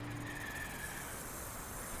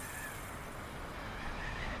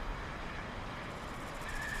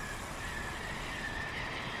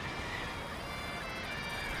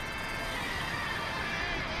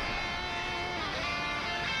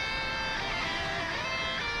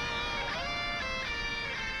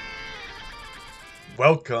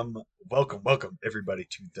Welcome, welcome, everybody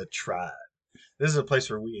to the Tribe. This is a place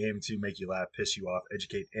where we aim to make you laugh, piss you off,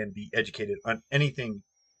 educate, and be educated on anything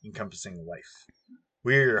encompassing life.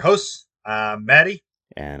 We're your hosts. I'm Maddie.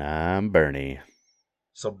 And I'm Bernie.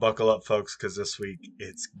 So buckle up, folks, because this week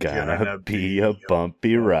it's Gonna gonna be a be a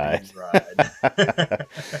bumpy ride. bumpy ride.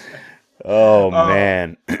 Oh Oh,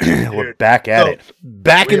 man, we're dude. back at So it.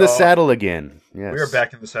 Back we in the are saddle again. we are Yes.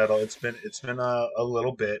 back in the saddle. It's been a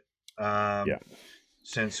little bit Yeah.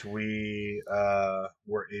 since we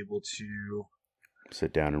were able to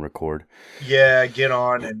Sit down and record. get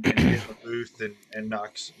on and get in the booth and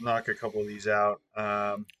knock a couple of these out.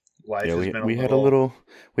 Life Yeah, has we been a we had a little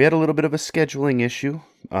little bit of a scheduling issue.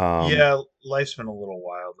 Um, yeah, life's been a little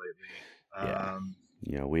wild lately. yeah.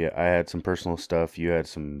 I had some personal stuff. You had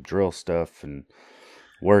some drill stuff and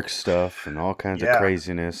work stuff and all kinds of Yeah,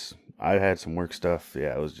 craziness. I had some work stuff.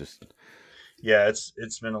 Yeah, it was just yeah,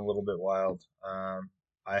 it's been a little bit wild.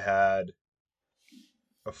 I had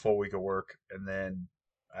a full week of work and then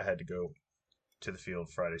I had to go to the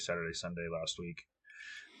field Friday, Saturday, Sunday last week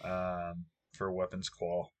for weapons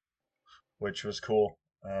qual, which was cool.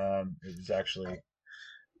 It was actually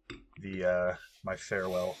the my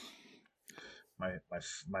farewell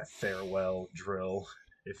my farewell drill,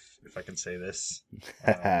 if I can say this.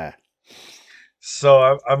 Um,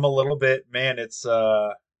 so I'm a little bit, man.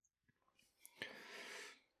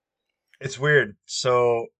 It's weird.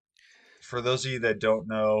 So for those of you that don't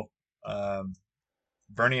know, um,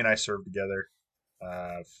 Bernie and I served together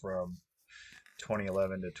from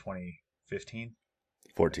 2011 to 2015.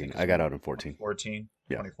 I 14. think is I when got out in 14. 2014.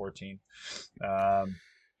 Yeah. 2014. Um,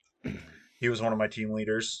 he was one of my team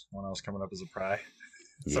leaders when I was coming up as a pry.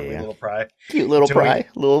 So we Yeah. little pry Cute little until we pry,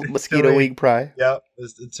 little until mosquito we wing pry. yeah,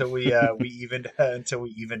 until we evened until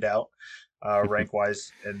we evened out rank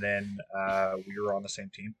wise, and then we were on the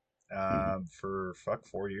same team for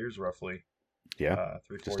 4 years roughly, Yeah,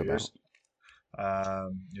 three just four about. years.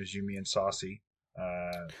 It was you, me, and Saucy.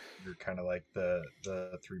 You're kind of like the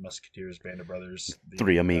Three Musketeers, Band of Brothers,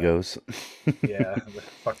 Three the amigos. yeah, the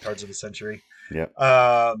fucktards of the century. Yep.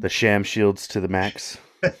 Um, The sham shields to the max.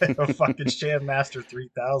 fucking Sham Master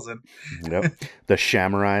 3000. Yep. The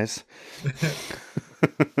shamurais.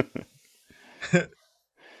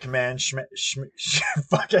 Command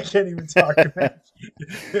fuck, I can't even talk.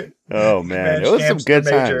 Oh man, Command it was some Champster good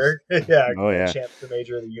times. Major. Yeah, Oh Command yeah. Champster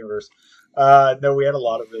Major of the universe. No, we had a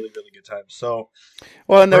lot of really, really good times. So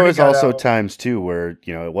Well, and there Bernie was got also out. times too where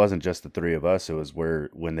it wasn't just the three of us. It was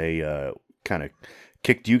where when they kind of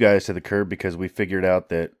kicked you guys to the curb because we figured out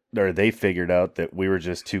that, or they figured out that we were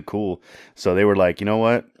just too cool. So they were like, you know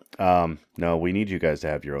what? No, we need you guys to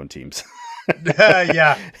have your own teams.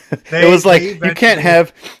 Yeah, It was they like eventually.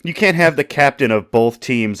 you can't have the captain of both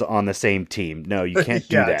teams on the same team. No, you can't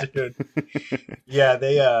do Yeah, that. dude. Yeah,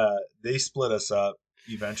 they split us up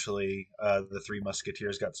eventually. The Three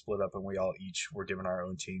Musketeers got split up, and we all each were given our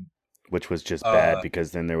own team. Which was just bad Uh,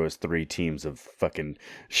 because then there was three teams of fucking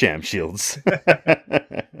sham shields.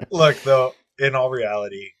 Look, though, in all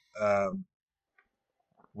reality,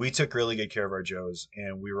 we took really good care of our Joes,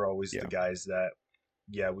 and we were always the Yeah. guys that,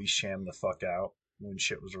 yeah, we shammed the fuck out when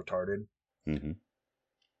shit was retarded. Hmm.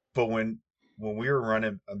 But when we were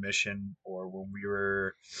running a mission or when we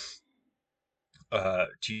were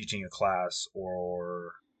teaching a class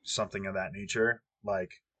or something of that nature,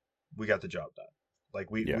 like we got the job done.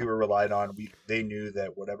 Like we Yeah. were relied on. They knew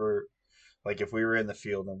that whatever, like if we were in the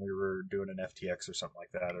field and we were doing an FTX or something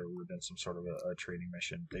like that, or we were doing some sort of a training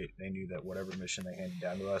mission, they knew that whatever mission they handed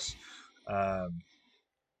down to us um,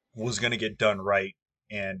 was going to get done right,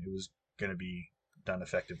 and it was going to be done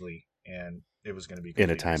effectively, and it was going to be In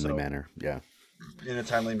a completed. timely So manner. Yeah. in a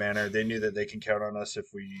timely manner, they knew that they can count on us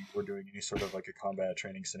if we were doing any sort of like a combat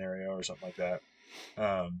training scenario or something like that.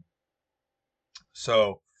 Um,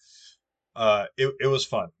 so it was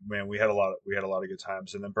fun, man. We had a lot of good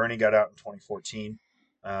times, and then Bernie got out in 2014,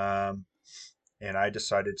 um, and I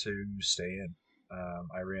decided to stay in.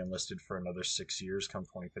 I reenlisted for another 6 years come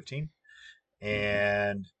 2015, Hmm.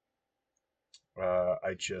 and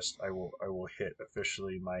I will hit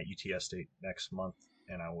officially my ETS date next month,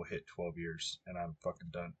 and I will hit 12 years, and I'm fucking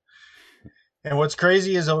done. And what's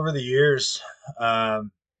crazy is over the years,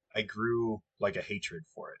 um, I grew like a hatred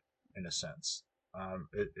for it in a sense.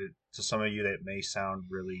 To some of you, that may sound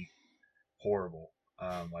really horrible.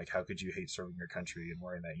 Like, how could you hate serving your country and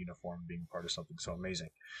wearing that uniform and being part of something so amazing?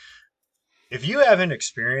 If you haven't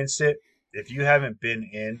experienced it, if you haven't been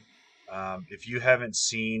in, if you haven't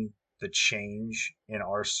seen the change in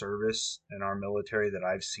our service and our military that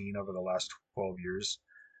I've seen over the last 12 years,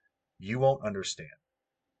 you won't understand.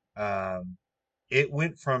 Um, it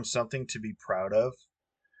went from something to be proud of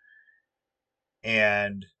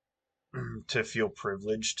and to feel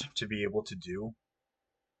privileged to be able to do,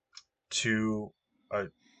 to a,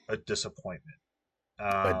 a disappointment.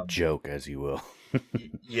 A Um, joke, as you will.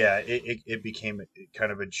 yeah, it became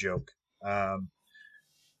kind of a joke. Um,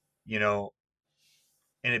 you know,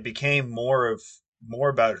 and it became more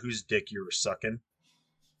about whose dick you were sucking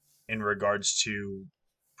in regards to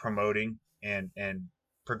promoting and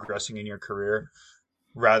progressing in your career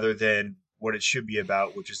rather than what it should be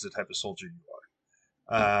about, which is the type of soldier you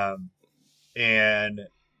Yeah. are. And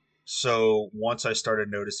so once I started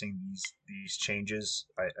noticing these changes,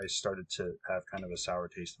 I started to have kind of a sour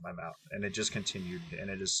taste in my mouth, and it just continued, and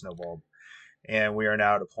it just snowballed. And we are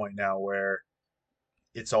now at a point now where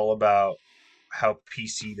it's all about how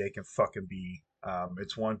PC they can fucking be.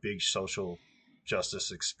 It's one big social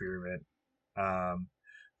justice experiment. Um,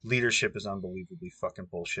 Leadership is unbelievably fucking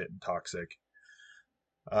bullshit and toxic.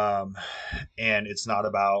 Um, and it's not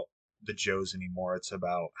about the Joes anymore. It's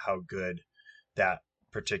about how good that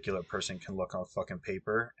particular person can look on fucking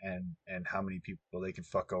paper and how many people they can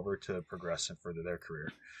fuck over to progress and further their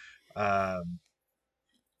career. Um,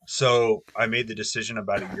 so I made the decision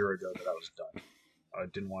about a year ago that I was done. I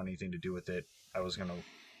didn't want anything to do with it. I was gonna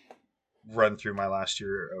run through my last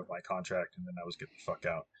year of my contract and then I was getting the fuck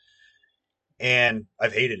out. And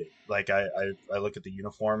I've hated it. Like I look at the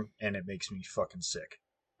uniform and it makes me fucking sick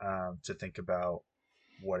to think about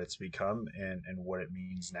what it's become and what it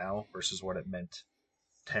means now versus what it meant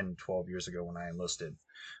 10, 12 years ago when I enlisted.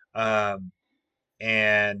 Um,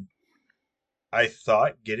 and I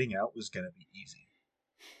thought getting out was going to be easy.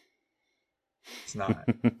 It's not.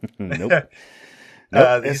 Nope.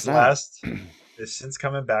 Nope, it's These not. last, since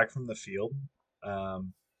coming back from the field,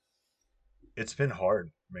 um, it's been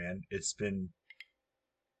hard, man. It's been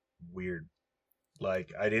weird.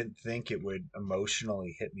 Like, I didn't think it would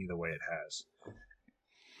emotionally hit me the way it has.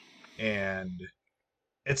 And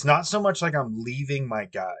it's not so much like I'm leaving my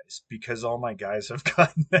guys because all my guys have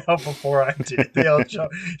gotten out before I did. They all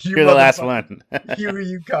jump. You You're the last motherfucker. one.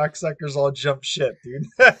 You cocksuckers all jump ship, dude.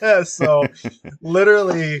 So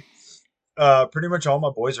literally, pretty much all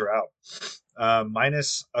my boys are out,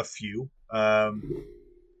 minus a few. I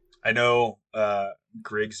know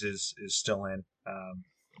Griggs is still in.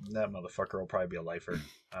 That motherfucker will probably be a lifer.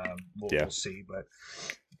 Yeah. We'll see, but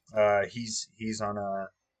he's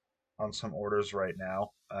on some orders right now.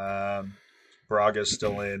 Braga's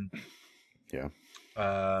still in. Yeah.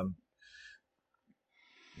 Um,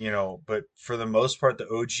 but for the most part, the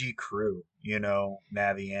OG crew,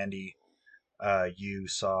 Navi, Andy, you,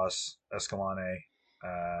 Sauce, Escalante,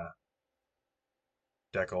 uh,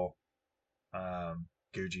 Dekel,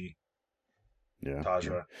 Gucci, Yeah. Yeah. Taja,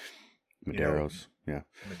 you know, Maderos. Yeah.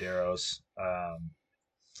 Maderos.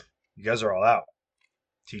 You guys are all out.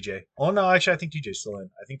 TJ. Oh no, actually, I think TJ's still in.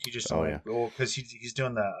 I think TJ's still Oh in. yeah. Well, because he's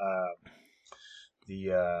doing the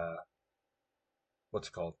what's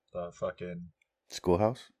it called? The fucking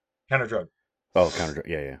Schoolhouse. counter drug. Oh, counter.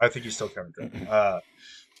 Yeah. Yeah. I think he's still counter drug.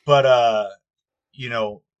 But you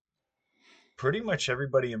know, pretty much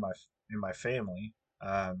everybody in my family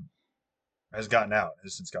um has gotten out,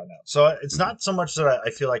 has since gotten out. So it's Mhm. not so much that I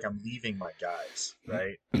feel like I'm leaving my guys,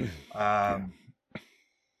 right? Yeah. Um,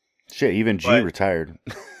 Shit. Even G but retired.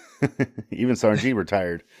 Even Sergeant G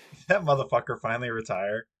retired. that motherfucker finally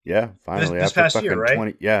retired Yeah. this Finally, this after past year, fucking right?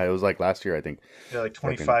 20. Yeah, it was like last year, I think. Yeah, like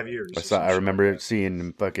Fucking. 25 I years or saw. some I shit like remember that. seeing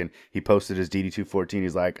him. Fucking. He posted his DD-214.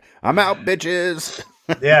 He's like, "I'm out, bitches."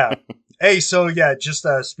 Yeah. Hey, so yeah, just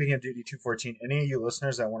speaking of DD-214, any of you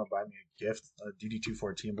listeners that want to buy me a gift, a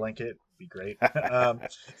DD-214 blanket would be great.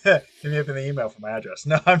 Hit me up in the email for my address.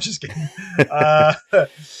 No, I'm just kidding. Uh,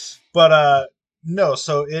 but no,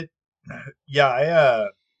 so yeah,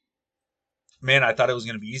 man, I thought it was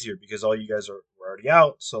gonna be easier because all you guys were already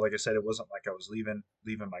out. So like I said, it wasn't like I was leaving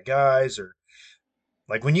my guys or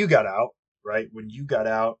like when you got out, right? When you got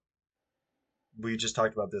out, we just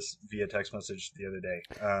talked about this via text message the other day.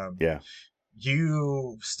 Yeah.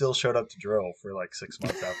 You still showed up to drill for like 6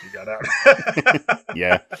 months after you got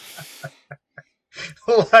Yeah.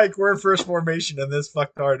 out. Like we're in first formation and this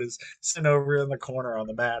fucktard is sitting over in the corner on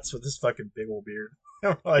the mats with this fucking big old beard.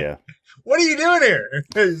 I'm like, Yeah. what are you doing here?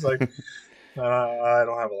 He's like, I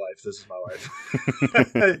don't have a life. This is my life.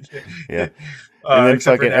 Yeah. And then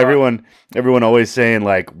Except for fucking now. everyone always saying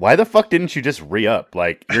like, why the fuck didn't you just re up?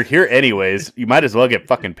 Like, you're here anyways. You might as well get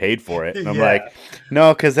fucking paid for it. And I'm Yeah. like,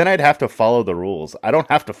 no, because then I'd have to follow the rules. I don't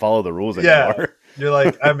have to follow the rules Yeah. anymore. You're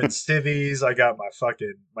like, I'm in civvies. I got my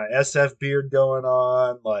SF beard going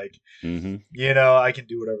on. Like, Hmm. I can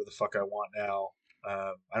do whatever the fuck I want now.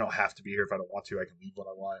 I don't have to be here if I don't want to. I can leave when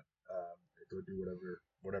I want. Go do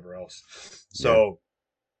whatever else. Yeah. So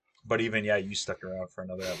But even yeah, you stuck around for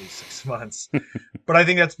another at least 6 months. But I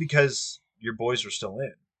think that's because your boys were still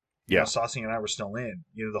in. You know, Yeah. Saucy and I were still in.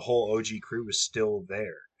 You know, the whole OG crew was still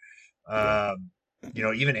there. Yeah. You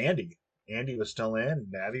know, even Andy. Andy was still in.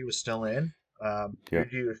 Navi was still in. Yep.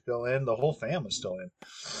 Fuji was still in. The whole fam was still in.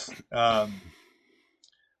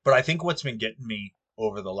 But I think what's been getting me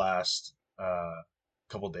over the last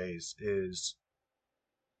couple days is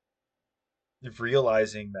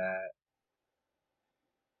realizing that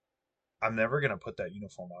I'm never gonna put that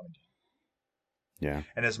uniform on again. Yeah.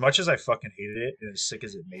 And as much as I fucking hated it, and as sick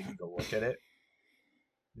as it made me go look at it,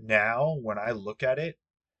 now when I look at it,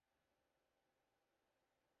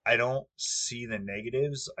 I don't see the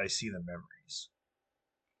negatives. I see the memories,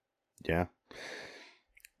 Yeah. and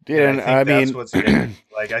Dude, I and I think that's mean, what's getting me.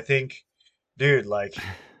 Like I think, dude, like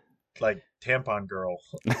tampon girl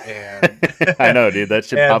and I know, dude. That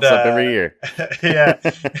shit and pops up every year. yeah,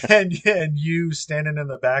 and you standing in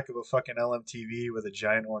the back of a fucking LMTV with a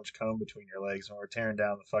giant orange cone between your legs when we're tearing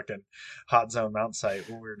down the fucking hot zone mount site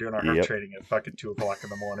when we were doing our herp Yep. trading at fucking 2 o'clock in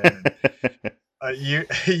the morning, and you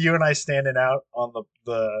you and I standing out on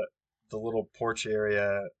the little porch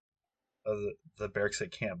area of the barracks at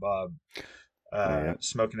Camp Bob, Yep.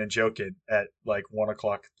 smoking and joking at like 1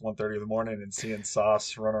 o'clock, 1:30 in the morning, and seeing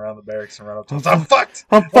Sauce run around the barracks and run up to I'm us. I'm fucked. fucked.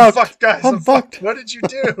 I'm I'm fucked. fucked, guys. I'm I'm fucked. fucked. What did you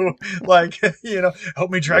do? Like, help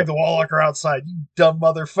me drag Yep. the wall locker outside. You dumb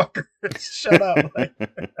motherfucker. Shut up. Like,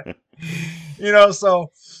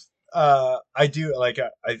 so I do like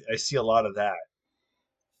I see a lot of that.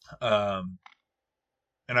 Um,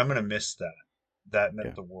 and I'm gonna miss that. That Yeah.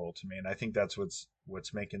 meant the world to me, and I think that's what's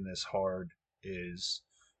making this hard. Is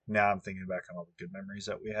now I'm thinking back on all the good memories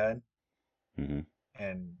that we had, Hmm.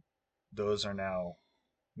 and those are now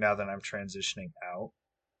that I'm transitioning out.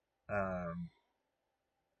 Um,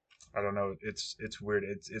 I don't know. It's weird.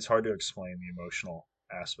 It's hard to explain the emotional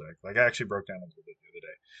aspect. Like I actually broke down a little bit the other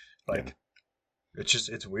day. Yeah. Like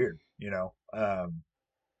it's weird, you know.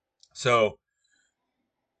 So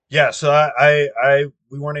yeah, so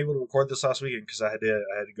we weren't able to record this last weekend because I had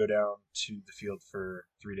to go down to the field for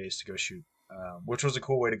 3 days to go shoot, which was a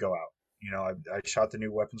cool way to go out. You know, I shot the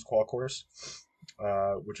new weapons qual course,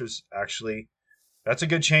 which was actually that's a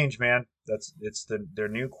good change, man. It's their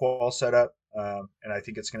new qual setup, and I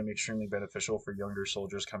think it's going to be extremely beneficial for younger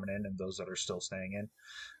soldiers coming in and those that are still staying in.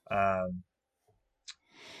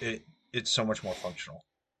 It's so much more functional.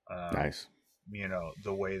 Um, Nice.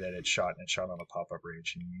 the way that it's shot on a pop-up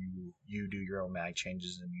range, and you do your own mag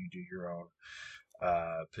changes and you do your own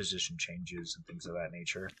position changes and things of that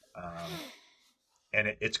nature.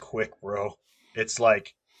 And it's quick, bro. It's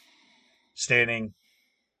like standing,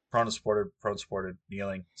 prone supported,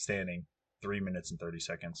 kneeling, standing, 3 minutes and 30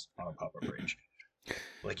 seconds on a pop-up range.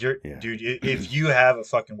 Like Yeah. dude, if you have a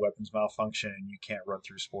fucking weapons malfunction and you can't run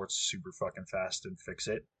through sports super fucking fast and fix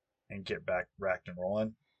it and get back racked and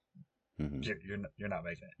rolling, Hmm. you're not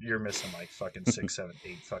making it. You're missing like fucking 6, 7,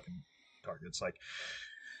 8 fucking targets. Like,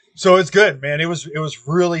 so it's good, man. It was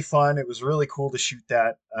really fun. It was really cool to shoot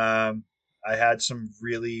that. I had some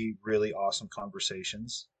really really awesome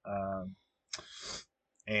conversations,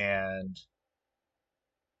 and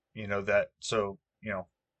that. So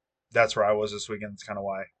that's where I was this weekend. It's kind of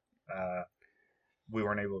why uh, we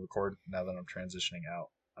weren't able to record now that I'm transitioning out.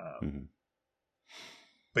 Hmm.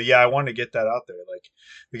 But yeah, I wanted to get that out there, like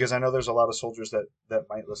because I know there's a lot of soldiers that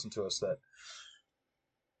might listen to us that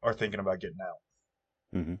are thinking about getting out.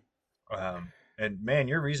 Hmm. And man,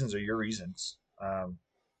 your reasons are your reasons.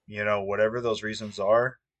 Whatever those reasons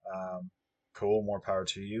are, cool, more power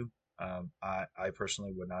to you. I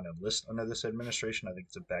personally would not enlist under this administration. I think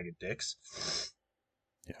it's a bag of dicks.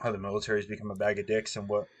 Yeah. How the military's become a bag of dicks, and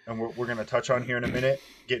what we're going to touch on here in a minute,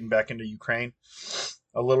 getting back into Ukraine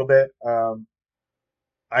a little bit.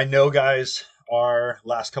 I know, guys, our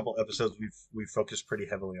last couple episodes we've focused pretty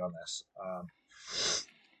heavily on this.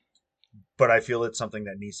 But I feel it's something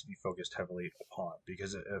that needs to be focused heavily upon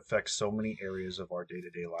because it affects so many areas of our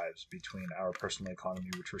day-to-day lives between our personal economy,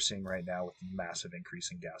 which we're seeing right now with the massive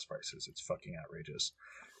increase in gas prices. It's fucking outrageous.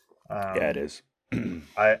 Yeah, it Um, is.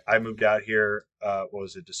 I moved out here, what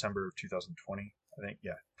was it, December of 2020, I think?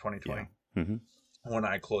 Yeah, Yeah. 2020, Hmm. when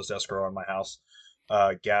I closed escrow on my house.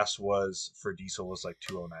 Gas for diesel was like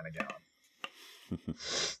 209 a gallon.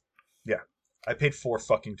 Yeah. I paid 4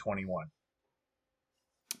 fucking 21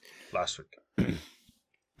 last week.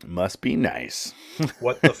 Must be nice.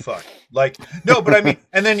 What the fuck? Like, no, but I mean,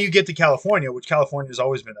 and then you get to California, which California has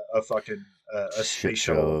always been a fucking a Shit space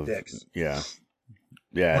show shuttle of of, dicks yeah.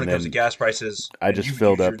 Yeah, when and it comes to then gas prices. I And just you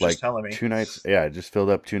filled were up just like telling me, 2 nights. Yeah, I just filled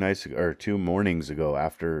up 2 nights ago, or 2 mornings ago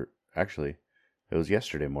after, actually, it was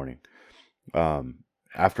yesterday morning. Um,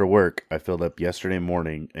 after work, I filled up yesterday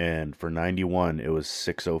morning, and for 91, it was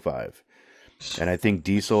 605. And I think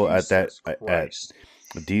Jesus Christ.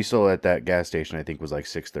 diesel at that gas station, I think was like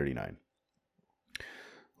 639. I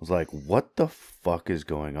was like, what the fuck is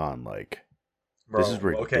going on? Like, this is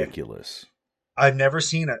Bro, okay. ridiculous. I've never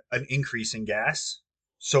seen an increase in gas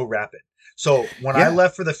so rapid. So when I Yeah.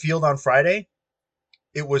 left for the field on Friday,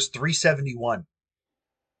 it was 371.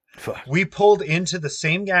 Fuck. We pulled into the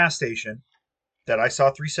same gas station that I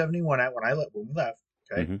saw 371 at when we left.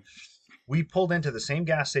 Okay. Mm-hmm. We pulled into the same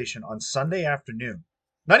gas station on Sunday afternoon.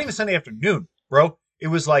 Not even Sunday afternoon, bro. It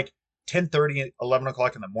was like 10:30, 11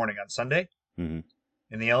 o'clock in the morning on Sunday Mm-hmm.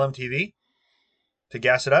 in the LMTV to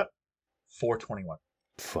gas it up, 421.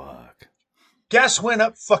 Fuck. Gas went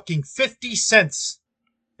up fucking 50 cents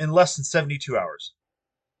in less than 72 hours.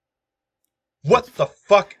 What the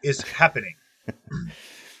fuck is happening?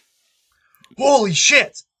 Holy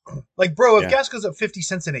shit. Like, bro, if Yeah. gas goes up 50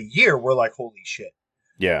 cents in a year, we're like, holy shit.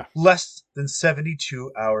 Yeah. Less than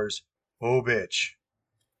 72 hours. Oh, bitch.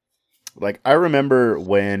 Like, I remember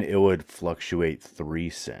when it would fluctuate 3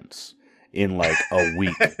 cents in like a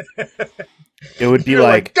week. It would be You're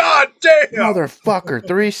like, God damn! motherfucker,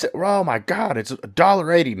 3 cents. Oh my God, it's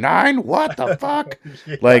 $1.89. What the fuck?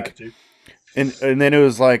 Yeah, Like, dude. and then it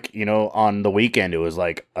was like, on the weekend, it was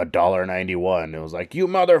like $1.91. It was like, you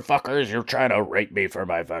motherfuckers, you're trying to rape me for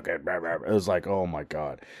my fucking. Blah, blah, blah. It was like, oh my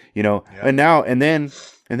God, Yeah. and now, and then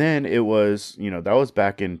it was, that was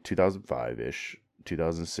back in 2005 ish,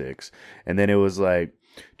 2006. And then it was like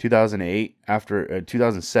 2008 after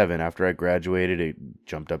 2007, after I graduated, it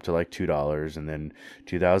jumped up to like $2. And then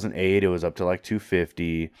 2008, it was up to like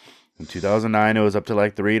 250. In 2009, it was up to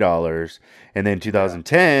like $3. And then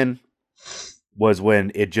 2010 was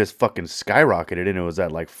when it just fucking skyrocketed and it was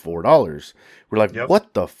at like $4. We're like, Yep.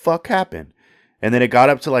 what the fuck happened? And then it got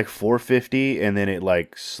up to like 450, and then it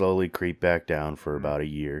like slowly creeped back down for about a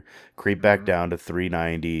year, creeped back down to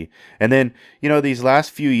 390. And then, these last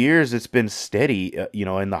few years it's been steady,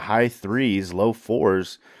 in the high threes, low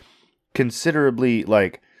fours, considerably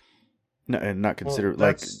like not consider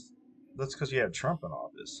like that's because you had Trump in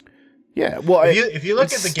office. yeah, well, If you look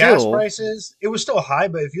it's at the gas still, prices, it was still high,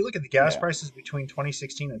 but if you look at the gas Yeah. prices between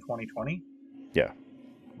 2016 and 2020, yeah,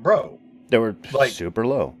 bro, they were like, super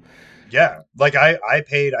low. yeah, like I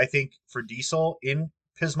paid, I think, for diesel in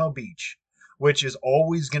Pismo Beach, which is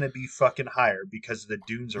always going to be fucking higher because the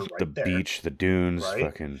dunes are right The there, beach, the dunes, right?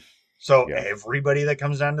 fucking So yeah. everybody that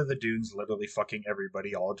comes down to the dunes, literally fucking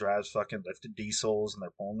everybody, all drives fucking lifted diesels, and they're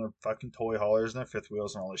pulling their fucking toy haulers and their fifth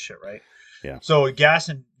wheels and all this shit, right? Yeah. So gas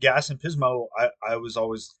and Pismo, I was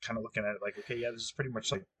always kind of looking at it like, okay, yeah, this is pretty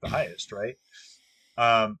much like the highest, right?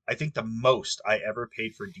 I think the most I ever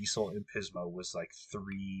paid for diesel in Pismo was like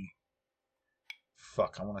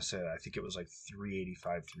I want to say that. I think it was like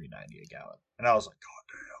 385, 390 a gallon. And I was like,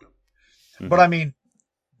 God damn. But I mean,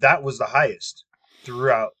 that was the highest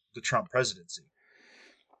throughout the Trump presidency.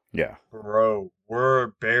 Yeah. Bro, we're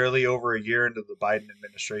barely over a year into the Biden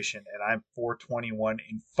administration, and I'm 421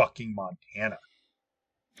 in fucking Montana.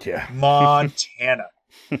 Yeah. Montana.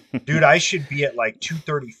 Dude, I should be at like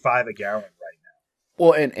 235 a gallon right now.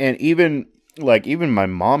 Well, and even my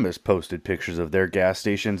mom has posted pictures of their gas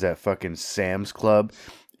stations at fucking Sam's Club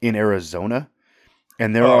in Arizona,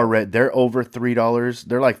 and they're they're over $3.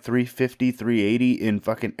 They're like 350, 380 in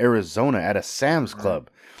fucking Arizona at a Sam's Club.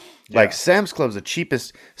 Yeah. Like, Sam's Club's the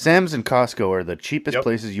cheapest. Sam's and Costco are the cheapest Yep.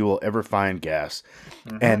 places you will ever find gas.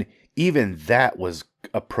 And even that was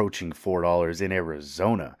approaching $4 in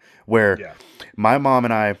Arizona, where my mom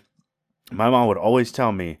would always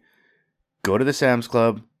tell me, go to the Sam's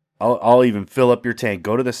Club. I'll even fill up your tank.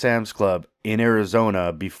 Go to the Sam's Club in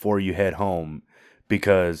Arizona before you head home,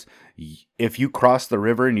 because if you cross the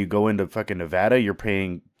river and you go into fucking Nevada, you're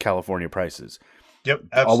paying California prices. Yep,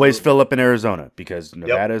 absolutely. Always fill up in Arizona, because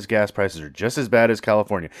Nevada's gas prices are just as bad as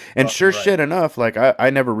California. And shit enough, like,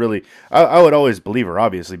 I never really, I would always believe her,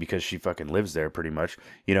 obviously, because she fucking lives there pretty much,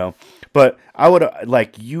 But I would,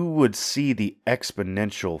 like, you would see the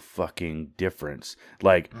exponential fucking difference.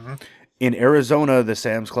 Like, in Arizona, the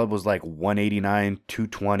Sam's Club was like $1.89,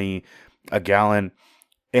 $2.20 a gallon.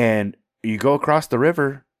 And you go across the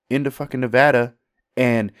river into fucking Nevada,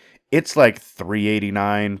 and it's like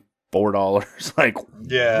 $3.89, $4. Like,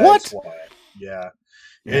 yeah, what? It's wild. Yeah.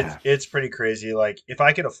 It's pretty crazy. Like, if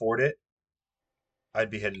I could afford it,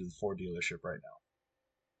 I'd be headed to the Ford dealership right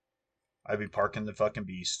now. I'd be parking the fucking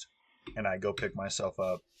beast, and I'd go pick myself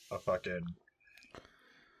up a fucking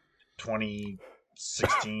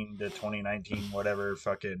 2016 to 2019, whatever,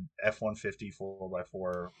 fucking F-150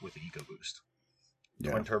 4x4 with EcoBoost.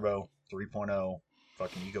 Twin turbo, 3.0,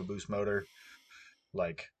 fucking EcoBoost motor.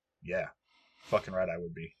 Like, yeah, fucking right, I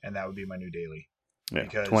would be, and that would be my new daily Yeah,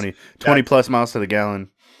 because 20 that plus miles to the gallon.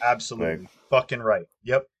 Like, absolutely fucking right.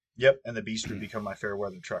 Yep, yep. And the Beast would become my fair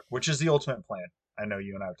weather truck, which is the ultimate plan. I know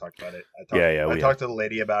you and I have talked about it. yeah, I we have. talked to the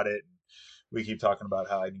lady about it. We keep talking about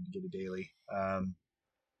how I need to get a daily,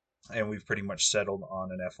 and we've pretty much settled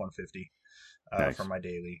on an F-150 for Nice. my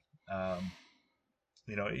daily.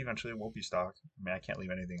 Eventually it won't be stock. I mean, I can't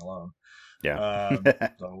leave anything alone. Yeah.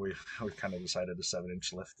 So we've kind of decided a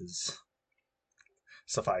 7-inch lift is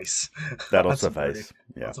suffice That'll on some 30 suffice.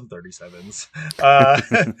 Yeah. on some 37s. Uh,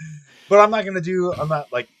 but I'm not gonna do. I'm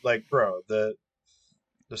not like bro the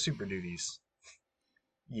Super Duties.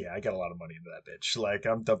 Yeah, I got a lot of money into that bitch. Like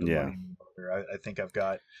I'm dumping money Yeah. in the motor. I think I've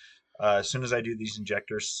got. As soon as I do these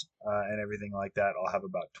injectors and everything like that, I'll have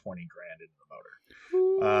about 20 grand in the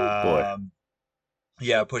Ooh, boy. motor.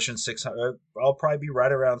 Yeah, pushing 600. I'll probably be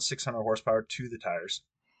right around 600 horsepower to the tires.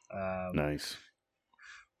 Um, Nice.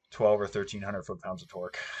 12 or 1300 foot-pounds of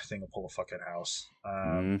torque. Thing will pull a fucking house.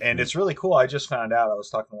 And Mm-hmm. it's really cool. I just found out. I was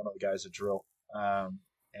talking to one of the guys at Drill,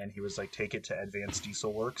 and he was like, "Take it to Advanced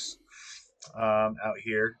Diesel Works out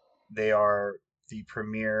here. They are the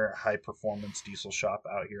premier high-performance diesel shop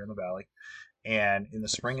out here in the valley. And in the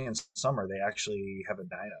spring and summer, they actually have a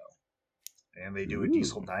dyno, and they do a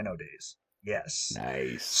diesel Ooh, dyno days. Yes.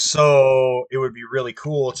 nice. So it would be really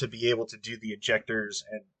cool to be able to do the injectors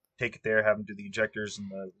and take it there, have them do the injectors and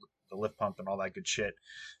the lift pump and all that good shit.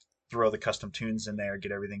 Throw the custom tunes in there,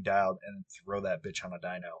 get everything dialed, and throw that bitch on a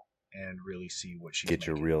dyno and really see what she's Get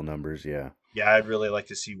your making. real numbers. Yeah. Yeah, I'd really like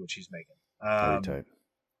to see what she's making. That'd be tight.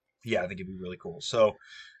 Yeah, I think it'd be really cool. So,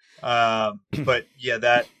 but yeah,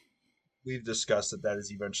 that we've discussed that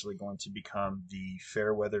is eventually going to become the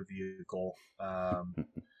fair weather vehicle,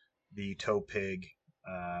 the tow pig,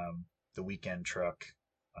 the weekend truck,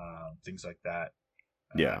 things like that.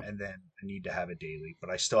 Yeah. And then I need to have a daily, but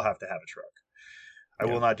I still have to have a truck. I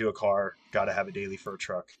Yeah. will not do a car. Got to have a daily for a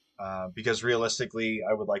truck because realistically,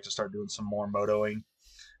 I would like to start doing some more motoing.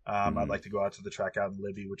 I'd Mm-hmm. like to go out to the track out in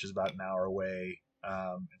Libby, which is about an hour away,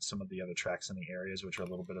 and some of the other tracks in the areas, which are a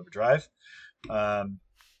little bit of a drive. Um,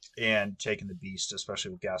 and taking the beast,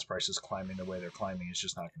 especially with gas prices climbing the way they're climbing, is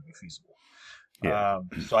just not going to be feasible. Yeah.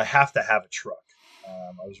 So I have to have a truck.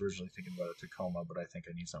 I was originally thinking about a Tacoma, but I think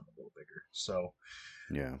I need something a little bigger. So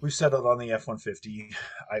Yeah. we settled on the F-150.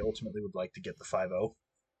 I ultimately would like to get the 5.0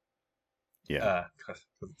 Yeah. because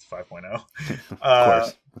it's 5.0. Of Uh,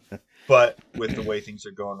 course. but with the way things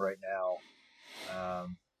are going right now,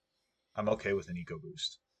 I'm okay with an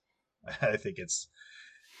EcoBoost. I think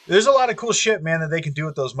there's a lot of cool shit, man, that they can do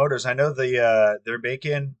with those motors. I know they're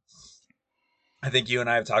making. I think you and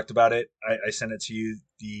I have talked about it. I sent it to you.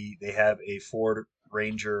 They have a Ford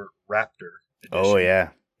Ranger Raptor Oh edition yeah.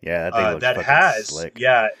 Yeah, that thing looks that fucking has, slick.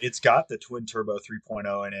 yeah, it's got the twin turbo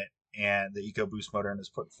 3.0 in it and the EcoBoost motor, and has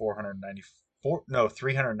put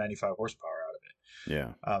 395 horsepower out of it.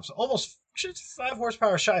 Yeah. So almost just 5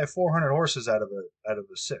 horsepower shy of 400 horses out of a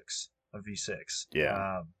V6.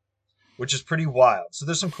 Yeah. Which is pretty wild. So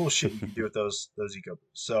there's some cool shit you can do with those EcoBoosts.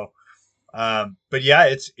 So, but yeah,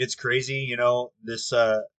 it's crazy. This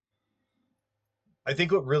I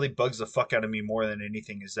think what really bugs the fuck out of me more than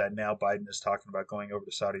anything is that now Biden is talking about going over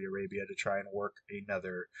to Saudi Arabia to try and work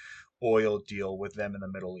another oil deal with them in the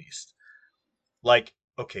Middle East. Like,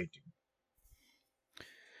 okay, dude,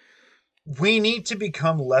 we need to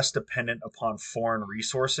become less dependent upon foreign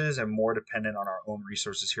resources and more dependent on our own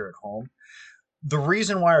resources here at home. The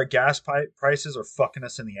reason why our gas prices are fucking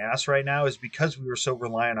us in the ass right now is because we were so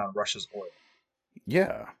reliant on Russia's oil.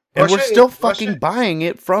 Yeah. And we're still fucking buying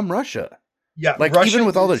it from Russia. Yeah, Like, Russia even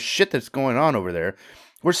with all the is, shit that's going on over there,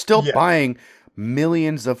 we're still yeah. buying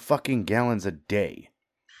millions of fucking gallons a day.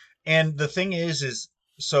 And the thing is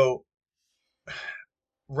so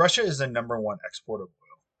Russia is the number one exporter of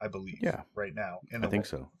oil, I believe, Yeah, right now in I the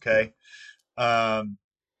think world. so. Okay. Um,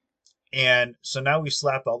 and so now we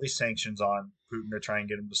slapped all these sanctions on Putin to try and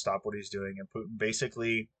get him to stop what he's doing. And Putin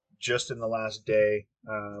basically, just in the last day,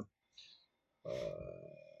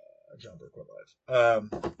 John Burke Live.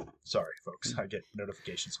 Sorry, folks. I get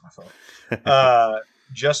notifications on my phone.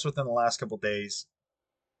 Just within the last couple days,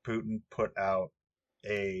 Putin put out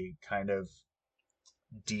a kind of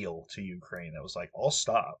deal to Ukraine that was like,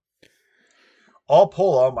 I'll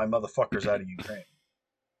pull all my motherfuckers out of Ukraine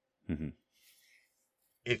Mm-hmm.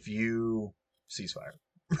 if you ceasefire.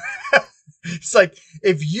 It's like,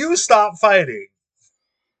 if you stop fighting,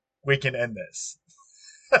 we can end this.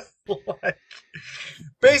 Like,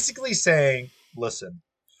 basically saying, listen,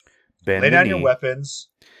 Bend lay the down your knee. weapons,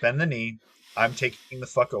 bend the knee. I'm taking the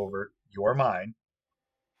fuck over. You're mine,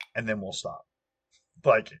 and then we'll stop.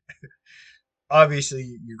 Like,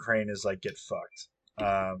 obviously Ukraine is like get fucked.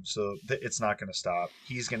 So it's not going to stop.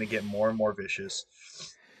 He's going to get more and more vicious.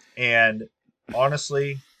 And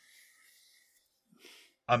honestly,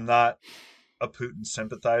 I'm not a Putin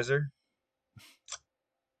sympathizer,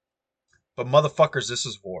 but motherfuckers, this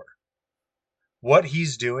is war. What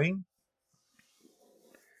he's doing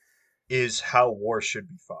is how war should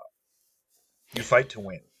be fought. You fight to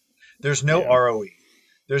win. There's no Yeah. ROE.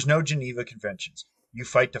 There's no Geneva Conventions. You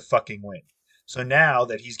fight to fucking win. So now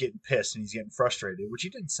that he's getting pissed and he's getting frustrated, which he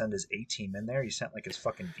didn't send his A team in there, he sent like his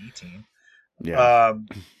fucking D team. Yeah.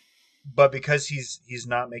 But because he's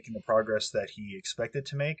not making the progress that he expected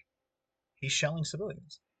to make, he's shelling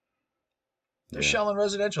civilians. They're shelling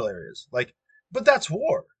residential areas. Like, but that's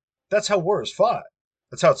war. That's how war is fought.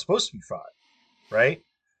 That's how it's supposed to be fought, right?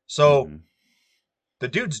 So Mm-hmm. the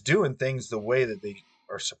dude's doing things the way that they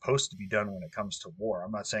are supposed to be done when it comes to war.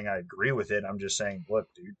 I'm not saying I agree with it. I'm just saying, look,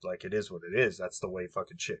 dude, like it is what it is. That's the way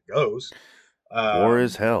fucking shit goes. War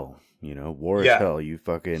is Um, hell. You know, war is yeah, hell. You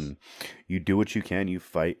do what you can, you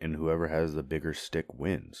fight, and whoever has the bigger stick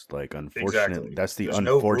wins. Like, unfortunately, exactly. that's the There's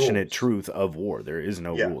no unfortunate rules. truth of war. There is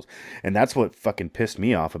no Yeah. rules. And that's what fucking pissed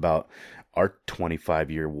me off about our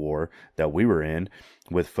 25-year war that we were in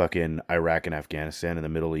with fucking Iraq and Afghanistan and the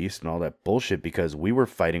Middle East and all that bullshit because we were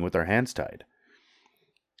fighting with our hands tied.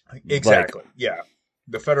 Like, Exactly. Yeah.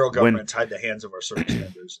 The federal when government tied the hands of our service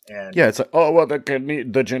members, and yeah, it's like, oh well, the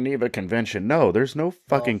Geneva Convention. No, there's no oh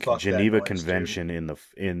fucking fuck that Geneva noise, dude. Convention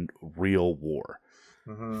in real war.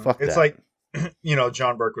 Fuck It's that. like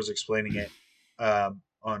John Burke was explaining it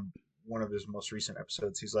on one of his most recent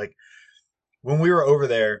episodes. He's like, when we were over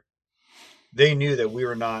there, they knew that we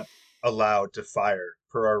were not allowed to fire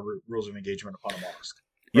per our rules of engagement upon a mosque.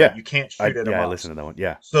 Right? Yeah, You can't shoot at a I mosque. listened to that one.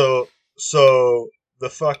 Yeah, So the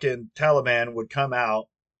fucking Taliban would come out,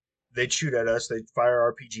 they'd shoot at us, they'd fire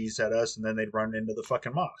RPGs at us, and then they'd run into the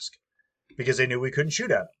fucking mosque because they knew we couldn't shoot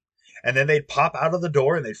at them. And then they'd pop out of the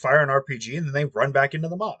door and they'd fire an RPG and then they'd run back into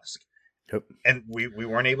the mosque. yep. And we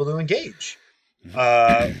weren't able to engage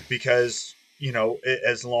because,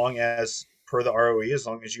 as long as, per the ROE, as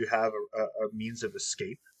long as you have a means of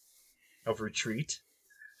escape, of retreat,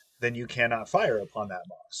 then you cannot fire upon that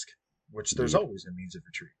mosque, which there's Yep. always a means of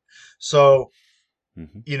retreat. So, hmm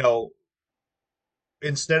you know,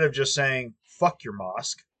 instead of just saying, fuck your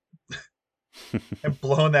mosque and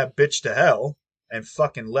blowing that bitch to hell and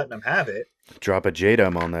fucking letting them have it, Drop a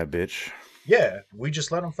JDAM on that bitch. yeah, we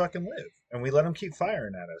just let them fucking live. And we let them keep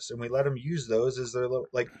firing at us. And we let them use those as their little,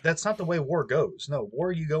 like, that's not the way war goes. No,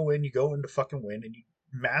 war, you go in to fucking win and you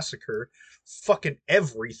massacre fucking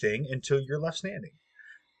everything until you're left standing.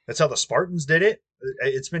 That's how the Spartans did it.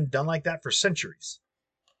 It's been done like that for centuries.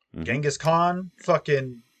 hmm Genghis Khan,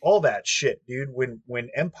 fucking all that shit, dude. When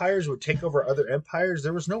empires would take over other empires,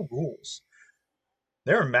 there was no rules.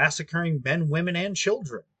 They were massacring men, women, and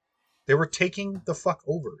children. They were taking the fuck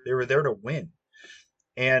over. They were there to win.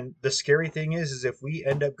 And the scary thing is if we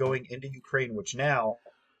end up going into Ukraine, which now,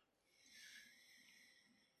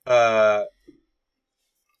 uh,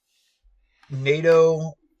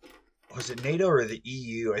 NATO, was it NATO or the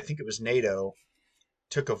EU? I think it was NATO,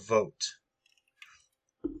 took a vote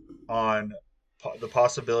on the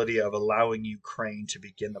possibility of allowing Ukraine to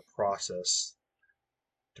begin the process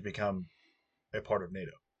to become a part of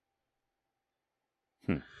NATO.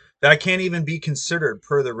 Hmm. That can't even be considered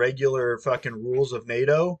per the regular fucking rules of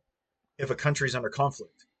NATO if a country's under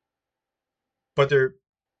conflict. But they're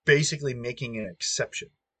basically making an exception,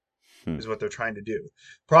 Hmm. is what they're trying to do.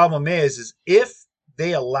 Problem is if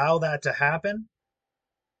they allow that to happen,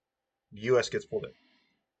 the U.S. gets pulled in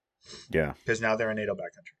Yeah, because now they're a NATO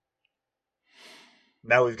backed country.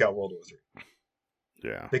 Now we've got World War III.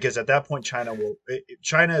 yeah. Because at that point,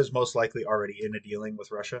 China is most likely already in a dealing with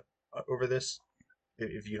Russia over this.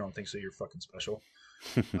 If you don't think so, you're fucking special.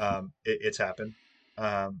 It's happened.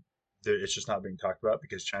 It's just not being talked about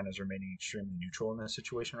because China's remaining extremely neutral in this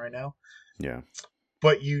situation right now. yeah,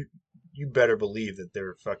 But you better believe that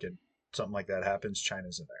they're fucking something like that happens.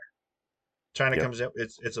 China's in there. China yep, comes in.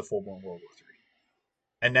 It's a full blown World War III.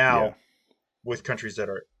 And yeah, now with countries that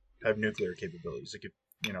have nuclear capabilities, like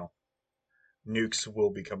nukes will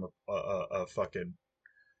become a fucking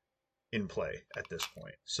in play at this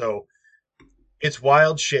point. So it's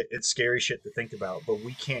wild shit. It's scary shit to think about, but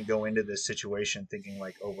we can't go into this situation thinking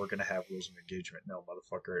like, oh, we're gonna have rules of engagement. No,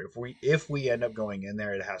 motherfucker. If we end up going in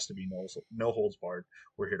there, it has to be no holds barred.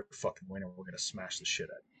 We're here to fucking win, and we're gonna smash the shit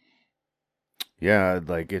out. yeah.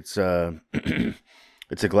 Like it's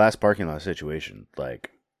it's a glass parking lot situation.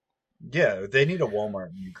 Like Yeah, they need a Walmart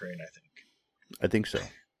in Ukraine, I I think so.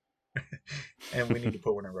 think, and we need to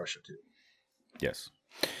put one in Russia too. Yes.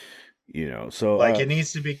 So Like it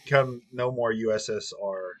needs to become no more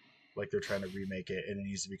USSR, like they're trying to remake it, and it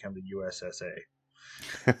needs to become the USSA,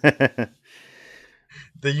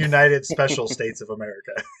 the United Special States of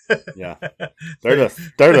America. yeah, they're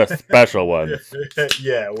the special ones.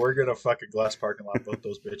 Yeah, we're gonna fucking glass parking lot both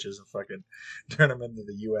those bitches and fucking turn them into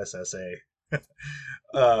the USSA.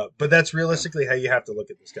 But that's realistically how you have to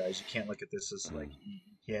look at this, guys. You can't look at this as like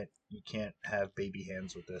you can't have baby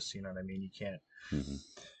hands with this. You know what I mean? Mm-hmm.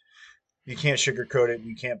 You can't sugarcoat it. And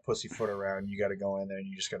you can't pussyfoot around. You got to go in there and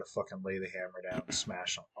you just got to fucking lay the hammer down, and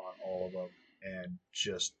smash on all of them, and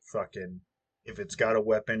just fucking. If it's got a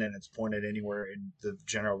weapon and it's pointed anywhere in the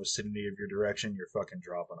general vicinity of your direction, you're fucking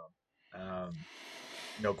dropping them.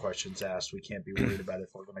 No questions asked. We can't be worried about if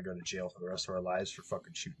we're going to go to jail for the rest of our lives for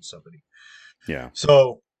fucking shooting somebody. Yeah.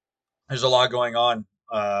 So there's a lot going on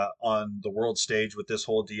the world stage with this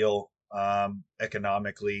whole deal,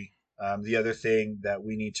 economically. The other thing that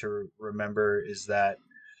we need to remember is that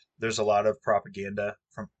there's a lot of propaganda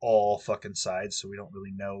from all fucking sides, so we don't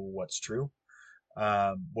really know what's true.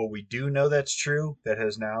 What we do know that's true, that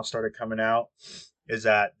has now started coming out, is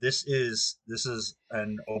that this is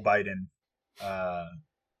an O'Biden uh,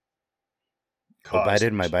 Oh, caused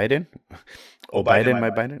Biden, my Biden. Oh, O'Biden, Biden, my my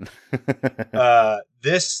Biden.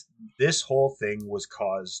 Biden. This whole thing was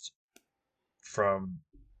caused from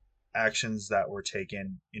actions that were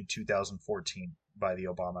taken in 2014 by the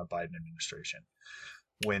Obama Biden administration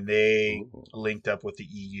when they Ooh. linked up with the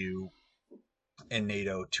EU and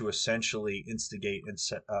NATO to essentially instigate and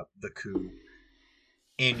set up the coup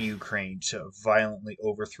in Ukraine to violently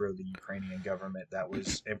overthrow the Ukrainian government that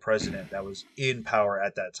was and president that was in power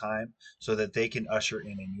at that time so that they can usher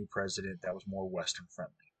in a new president that was more Western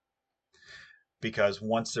friendly. Because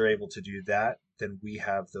once they're able to do that, then we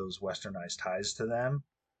have those westernized ties to them,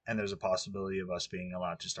 and there's a possibility of us being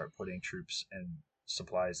allowed to start putting troops and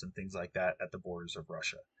supplies and things like that at the borders of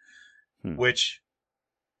Russia. Hmm. Which,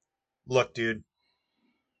 look, dude,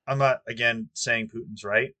 I'm not again saying Putin's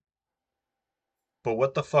right, but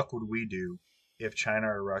what the fuck would we do if China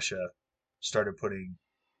or Russia started putting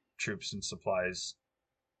troops and supplies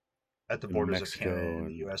at the In borders of Canada Mexico and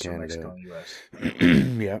the and US or Mexico Canada.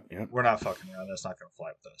 and the US? Yep, yep. We're not fucking around. That's not going to fly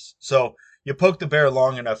with us. So you poke the bear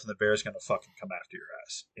long enough, and the bear's going to fucking come after your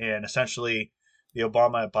ass. And essentially, the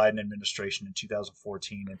Obama Biden administration in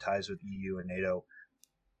 2014, in ties with EU and NATO,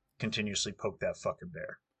 continuously poked that fucking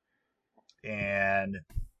bear, and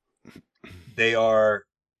they are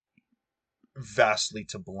vastly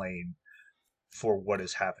to blame for what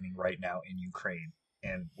is happening right now in Ukraine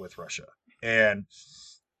and with Russia. And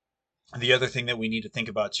the other thing that we need to think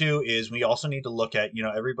about too is we also need to look at,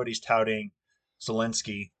 everybody's touting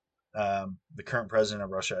Zelensky, the current president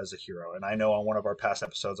of Russia, as a hero. And I know on one of our past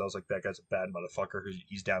episodes, I was like, that guy's a bad motherfucker.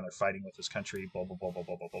 He's down there fighting with his country, blah, blah, blah, blah,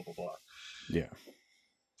 blah, blah, blah, blah, blah. Yeah.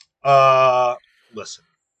 Listen,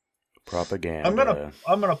 Propaganda.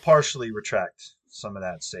 I'm gonna partially retract some of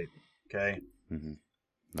that statement. Okay. Mm-hmm.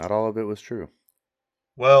 Not all of it was true.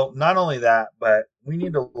 Well, not only that, but we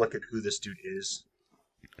need to look at who this dude is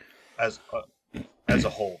as a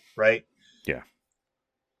whole, right? Yeah.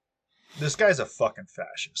 This guy's a fucking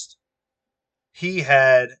fascist. He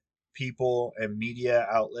had people and media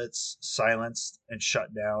outlets silenced and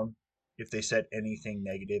shut down if they said anything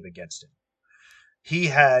negative against him. He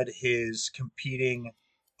had his competing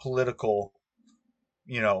political,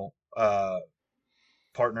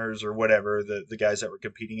 partners or whatever, the guys that were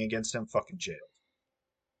competing against him, fucking jailed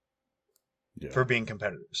for being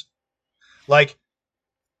competitors. Like,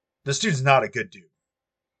 this dude's not a good dude.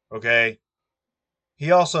 Okay?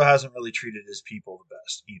 He also hasn't really treated his people the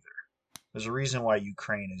best either. There's a reason why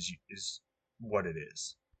Ukraine is what it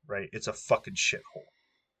is, right? It's a fucking shithole.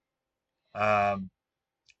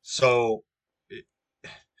 So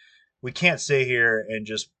we can't sit here and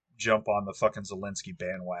just jump on the fucking Zelensky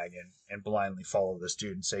bandwagon and blindly follow this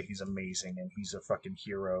dude and say he's amazing and he's a fucking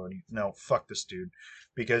hero. And no, fuck this dude,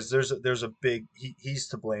 because there's a big he's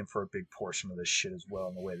to blame for a big portion of this shit as well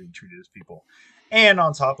in the way that he treated his people. And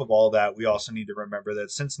on top of all that, we also need to remember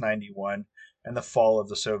that since '91 and the fall of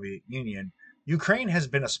the Soviet Union, Ukraine has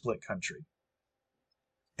been a split country.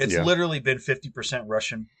 It's literally been 50%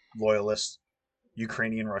 Russian loyalists,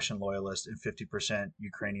 Ukrainian Russian loyalists, and 50%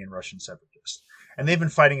 Ukrainian Russian separatists. And they've been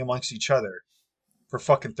fighting amongst each other for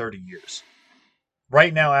fucking 30 years.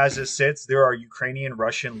 Right now, as it sits, there are Ukrainian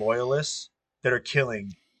Russian loyalists that are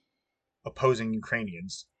killing opposing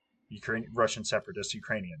Ukrainians, Russian separatist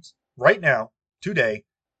Ukrainians. Right now, today,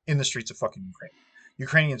 in the streets of fucking Ukraine.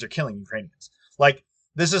 Ukrainians are killing Ukrainians. Like,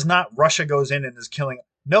 this is not Russia goes in and is killing.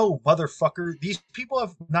 No, motherfucker. These people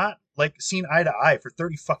have not, seen eye to eye for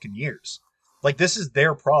 30 fucking years. Like, this is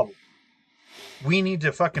their problem. We need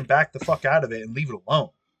to fucking back the fuck out of it and leave it alone.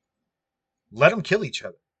 Let them kill each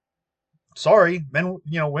other. Sorry, men,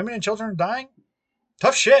 women and children are dying.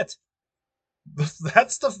 Tough shit.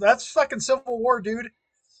 That's fucking Civil War, dude.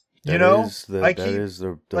 That is I that keep is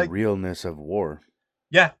the like, realness of war.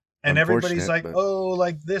 yeah, and everybody's Unfortunate, like, but oh,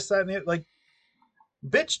 like this, that, and it. Like,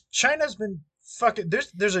 bitch, China's been fucking.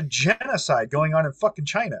 There's a genocide going on in fucking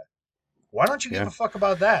China. Why don't you give yeah. a fuck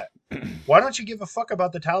about that? Why don't you give a fuck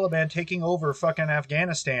about the Taliban taking over fucking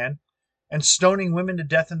Afghanistan and stoning women to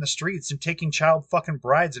death in the streets and taking child fucking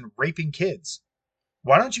brides and raping kids?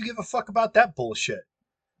 Why don't you give a fuck about that bullshit?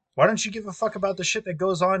 Why don't you give a fuck about the shit that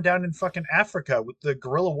goes on down in fucking Africa with the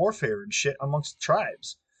guerrilla warfare and shit amongst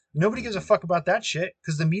tribes? Nobody gives a fuck about that shit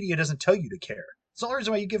because the media doesn't tell you to care. It's the only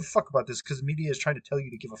reason why you give a fuck about this, because the media is trying to tell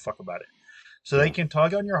you to give a fuck about it. So they Yeah. can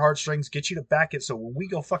tug on your heartstrings, get you to back it. So when we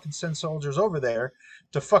go fucking send soldiers over there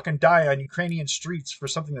to fucking die on Ukrainian streets for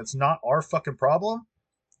something that's not our fucking problem,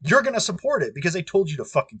 you're going to support it because they told you to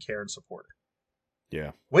fucking care and support it.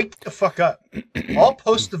 Yeah. Wake the fuck up. I'll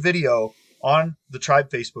post the video on the Tribe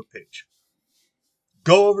Facebook page.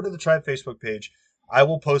 Go over to the Tribe Facebook page. I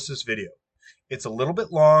will post this video. It's a little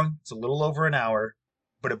bit long. It's a little over an hour,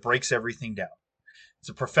 but it breaks everything down. It's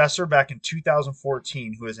a professor back in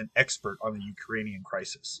 2014 who is an expert on the Ukrainian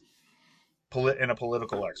crisis and a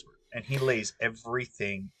political expert. And he lays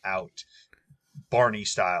everything out Barney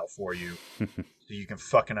style for you so you can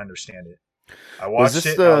fucking understand it. I watched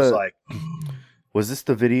it and I was like... Was this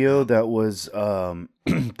the video that was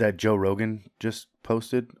that Joe Rogan just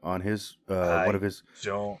posted on his one of his?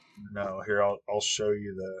 Don't know. Here, I'll show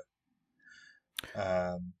you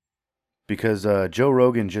the. Because Joe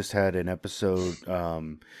Rogan just had an episode.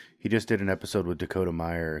 He just did an episode with Dakota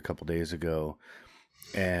Meyer a couple days ago,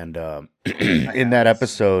 and in that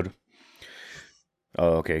episode,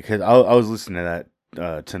 oh, okay, because I was listening to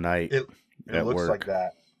that tonight. It at looks work. like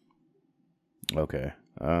that. Okay,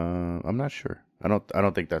 I'm not sure. I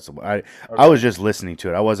don't think that's. I Okay. was just listening to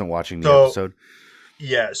it. I wasn't watching the episode.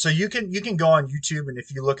 Yeah, so you can go on YouTube, and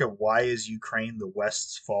if you look at "Why Is Ukraine the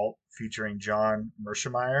West's Fault" featuring John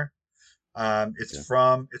Mearsheimer, it's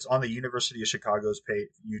on the University of Chicago's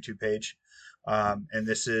YouTube page, and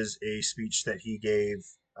this is a speech that he gave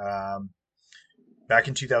back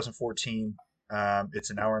in 2014. It's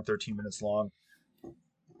an hour and 13 minutes long.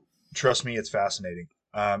 Trust me, it's fascinating,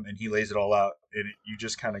 and he lays it all out, and you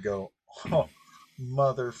just kind of go, "Oh,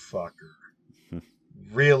 motherfucker,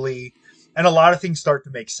 really?" And a lot of things start to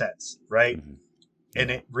make sense, right? Mm-hmm.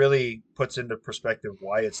 And it really puts into perspective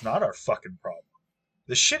why it's not our fucking problem.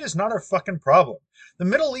 The shit is not our fucking problem. The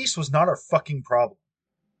Middle East was not our fucking problem.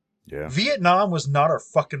 Yeah. Vietnam was not our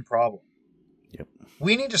fucking problem. Yep.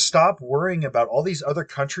 We need to stop worrying about all these other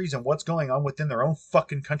countries and what's going on within their own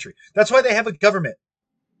fucking country. That's why they have a government.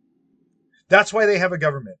 That's why they have a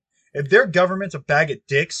government. If their government's a bag of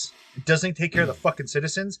dicks and doesn't take care of the fucking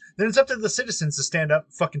citizens, then it's up to the citizens to stand up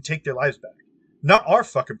and fucking take their lives back. Not our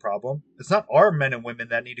fucking problem. It's not our men and women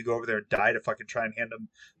that need to go over there and die to fucking try and hand them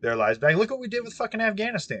their lives back. Look what we did with fucking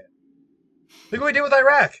Afghanistan. Look what we did with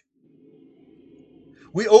Iraq.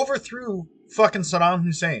 We overthrew fucking Saddam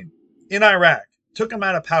Hussein in Iraq, took him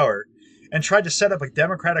out of power, and tried to set up a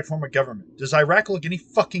democratic form of government. Does Iraq look any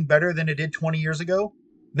fucking better than it did 20 years ago?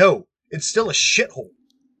 No. It's still a shithole.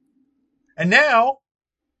 And now,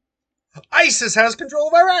 ISIS has control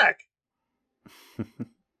of Iraq.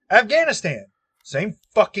 Afghanistan, same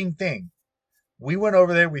fucking thing. We went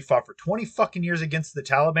over there, we fought for 20 fucking years against the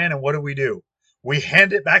Taliban, and what do? We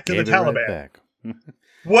hand it back to the Taliban. Right back.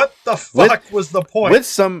 What the fuck was the point? With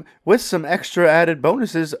some extra added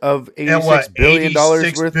bonuses of $86 billion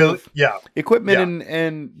worth of equipment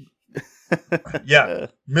and yeah,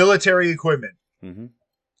 military equipment. Mm-hmm.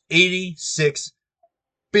 $86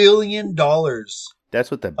 billion.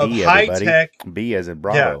 That's what the of B, high everybody. tech. B as in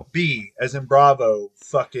Bravo. Yeah, B as in Bravo.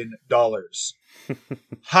 Fucking dollars.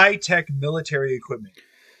 High tech military equipment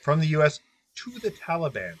from the U.S. to the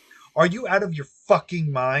Taliban. Are you out of your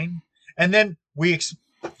fucking mind? And then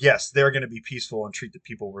yes, they're going to be peaceful and treat the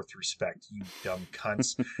people with respect. You dumb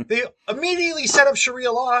cunts. They immediately set up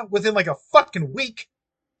Sharia law within like a fucking week.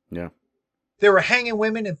 Yeah. They were hanging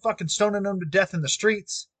women and fucking stoning them to death in the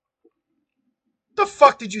streets. The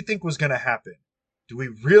fuck did you think was going to happen? Do we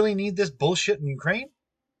really need this bullshit in Ukraine?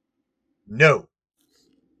 No.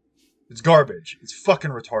 It's garbage. It's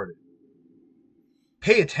fucking retarded.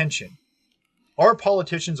 Pay attention. Our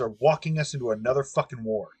politicians are walking us into another fucking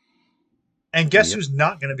war. And guess who's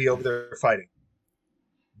not going to be over there fighting?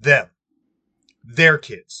 Them. Their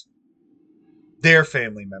kids. Their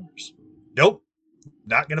family members. Nope.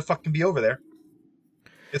 Not going to fucking be over there.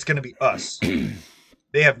 It's going to be us.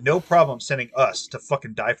 They have no problem sending us to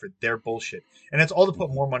fucking die for their bullshit, and it's all to put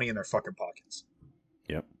Mhm. more money in their fucking pockets.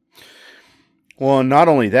 Yep. Well, not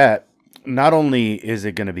only that, not only is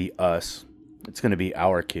it going to be us, it's going to be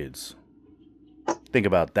our kids. Think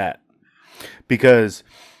about that. Because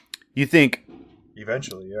you think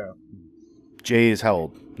Eventually, yeah. Jay is how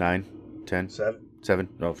old? 9, 10, 7, 7?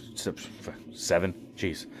 No, 7.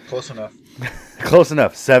 Jeez. close enough. Close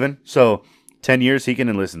enough. 7. So 10 years he can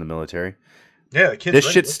enlist in the military. Yeah, the kid's This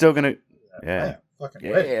ready. shit's still going to. I Yeah. am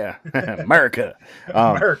fucking ready. Yeah. America.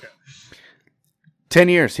 America. 10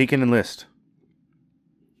 years he can enlist.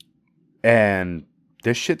 And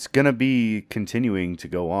this shit's going to be continuing to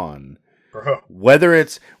go on. Bro. Whether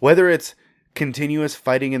it's continuous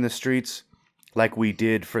fighting in the streets like we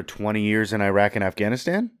did for 20 years in Iraq and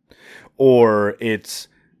Afghanistan, or it's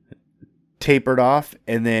tapered off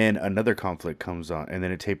and then another conflict comes on, and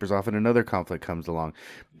then it tapers off and another conflict comes along.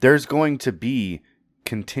 There's going to be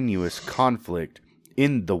continuous conflict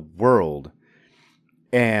in the world,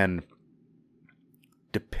 and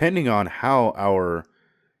depending on how our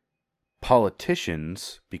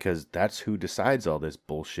politicians, because that's who decides all this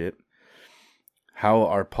bullshit, how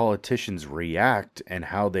our politicians react and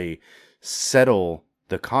how they settle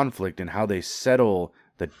the conflict and how they settle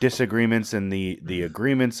the disagreements and the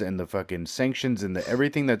agreements and the fucking sanctions and the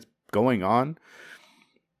everything that's going on,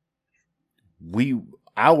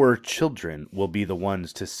 our children will be the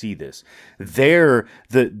ones to see this.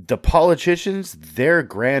 The politicians, their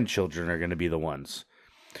grandchildren are going to be the ones.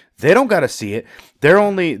 They don't got to see it. They're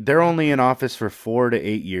only in office for 4 to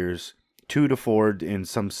 8 years, 2 to 4 in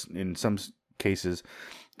some cases.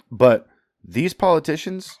 But these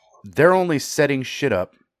politicians, they're only setting shit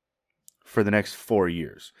up for the next 4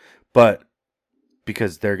 years. But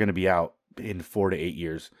because they're going to be out in 4 to 8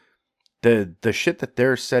 years, the shit that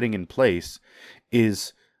they're setting in place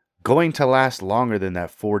is going to last longer than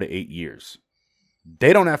that 4 to 8 years.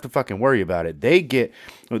 They don't have to fucking worry about it. They get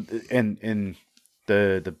and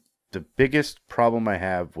the biggest problem I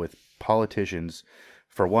have with politicians,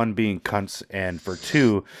 for one, being cunts, and for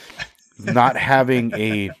two, not having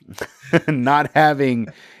a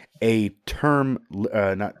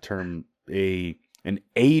an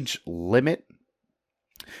age limit.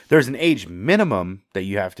 There's an age minimum that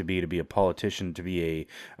you have to be a politician, to be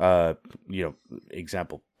a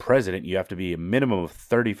example, president. You have to be a minimum of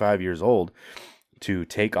 35 years old to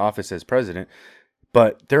take office as president.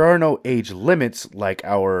 But there are no age limits like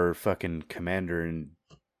our fucking commander and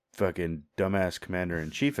fucking dumbass commander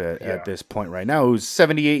in chief at this point right now, who's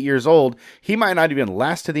 78 years old. He might not even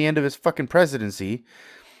last to the end of his fucking presidency,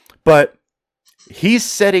 but he's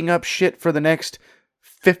setting up shit for the next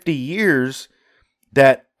 50 years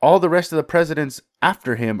that all the rest of the presidents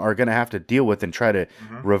after him are going to have to deal with and try to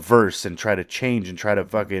reverse and try to change and try to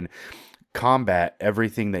fucking combat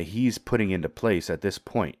everything that he's putting into place at this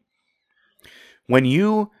point. When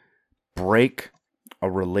you break a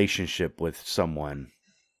relationship with someone,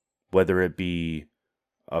 whether it be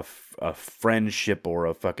a friendship or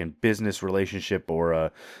a fucking business relationship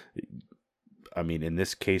or in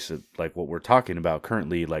this case, like what we're talking about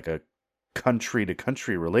currently, like a country to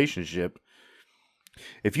country relationship,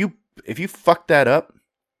 if you fuck that up,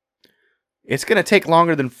 it's going to take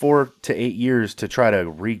longer than 4 to 8 years to try to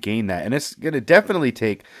regain that. And it's going to definitely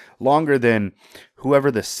take longer than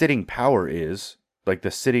whoever the sitting power is, like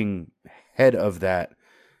the sitting head of that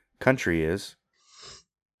country is.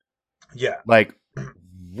 Yeah. Like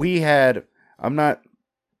I'm not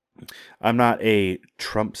a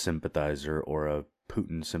Trump sympathizer or a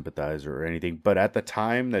Putin sympathizer or anything, but at the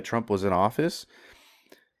time that Trump was in office,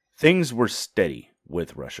 things were steady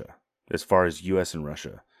with Russia as far as US and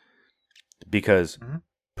Russia. Because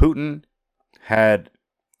Putin had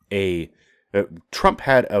Trump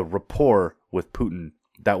had a rapport with Putin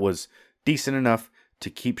that was decent enough to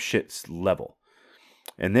keep shit level.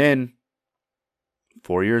 And then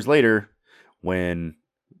 4 years later, when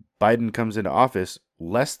Biden comes into office,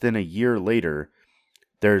 less than a year later,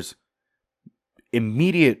 there's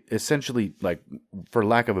immediate, essentially, like, for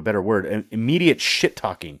lack of a better word, immediate shit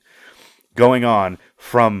talking going on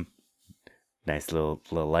from nice little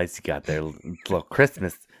lights you got there, little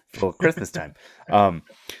Christmas time.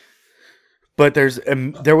 But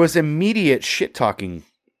there was immediate shit talking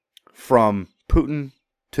from Putin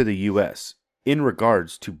to the U.S. in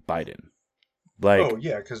regards to Biden. Like, oh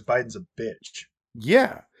yeah, because Biden's a bitch.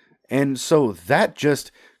 Yeah, and so that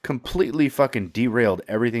just completely fucking derailed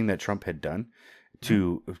everything that Trump had done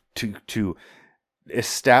to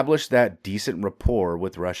establish that decent rapport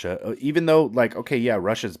with Russia, even though, like, okay, yeah,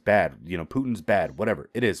 Russia's bad, Putin's bad, whatever.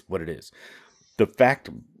 It is what it is. The fact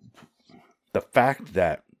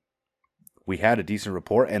that we had a decent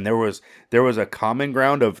rapport, and there was a common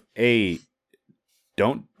ground of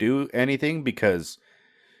don't do anything because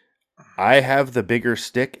I have the bigger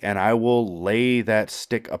stick and I will lay that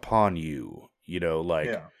stick upon you. Like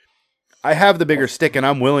Yeah. I have the Oh, bigger stick and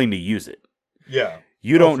I'm willing to use it. yeah.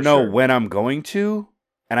 You Oh, don't for know sure. when I'm going to,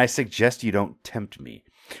 and I suggest you don't tempt me.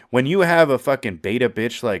 When you have a fucking beta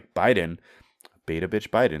bitch like Biden, beta bitch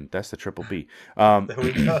Biden, that's the triple B. There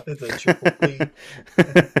we go. The triple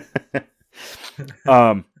B.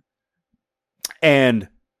 um, and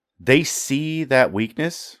they see that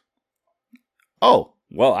weakness. Oh,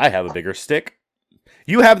 well, I have a bigger stick.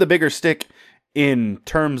 You have the bigger stick in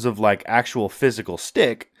terms of like actual physical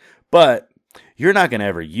stick, but you're not going to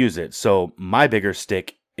ever use it. So my bigger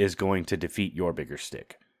stick is going to defeat your bigger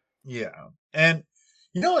stick. Yeah. And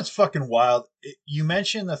you know what's fucking wild? You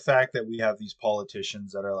mentioned the fact that we have these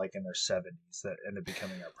politicians that are like in their 70s that end up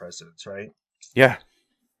becoming our presidents, right? Yeah.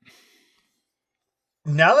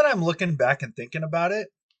 Now that I'm looking back and thinking about it,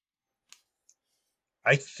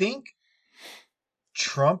 I think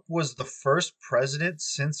Trump was the first president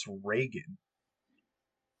since Reagan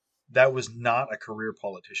that was not a career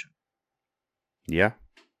politician. Yeah.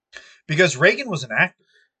 Because Reagan was an actor,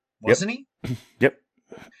 Yep. wasn't he? Yep.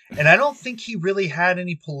 And I don't think he really had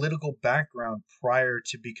any political background prior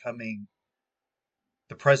to becoming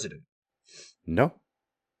the president. No,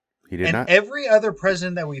 he did And not. every other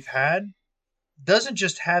president that we've had doesn't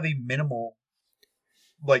just have a minimal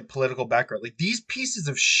like political background. Like these pieces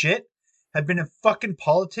of shit have been in fucking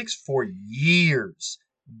politics for years,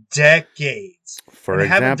 decades, For and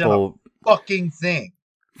haven't done a example, fucking thing.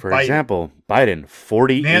 Biden, Biden,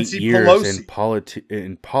 48 Nancy years in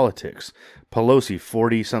Pelosi. politics. Pelosi,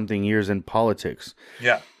 40 something years in politics.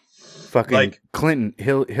 Yeah. Fucking Like, Clinton,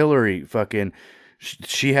 Hillary, fucking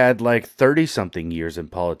she had like 30 something years in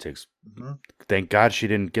politics. mhm. Thank God she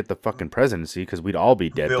didn't get the fucking presidency because we'd all be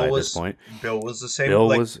dead Bill by this was point. Bill was the same. Bill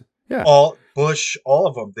Like was, yeah. all Bush, all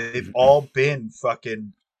of them, they've all been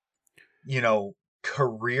fucking, you know,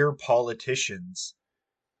 career politicians,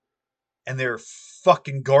 and they're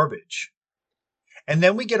fucking garbage. And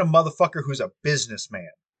then we get a motherfucker who's a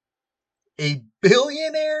businessman, a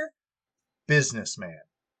billionaire businessman,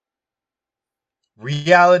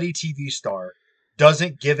 reality TV star,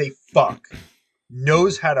 doesn't give a fuck,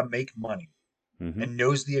 knows how to make money, Mm-hmm. and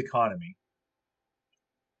knows the economy.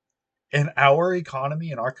 And our economy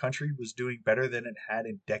in our country was doing better than it had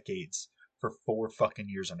in decades for 4 fucking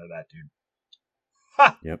years under that dude.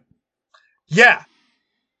 Ha! Yep. Yeah.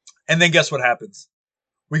 And then guess what happens?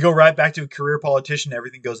 We go right back to a career politician.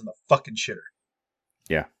 Everything goes in the fucking shitter.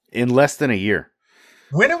 Yeah. In less than a year.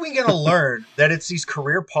 When are we going to learn that it's these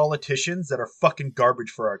career politicians that are fucking garbage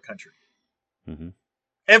for our country? Mm-hmm.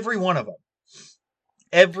 Every one of them.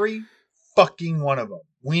 Every fucking one of them.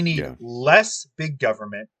 We need less big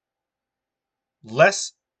government,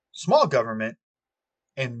 less small government,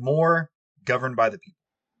 and more governed by the people.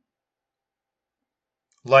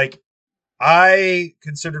 Like, I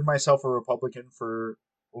considered myself a Republican for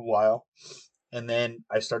a while, and then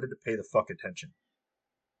I started to pay the fuck attention.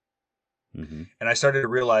 Mm-hmm. And I started to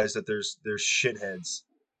realize that there's shitheads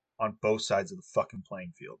on both sides of the fucking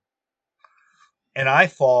playing field. And I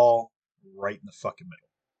fall right in the fucking middle.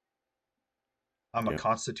 I'm a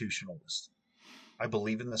constitutionalist. I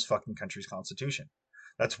believe in this fucking country's constitution.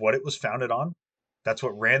 That's what it was founded on. That's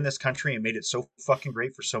what ran this country and made it so fucking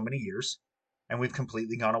great for so many years. And we've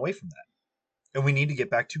completely gone away from that. And we need to get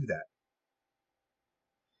back to that.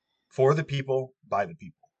 For the people, by the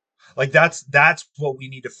people. Like that's what we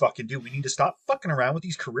need to fucking do. We need to stop fucking around with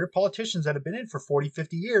these career politicians that have been in for 40,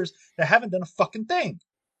 50 years that haven't done a fucking thing.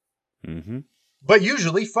 Mm-hmm. But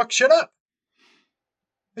usually fuck shit up.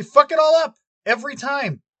 They fuck it all up every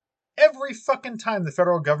time. Every fucking time the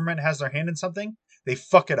federal government has their hand in something, they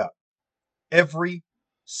fuck it up. Every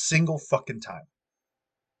single fucking time.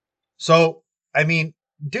 So, I mean,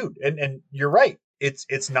 dude, and you're right.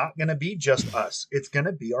 It's not going to be just us. It's going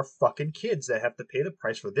to be our fucking kids that have to pay the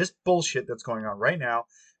price for this bullshit that's going on right now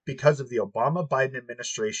because of the Obama Biden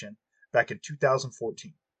administration back in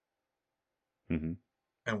 2014. Mm-hmm.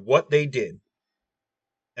 And what they did.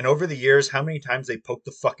 And over the years, how many times they poked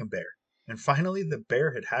the fucking bear. And finally, the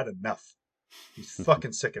bear had had enough. He's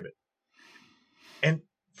fucking sick of it. And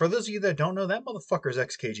for those of you that don't know, that motherfucker's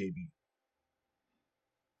ex-KGB.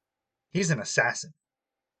 He's an assassin.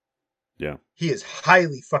 Yeah. He is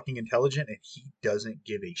highly fucking intelligent and he doesn't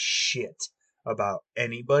give a shit about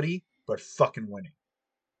anybody but fucking winning.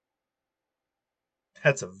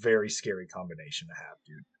 That's a very scary combination to have,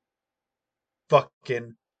 dude.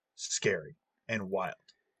 Fucking scary and wild.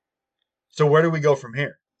 So where do we go from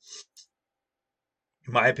here?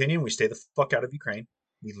 In my opinion, we stay the fuck out of Ukraine.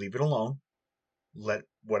 We leave it alone. Let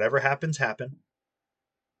whatever happens happen.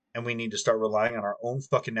 And we need to start relying on our own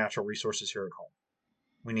fucking natural resources here at home.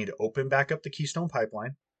 We need to open back up the Keystone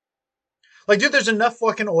Pipeline. Like, dude, there's enough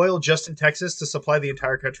fucking oil just in Texas to supply the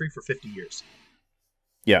entire country for 50 years.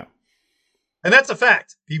 Yeah. And that's a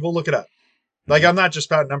fact. People look it up. Like, I'm not just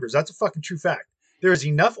spouting numbers. That's a fucking true fact. There is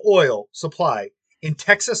enough oil supply in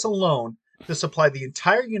Texas alone to supply the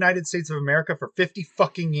entire United States of America for 50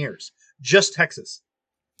 fucking years. Just Texas.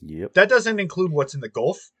 Yep. That doesn't include what's in the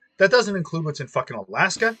Gulf. That doesn't include what's in fucking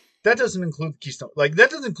Alaska. That doesn't include Keystone. Like, that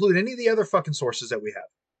doesn't include any of the other fucking sources that we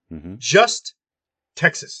have. Mm-hmm. Just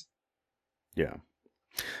Texas. Yeah.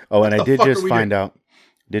 Oh, and What I the did fuck just are we find doing? out.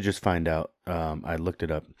 Did just find out. I looked it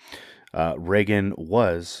up. Reagan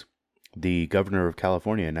was the governor of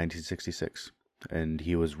California in 1966, and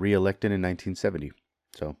he was reelected in 1970.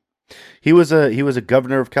 So he was a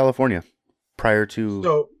governor of California prior to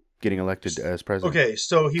So, getting elected as president. okay,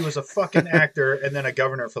 so he was a fucking actor and then a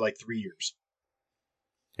governor for like 3 years.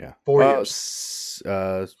 Yeah. 4 Well,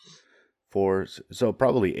 years. so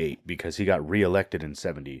probably 8 because he got reelected in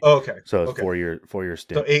 70. Oh, okay. So it's Okay. 4 year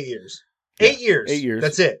stint. So 8 years. Yeah. 8 years. 8 years.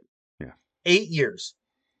 That's it. Yeah. 8 years.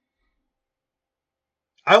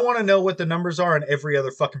 I want to know what the numbers are on every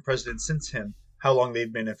other fucking president since him, how long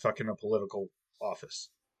they've been in fucking a political office.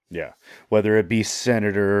 Yeah. Whether it be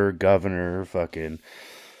senator, governor, fucking.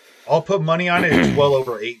 I'll put money on it. It's well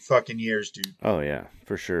over 8 fucking years, dude. Oh, yeah,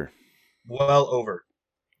 for sure. Well over.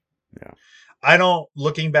 Yeah. I don't,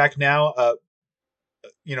 looking back now,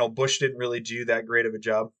 Bush didn't really do that great of a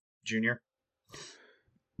job, Junior.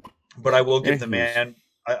 But I will give the man,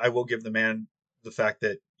 I will give the man the fact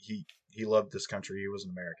that he loved this country. He was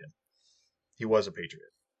an American. He was a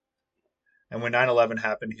patriot. And when 9/11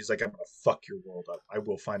 happened, he's like, I'm going to fuck your world up. I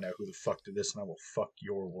will find out who the fuck did this and I will fuck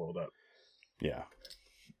your world up. Yeah.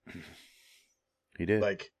 He did.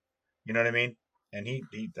 Like, you know what I mean? And he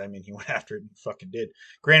went after it and fucking did.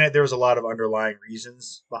 Granted, there was a lot of underlying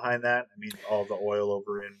reasons behind that. I mean, all the oil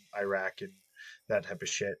over in Iraq and that type of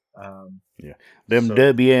shit. Yeah. Them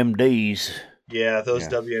WMDs. Yeah, those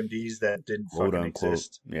WMDs that didn't Quote, fucking unquote.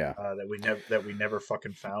 exist. Yeah. That we never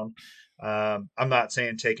fucking found. I'm not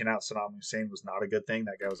saying taking out Saddam Hussein was not a good thing.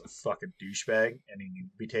 That guy was a fucking douchebag and he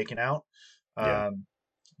needed to be taken out. Yeah.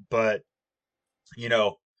 But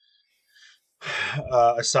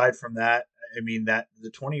aside from that, I mean, that the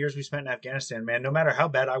 20 years we spent in Afghanistan, man, no matter how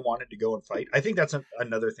bad I wanted to go and fight, I think that's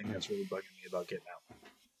another thing that's really bugging me about getting out.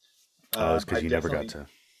 Oh, it's because you never got to.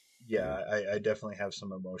 Yeah, I definitely have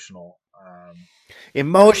some emotional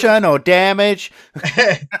emotional damage.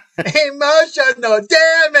 Emotional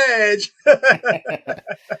damage.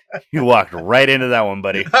 You walked right into that one,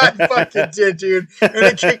 buddy. I fucking did, dude. And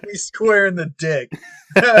it kicked me square in the dick.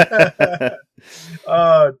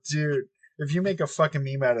 Oh, dude. If you make a fucking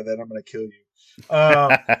meme out of that, I'm going to kill you.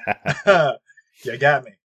 You got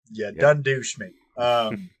me. You done douche me.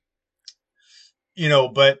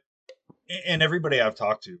 But, and everybody I've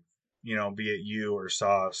talked to, be it you or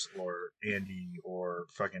Sauce or Andy or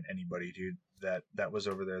fucking anybody, dude, that was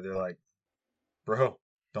over there, they're like, bro,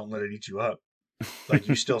 don't let it eat you up. Like,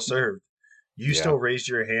 you still served. You still raised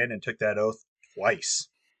your hand and took that oath twice.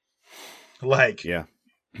 Like,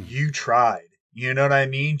 you tried. You know what I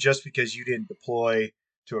mean? Just because you didn't deploy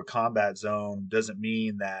to a combat zone doesn't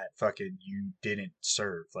mean that fucking you didn't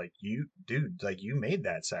serve. Like, you made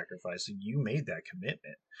that sacrifice and you made that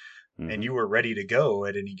commitment. And you were ready to go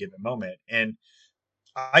at any given moment. And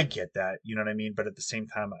I get that, you know what I mean? But at the same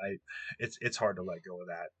time, it's hard to let go of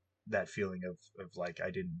that feeling of like,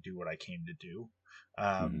 I didn't do what I came to do.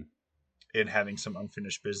 And having some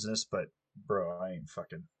unfinished business, but bro, I ain't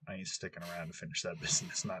sticking around to finish that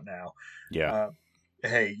business. Not now. Yeah.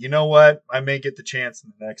 Hey, you know what? I may get the chance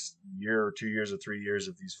in the next year or 2 years or 3 years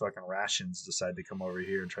if these fucking rations decide to come over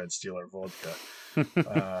here and try and steal our vodka.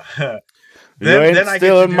 You ain't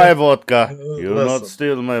stealing my vodka. You're not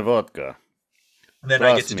stealing my vodka. Then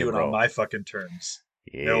I get to do it on my fucking terms.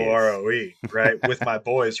 Yes. No ROE, right? With my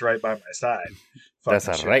boys right by my side.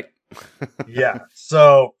 That's right. Yeah.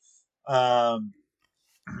 So, but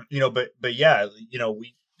yeah,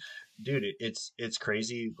 it's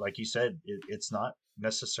crazy. Like you said, it's not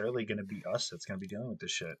necessarily going to be us that's going to be dealing with this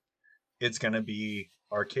shit. It's going to be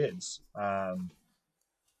our kids. And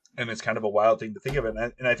it's kind of a wild thing to think of it.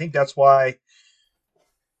 And I think that's why,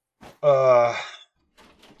 I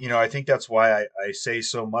think that's why I say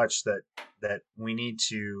so much that we need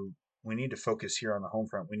to focus here on the home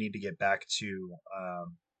front. We need to get back to,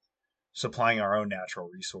 supplying our own natural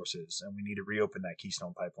resources, and we need to reopen that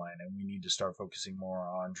Keystone Pipeline, and we need to start focusing more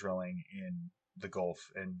on drilling in the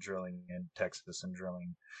Gulf and drilling in Texas and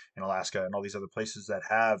drilling in Alaska and all these other places that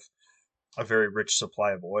have a very rich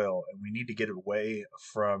supply of oil, and we need to get away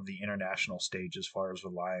from the international stage as far as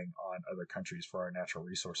relying on other countries for our natural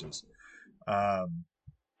resources, um,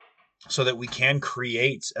 so that we can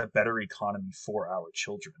create a better economy for our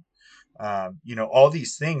children. All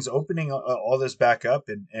these things, opening all this back up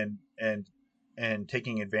and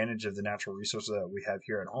taking advantage of the natural resources that we have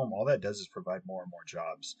here at home, all that does is provide more and more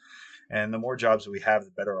jobs. And the more jobs we have,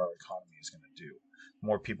 the better our economy is going to do. The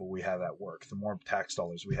more people we have at work, the more tax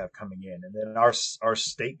dollars we have coming in. And then our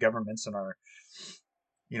state governments and our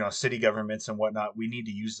city governments and whatnot, we need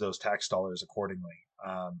to use those tax dollars accordingly,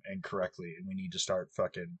 and correctly. And we need to start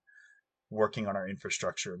fucking working on our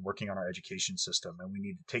infrastructure and working on our education system. And we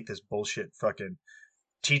need to take this bullshit fucking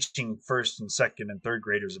teaching first and second and third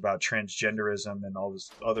graders about transgenderism and all this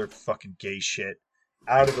other fucking gay shit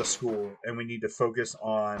out of the school, and we need to focus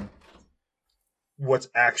on what's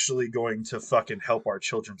actually going to fucking help our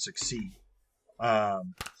children succeed. The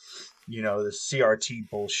CRT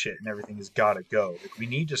bullshit and everything has got to go. Like, we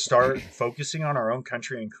need to start focusing on our own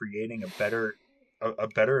country and creating a better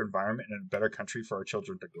environment and a better country for our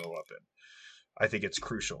children to grow up in. I think it's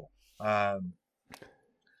crucial. And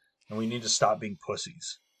we need to stop being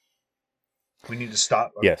pussies. We need to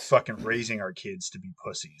stop fucking raising our kids to be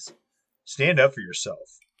pussies. Stand up for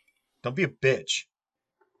yourself. Don't be a bitch.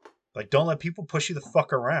 Like, don't let people push you the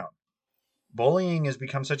fuck around. Bullying has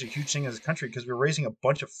become such a huge thing in this country because we're raising a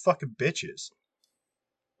bunch of fucking bitches.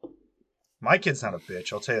 My kid's not a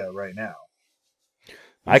bitch, I'll tell you that right now.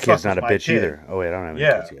 My kid's not a bitch either. Oh, wait, I don't have any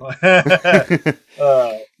kids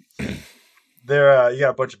yet. You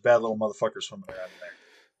got a bunch of bad little motherfuckers swimming around in there.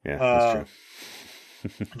 Yeah, that's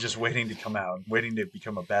true. Just waiting to come out, waiting to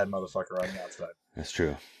become a bad motherfucker on the outside. That's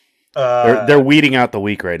true. They're weeding out the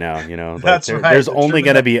weak right now, Like, that's right. There's only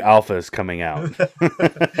going to be alphas coming out.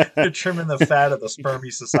 They're trimming the fat of the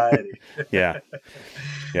spermy society. Yeah.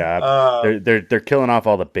 They're killing off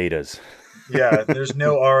all the betas. Yeah, there's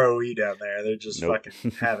no ROE down there. They're just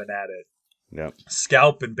fucking having at it. Yep.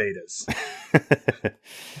 Scalping betas.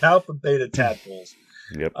 Scalping beta tadpoles.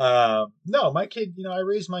 Yep. No, my kid, I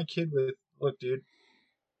raised my kid with, look, dude,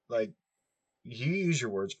 like, you use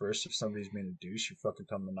your words first. If somebody's being a douche, you fucking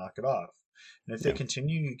tell them to knock it off. And if they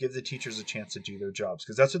continue, you give the teachers a chance to do their jobs,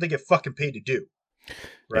 because that's what they get fucking paid to do.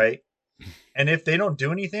 Right? Yeah. And if they don't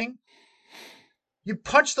do anything, you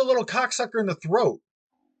punch the little cocksucker in the throat.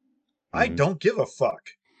 Mm-hmm. I don't give a fuck.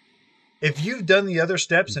 If you've done the other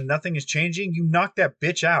steps and nothing is changing, you knock that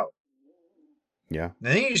bitch out. Yeah.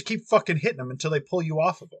 And then you just keep fucking hitting them until they pull you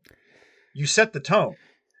off of them. You set the tone.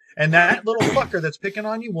 And that little fucker that's picking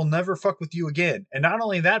on you will never fuck with you again. And not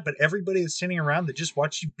only that, but everybody that's sitting around that just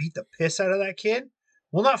watched you beat the piss out of that kid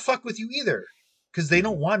will not fuck with you either. Because they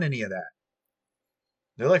don't want any of that.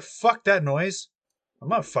 They're like, fuck that noise. I'm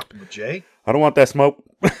not fucking with Jay. I don't want that smoke.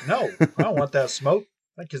 No, I don't want that smoke.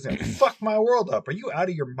 That kid's going to fuck my world up. Are you out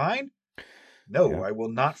of your mind? No, I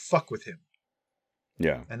will not fuck with him.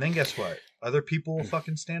 Yeah. And then guess what? Other people will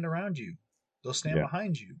fucking stand around you. They'll stand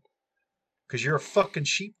behind you. Because you're a fucking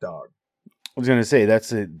sheepdog. I was gonna say that's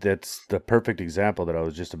the perfect example that I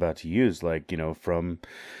was just about to use. Like, from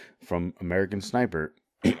American Sniper.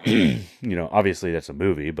 Obviously that's a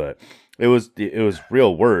movie, but it was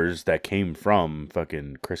real words that came from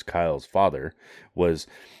fucking Chris Kyle's father. Was,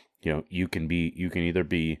 you can either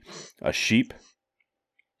be a sheep,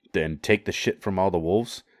 then take the shit from all the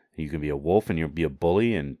wolves. You can be a wolf and you'll be a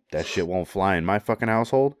bully, and that shit won't fly in my fucking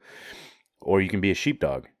household. Or you can be a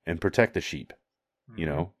sheepdog and protect the sheep.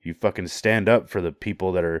 You fucking stand up for the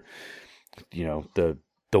people that are, the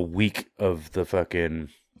weak of the fucking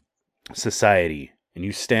society, and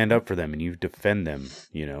you stand up for them and you defend them,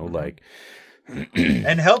 like,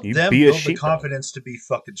 and help them build the confidence to be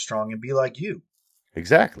fucking strong and be like you.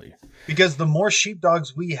 Exactly. Because the more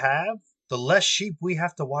sheepdogs we have, the less sheep we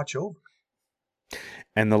have to watch over.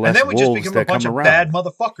 And the less and then we wolves just become that a bunch come of around. bad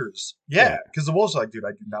motherfuckers. Yeah, because the wolves are like, dude,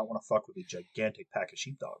 I do not want to fuck with a gigantic pack of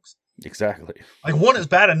sheepdogs. Exactly. Like, one is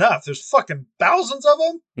bad enough. There's fucking thousands of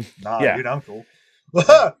them? Nah, dude, I'm cool.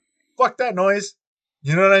 Fuck that noise.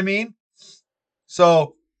 You know what I mean?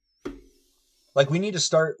 So, like, we need to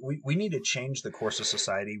start, we need to change the course of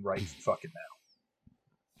society right fucking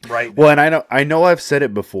now. Right now. Well, and I know I've said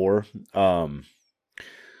it before.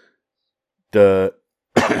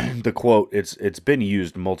 The quote, it's been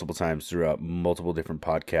used multiple times throughout multiple different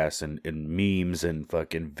podcasts and memes and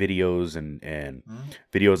fucking videos and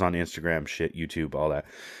videos on Instagram, shit, YouTube, all that.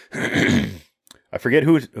 I forget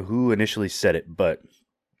who initially said it, but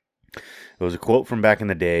it was a quote from back in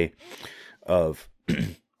the day of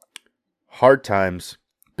hard times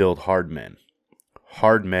build hard men.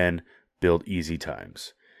 Hard men build easy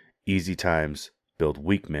times. Easy times build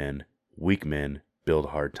weak men. Weak men build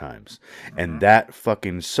hard times. And that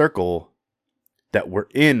fucking circle that we're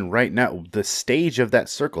in right now, the stage of that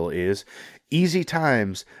circle is easy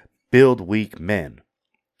times build weak men.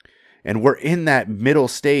 And we're in that middle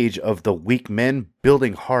stage of the weak men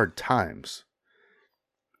building hard times.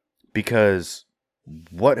 Because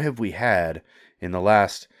what have we had in the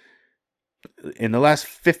last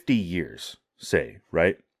 50 years, say,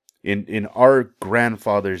 right? In our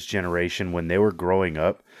grandfather's generation, when they were growing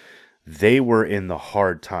up, they were in the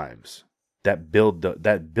hard times that built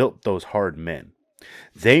those hard men.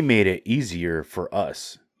 They made it easier for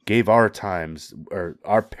us, gave our times or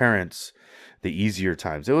our parents the easier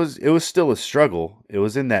times. It was still a struggle. It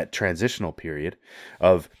was in that transitional period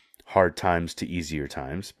of hard times to easier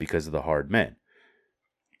times because of the hard men.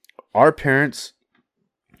 Our parents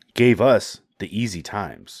gave us the easy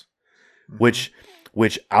times, which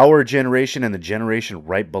our generation and the generation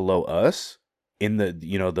right below us in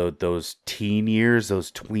those teen years,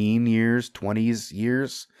 those tween years, 20s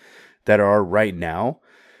years that are right now,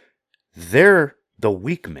 they're the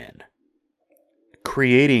weak men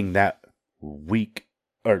creating that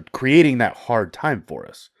hard time for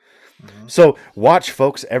us. So watch,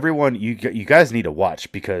 folks, everyone, you guys need to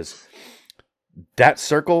watch, because that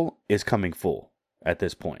circle is coming full at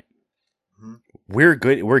this point.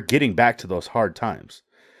 We're getting back to those hard times.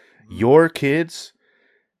 Your kids,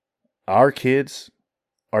 our kids,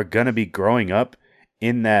 are going to be growing up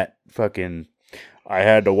in that fucking, I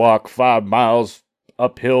had to walk 5 miles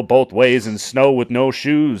uphill both ways in snow with no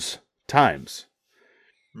shoes times.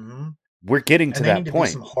 We're getting to that point. They need to be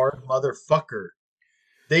some hard motherfucker.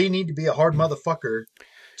 They need to be a hard motherfucker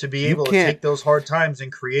to be able to take those hard times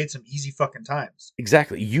and create some easy fucking times.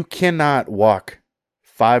 Exactly. You cannot walk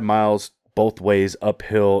 5 miles both ways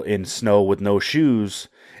uphill in snow with no shoes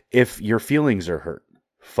if your feelings are hurt.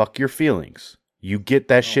 Fuck your feelings. You get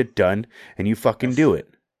that shit done and you fucking do it.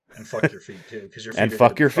 And fuck your feet too, because your feet and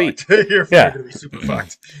fuck your feet. Your feet are gonna be super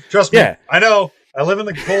fucked. Trust me. Yeah. I know. I live in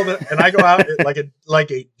the cold and I go out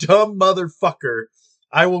like a dumb motherfucker.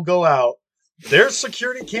 I will go out. There's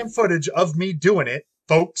security cam footage of me doing it,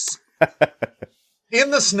 folks.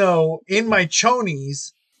 In the snow, in my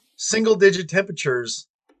chonies, single digit temperatures,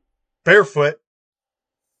 barefoot,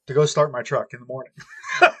 to go start my truck in the morning.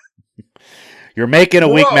 You're making a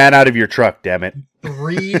weak man out of your truck, damn it.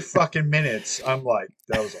 3 fucking minutes. I'm like,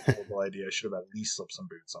 that was a horrible idea. I should have at least slipped some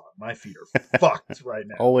boots on. My feet are fucked right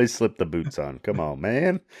now. Always slip the boots on. Come on,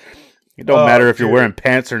 man. It don't matter if you're wearing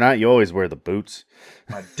pants or not. You always wear the boots.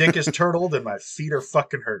 My dick is turtled and my feet are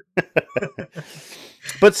fucking hurt.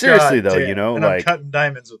 But seriously, though, and I'm cutting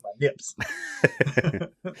diamonds with my nips.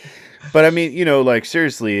 But I mean,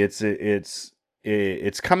 seriously,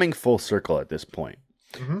 it's coming full circle at this point.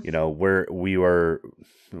 Where we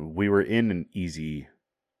were in an easy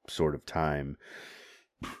sort of time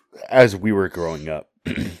as we were growing up.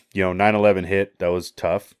 9/11 hit. That was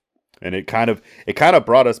tough. And it kind of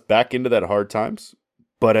brought us back into that hard times.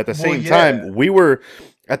 But at the same time, we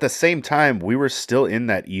were still in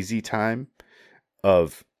that easy time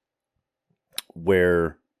of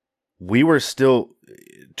where we were still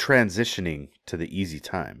transitioning to the easy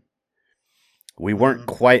time. We weren't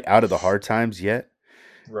quite out of the hard times yet.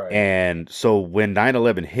 Right. And so when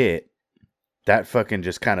 9/11 hit, that fucking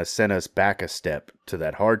just kind of sent us back a step to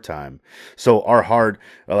that hard time. So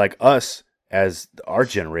us as our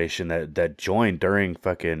generation that joined during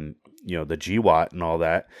fucking, the GWAT and all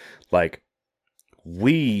that,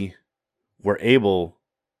 we were able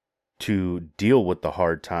to deal with the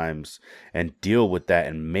hard times and deal with that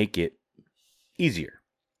and make it easier.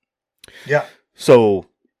 Yeah. So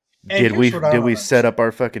did we set up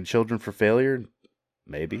our fucking children for failure?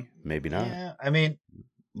 Maybe not. Yeah, I mean,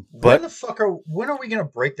 when are we going to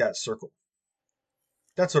break that circle?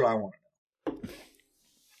 That's what I want to know.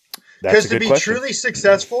 Because to be question. Truly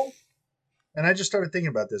successful, and I just started thinking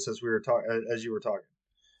about this as you were talking.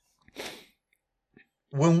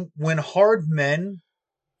 When hard men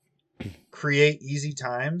create easy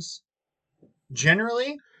times,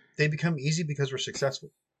 generally they become easy because we're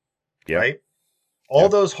successful. Yeah. Right? All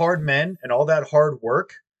those hard men and all that hard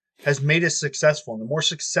work has made us successful. And the more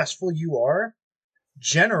successful you are,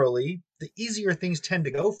 generally, the easier things tend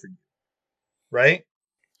to go for you. Right?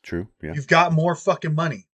 True. Yeah. You've got more fucking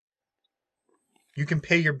money. You can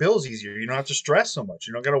pay your bills easier. You don't have to stress so much.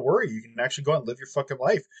 You don't got to worry. You can actually go out and live your fucking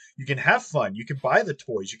life. You can have fun. You can buy the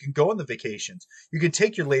toys. You can go on the vacations. You can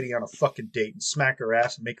take your lady on a fucking date and smack her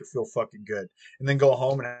ass and make her feel fucking good. And then go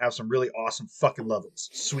home and have some really awesome fucking lovin's.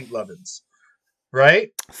 Sweet lovin's.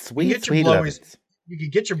 Right? Sweet lovin's. You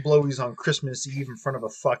could get your blowies on Christmas Eve in front of a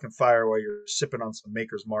fucking fire while you're sipping on some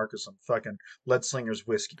Maker's Mark or some fucking Lead Slinger's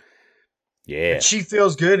whiskey. Yeah. And she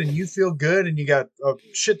feels good and you feel good and you got a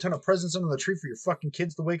shit ton of presents under the tree for your fucking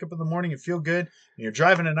kids to wake up in the morning and feel good. And you're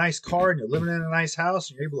driving a nice car and you're living in a nice house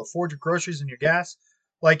and you're able to afford your groceries and your gas.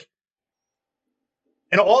 Like,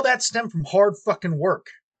 and all that stemmed from hard fucking work.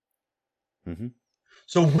 Mm-hmm.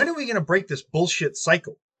 So when are we going to break this bullshit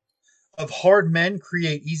cycle of hard men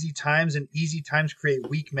create easy times and easy times create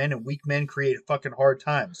weak men and weak men create fucking hard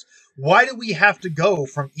times? Why do we have to go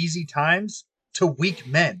from easy times to weak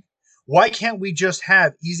men? Why can't we just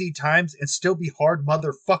have easy times and still be hard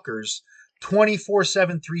motherfuckers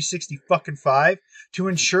 24/7, 360 fucking 5 to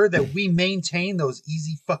ensure that we maintain those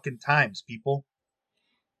easy fucking times, people?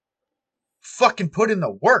 Fucking put in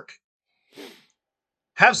the work.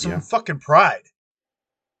 Have some fucking pride.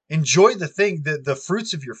 Enjoy the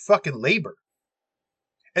fruits of your fucking labor.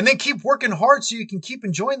 And then keep working hard so you can keep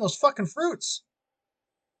enjoying those fucking fruits.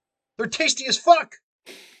 They're tasty as fuck.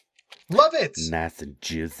 Love it. Nice and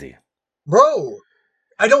juicy. Bro,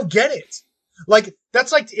 I don't get it. Like,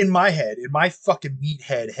 that's like in my head, in my fucking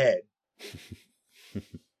meathead head.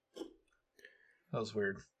 That was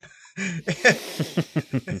weird.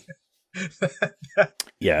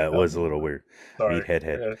 Yeah, it was a little weird. Sorry. Meathead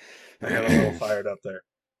head. I got a little fired up there.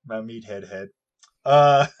 My meathead head.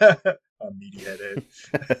 My meaty head.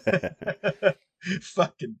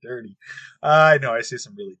 Fucking dirty. I know, I say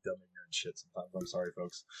some really dumb ignorant shit sometimes. I'm sorry,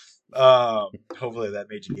 folks. Hopefully that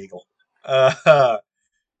made you giggle.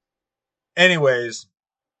 Anyways,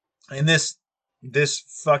 in this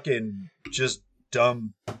fucking just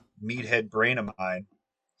dumb meathead brain of mine,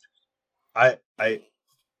 I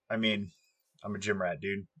mean, I'm a gym rat,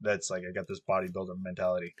 dude. That's like, I got this bodybuilder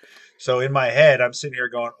mentality. So in my head, I'm sitting here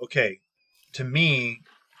going, okay, to me,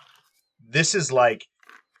 this is like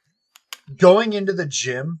going into the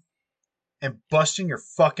gym and busting your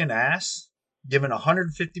fucking ass, giving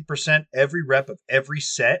 150% every rep of every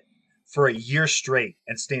set for a year straight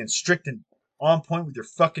and staying strict and on point with your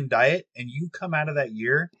fucking diet. And you come out of that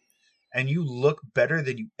year and you look better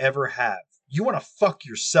than you ever have. You want to fuck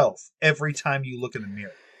yourself every time you look in the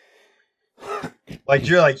mirror. Like,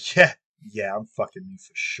 you're like, yeah, I'm fucking me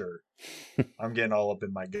for sure. I'm getting all up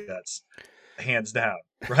in my guts. Hands down.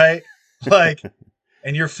 Right? Like,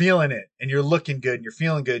 and you're feeling it and you're looking good and you're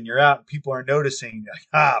feeling good and you're out and people are noticing. You're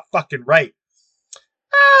like, fucking right.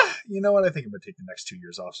 You know what? I think I'm going to take the next 2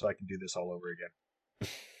 years off so I can do this all over again.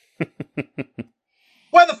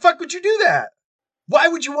 Why the fuck would you do that? Why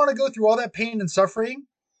would you want to go through all that pain and suffering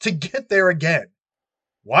to get there again?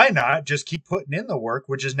 Why not just keep putting in the work,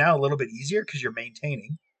 which is now a little bit easier because you're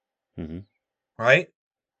maintaining. Mm-hmm. Right?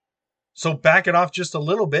 So back it off just a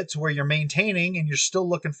little bit to where you're maintaining and you're still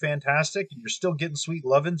looking fantastic and you're still getting sweet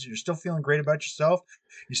lovins and you're still feeling great about yourself.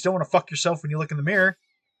 You still want to fuck yourself when you look in the mirror.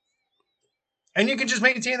 And you can just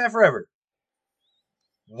maintain that forever.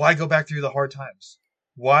 Why go back through the hard times?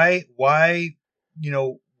 Why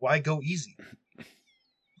go easy?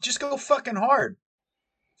 Just go fucking hard.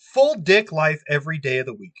 Full dick life every day of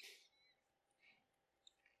the week.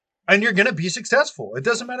 And you're going to be successful. It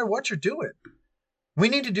doesn't matter what you're doing. We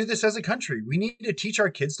need to do this as a country. We need to teach our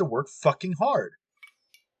kids to work fucking hard.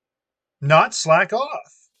 Not slack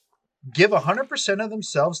off. Give 100% of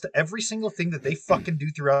themselves to every single thing that they fucking do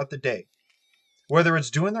throughout the day. Whether it's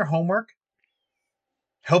doing their homework,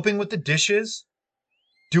 helping with the dishes,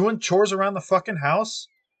 doing chores around the fucking house,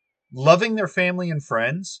 loving their family and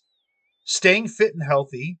friends, staying fit and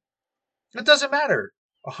healthy. It doesn't matter.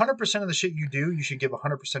 100% of the shit you do, you should give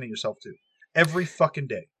 100% of yourself to. Every fucking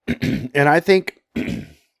day. And I think...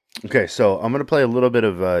 Okay, so I'm going to play a little bit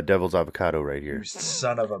of Devil's Avocado right here. You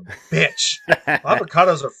son of a bitch.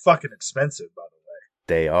 Avocados are fucking expensive, by the way.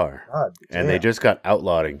 They are. God damn. And they just got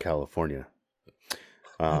outlawed in California.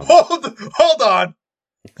 Hold on.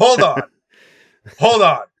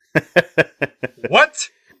 What?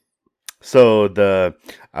 So the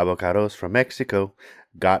avocados from Mexico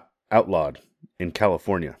got outlawed in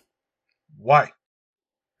California. Why?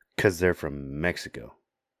 Because they're from Mexico.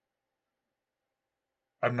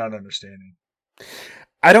 I'm not understanding.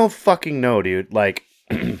 I don't fucking know, dude. Like,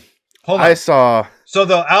 hold on. I saw... So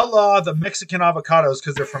they'll outlaw the Mexican avocados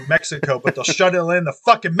because they're from Mexico, but they'll shuttle in the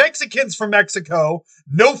fucking Mexicans from Mexico.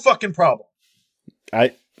 No fucking problem.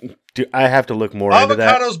 I have to look more into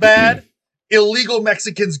that. Avocados bad, illegal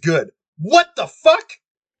Mexicans good. What the fuck?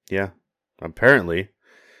 Yeah, apparently.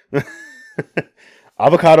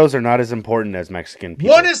 Avocados are not as important as Mexican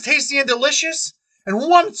people. One is tasty and delicious, and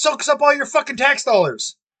one soaks up all your fucking tax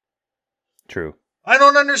dollars. True. I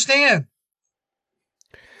don't understand.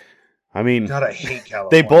 I mean, God, I hate they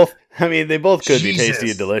California. both. I mean, they both could be tasty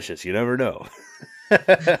Jesus. and delicious. You never know.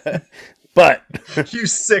 But You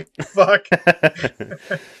sick fuck. I'm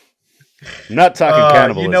not talking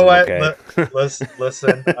cannibalism. You know what? Okay.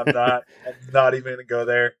 Listen, I'm not even gonna go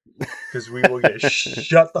there because we will get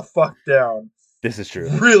shut the fuck down This is true.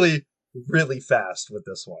 really, really fast with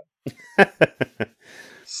this one.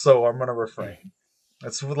 So I'm gonna refrain.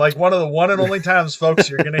 That's like one of the one and only times, folks,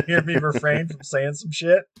 you're gonna hear me refrain from saying some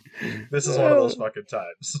shit. This is one of those fucking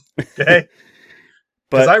times. Okay?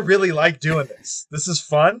 Because But I really like doing this. This is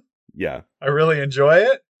fun. yeah. I really enjoy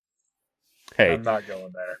it. Hey, I'm not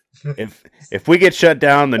going there. if we get shut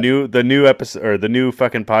down, the new episode or the new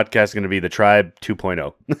fucking podcast is going to be the Tribe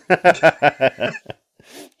 2.0.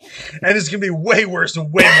 And it's gonna be way worse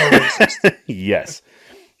and way more racist. Yes.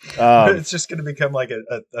 It's just gonna become like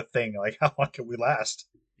a thing. Like, how long can we last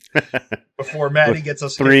before Maddie gets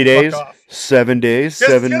us 3 the fuck days, off? 7 days, 'Cause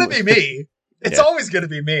 7. It's gonna be me. It's Yeah. always gonna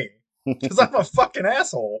be me. Because I'm a fucking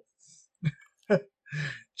asshole.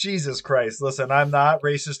 Jesus Christ. Listen, I'm not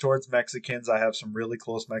racist towards Mexicans. I have some really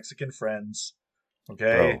close Mexican friends.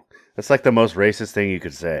 Okay? Bro, that's like the most racist thing you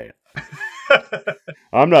could say.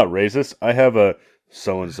 I'm not racist. I have a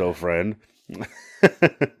so-and-so friend.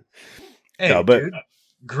 Hey, No, but- dude.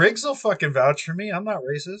 Griggs will fucking vouch for me. I'm not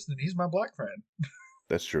racist, and he's my black friend.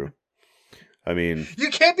 That's true. I mean, You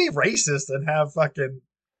can't be racist and have fucking...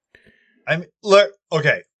 I mean, look,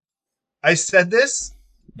 okay. I said this,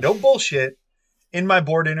 no bullshit, in my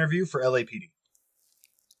board interview for LAPD.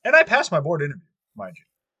 And I passed my board interview, mind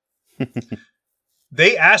you.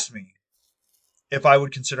 They asked me if I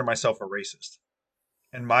would consider myself a racist.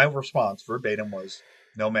 And my response, verbatim, was,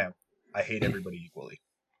 no, ma'am. I hate everybody equally.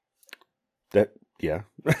 yeah.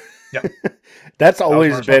 Yeah. That's my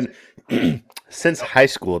always been response. since high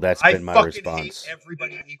school. That's I been my fucking response. hate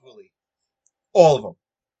everybody equally. All of them.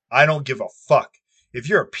 I don't give a fuck. If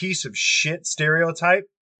you're a piece of shit stereotype,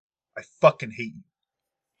 I fucking hate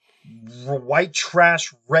you. White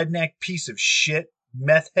trash, redneck piece of shit,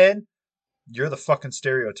 meth head, you're the fucking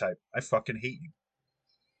stereotype. I fucking hate you.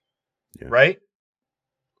 Yeah. Right?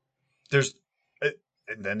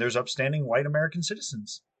 And then there's upstanding white American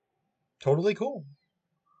citizens. Totally cool.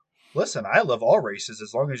 Listen, I love all races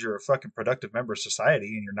as long as you're a fucking productive member of society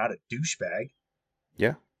and you're not a douchebag.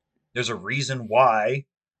 Yeah. There's a reason why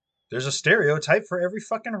there's a stereotype for every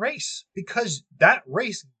fucking race. Because that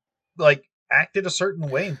race, like, acted a certain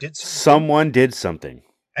way and did something. Someone did something.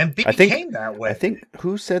 And I became think- that way. I think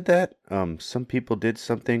who said that? Some people did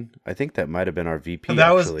something. I think that might have been our VP. that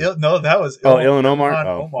actually. was Ilhan Omar. Ilhan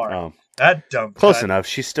Oh, Omar. oh. That dumb Close cunt. enough.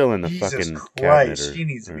 She's still in the Jesus fucking Christ, cabinet. Or, she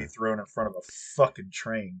needs to be or- thrown in front of a fucking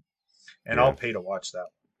train. And Yeah. I'll pay to watch that.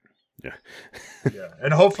 Yeah. Yeah.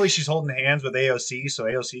 And hopefully she's holding hands with AOC so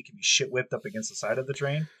AOC can be shit whipped up against the side of the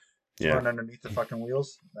train. Yeah. Thrown underneath the fucking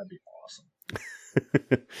wheels. That'd be awesome.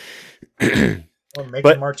 Or making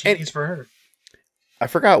But- martinis for her. I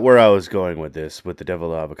forgot where I was going with this with the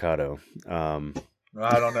deviled avocado.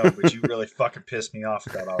 I don't know, but you really fucking pissed me off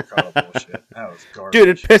with that avocado bullshit. That was garbage. Dude,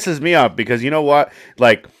 it pisses me off because you know what?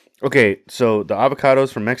 Like, okay, so the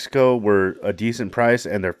avocados from Mexico were a decent price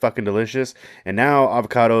and they're fucking delicious, and now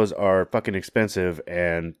avocados are fucking expensive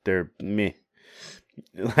and they're meh.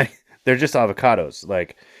 Like, they're just avocados.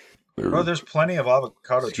 Like, Bro, there's plenty of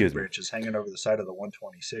avocado tree Excuse me. branches hanging over the side of the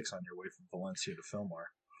 126 on your way from Valencia to Fillmore.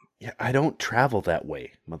 yeah, I don't travel that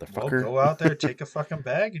way, Well, motherfucker. go out there, take a fucking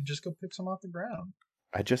bag, and just go pick some off the ground.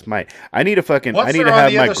 I just might. I need a fucking. Once I need they're to on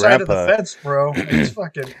have the my other side of the grandpa. fence, bro, it's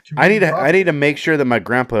fucking. I need to. community I need to make sure that my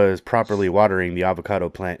grandpa is properly watering the avocado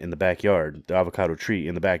plant in the backyard, the avocado tree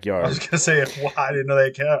in the property. I was backyard, gonna say, well, I didn't know they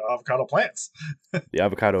had avocado plants. the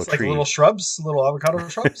avocado It's like tree. little shrubs, little avocado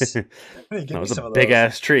shrubs. Hey, give That me was some a of big those.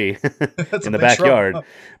 ass tree That's a in the big shrub. backyard. Yeah.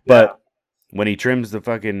 But when he trims the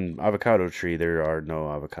fucking avocado tree, there are no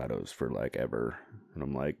avocados for like ever. And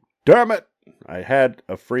I'm like, damn it! I had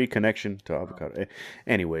a free connection to avocado.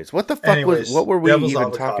 Anyways, what the fuck Anyways, was? What were we devil's even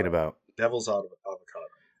avocado. talking about? Devil's avocado.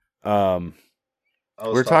 I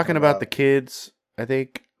was We're talking about the kids. I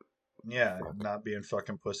think. yeah, not being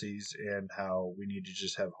fucking pussies and how we need to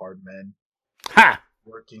just have hard men Ha!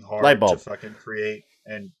 working hard Light to bulb. fucking create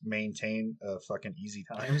and maintain fucking easy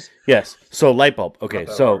times. Yes. So light bulb. Okay. Not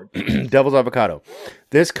that So devil's avocado.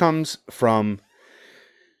 This comes from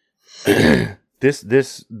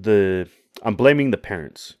I'm blaming the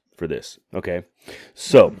parents for this. Okay.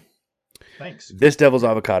 So Thanks. this devil's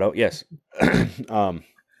avocado. Yes.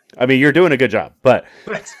 I mean, you're doing a good job, but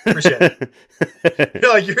Thanks. Appreciate it.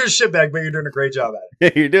 You're like, you're a shitbag, but you're doing a great job at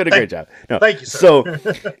it. you're doing a great job. No. Thank you, sir. So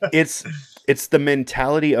it's the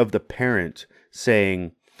mentality of the parent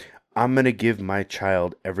saying, I'm going to give my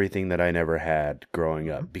child everything that I never had growing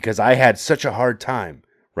Mm-hmm. up because I had such a hard time,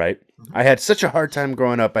 right? Mm-hmm. I had such a hard time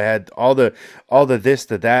growing up. I had all the this,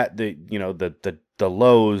 the that, the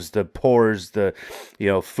lows, the poors, the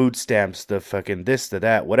food stamps, the fucking this, the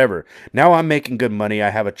that, whatever. Now I'm making good money.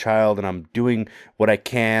 I have a child and I'm doing what I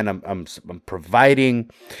can. I'm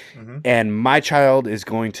providing, Mm-hmm. and my child is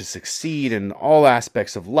going to succeed in all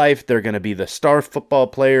aspects of life. They're going to be the star football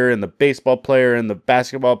player and the baseball player and the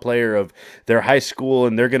basketball player of their high school,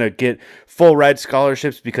 and they're going to get full ride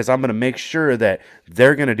scholarships because I'm going to make sure that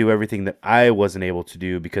they're going to do everything that I wasn't able to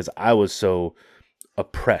do because I was so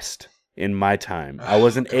oppressed in my time. I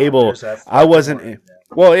wasn't God, able. there's that I fucking wasn't. word.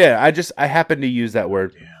 Well, yeah. I happened to use that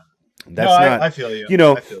word. Yeah. That's No, not. I feel you. You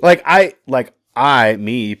know, I feel you.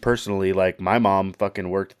 me personally, like my mom fucking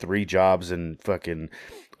worked 3 jobs and fucking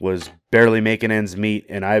was barely making ends meet,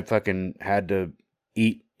 and I fucking had to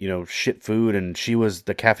eat, shit food, and she was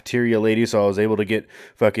the cafeteria lady, so I was able to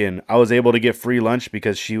get free lunch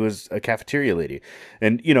because she was a cafeteria lady.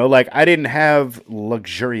 And like I didn't have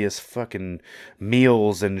luxurious fucking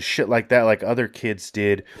meals and shit like that like other kids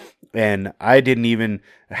did, and I didn't even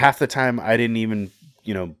half the time I didn't even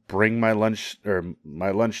bring my lunch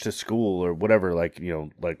to school or whatever, like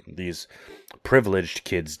like these privileged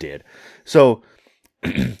kids did. So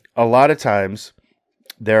a lot of times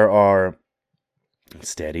there are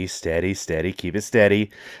steady, keep it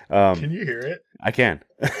steady. Can you hear it? I can.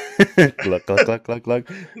 Glug, glug, glug, glug, glug.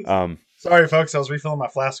 Sorry, folks. I was refilling my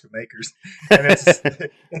flask of Makers, and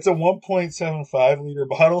it's a 1.75 liter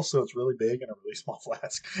bottle, so it's really big and a really small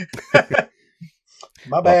flask.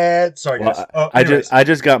 My bad. Sorry, guys. I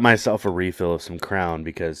just got myself a refill of some Crown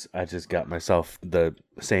because I just got myself the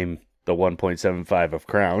 1.75 of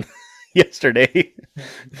Crown yesterday.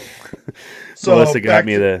 So Melissa got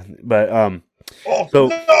me Oh so,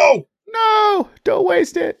 no! Don't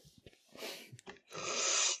waste it.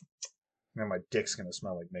 Man, my dick's gonna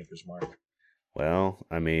smell like Maker's Mark. Well,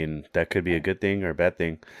 I mean, that could be a good thing or a bad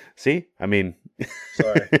thing. See? I mean...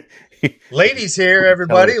 Sorry. Ladies here,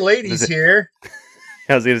 everybody. Ladies here.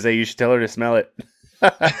 I was going to say, you should tell her to smell it.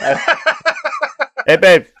 Hey,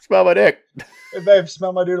 babe, smell my dick. Hey, babe,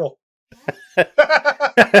 smell my doodle.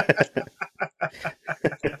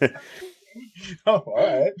 Oh, all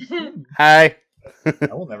right. Hi.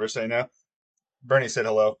 I will never say no. Bernie said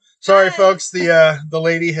hello. Sorry, folks. The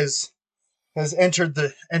lady has entered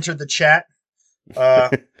the chat.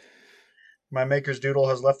 My Maker's Doodle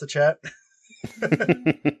has left the chat.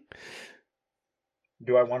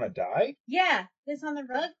 Do I want to die? Yeah, this on the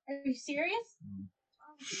rug. Are you serious?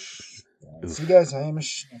 See, guys, I'm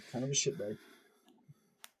kind of a shitbag.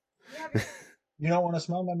 Yeah, You don't want to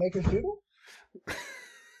smell my Maker's Doodle?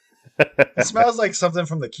 It smells like something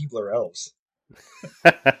from the Keebler Elves.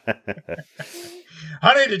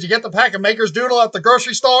 Honey, did you get the pack of Maker's Doodle at the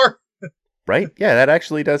grocery store? Right? Yeah, that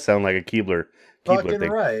actually does sound like a Keebler Fucking thing.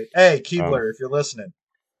 right. Hey, Keebler, if you're listening,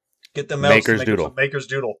 get the milk Maker's Doodle. Maker's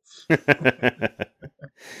Doodle.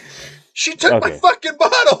 She took my fucking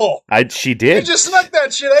bottle. She did. She just snuck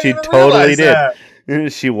that shit. I She even totally did. That.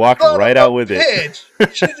 She walked right out with it.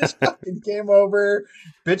 She just fucking came over,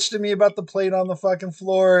 bitched to me about the plate on the fucking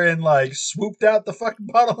floor, and like swooped out the fucking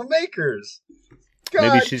bottle of Makers.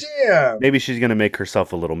 God damn. Maybe she's gonna make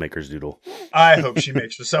herself a little Maker's Doodle. I hope she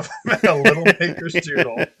makes herself a little Maker's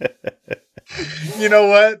Doodle. You know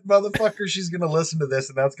what, motherfucker? She's gonna listen to this,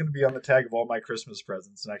 and that's gonna be on the tag of all my Christmas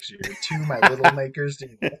presents next year. To my little Maker's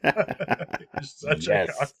Doodle. You're such a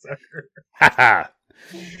cocksucker.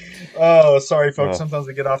 Oh, sorry, folks. Sometimes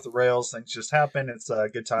we get off the rails. Things just happen. It's a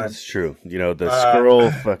good time. That's true. The squirrel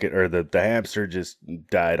the hamster just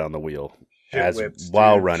died on the wheel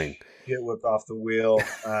while running. Get whipped off the wheel.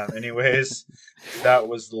 Anyways, that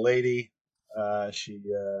was the lady. She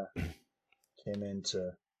came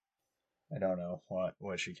into, I don't know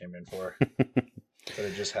what she came in for, but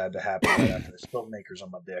it just had to happen right after I spilled Makers on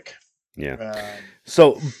my dick. Yeah.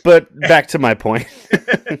 But back to my point.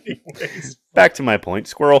 Anyways, back to my point.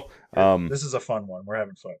 Squirrel. This is a fun one. We're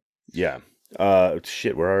having fun. Yeah.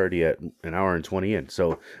 Shit, we're already at an hour and 20 in,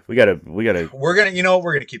 so we gotta. We're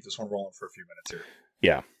gonna keep this one rolling for a few minutes here.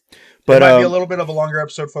 Yeah. But it might be a little bit of a longer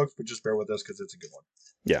episode, folks, but just bear with us because it's a good one.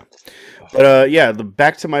 Yeah. But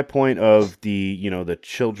back to my point of the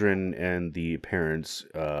children and the parents,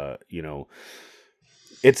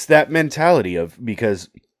 it's that mentality of, because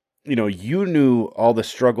you knew all the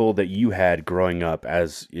struggle that you had growing up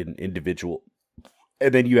as an individual,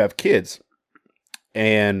 and then you have kids,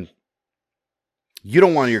 and you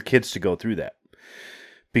don't want your kids to go through that.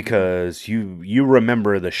 Because you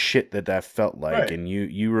remember the shit that felt like, right. And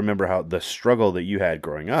you remember how the struggle that you had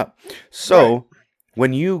growing up. So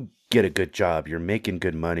when you get a good job, you're making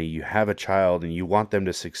good money, you have a child, and you want them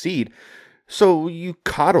to succeed. So you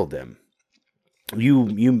coddle them.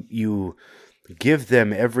 You give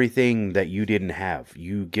them everything that you didn't have.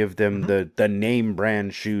 You give them the name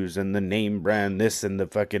brand shoes and the name brand this and the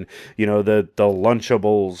fucking, the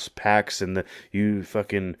Lunchables packs and you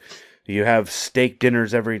have steak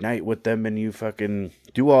dinners every night with them and you fucking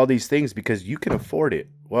do all these things because you can afford it.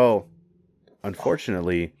 Well,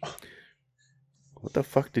 unfortunately, what the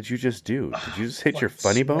fuck did you just do? Did you just hit your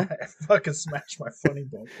funny bone? I fucking smashed my funny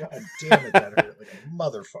bone. God damn it, that hurt like a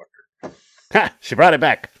motherfucker. Ha! She brought it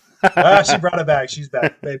back. She brought it back. She's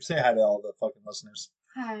back. Babe, say hi to all the fucking listeners.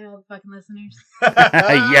 Hi, all the fucking listeners.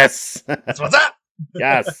 Yes. That's what's up.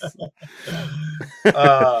 Yes.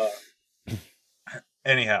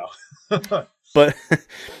 Anyhow. But,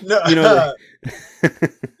 no,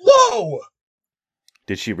 whoa!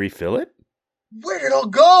 Did she refill it? Where did it all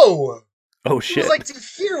go? Oh, It shit. was like to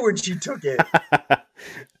here when she took it.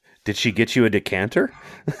 Did she get you a decanter?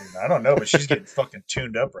 I don't know, but she's getting fucking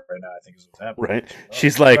tuned up right now, I think is what's happening. Right. Oh,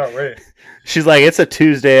 She's like, it's a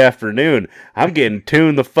Tuesday afternoon. I'm getting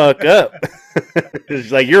tuned the fuck up.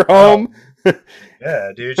 She's like, you're home.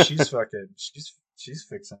 Yeah, dude, she's fucking, she's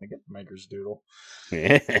fixing to get the Maker's Doodle.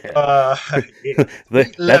 Yeah. Yeah.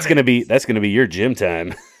 That's gonna be your gym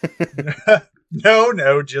time.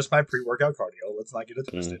 No, just my pre-workout cardio. Let's not get it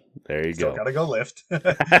twisted. There you Still go. gotta go lift.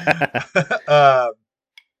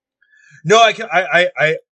 No,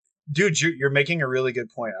 I, dude, you're making a really good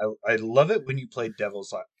point. I love it when you play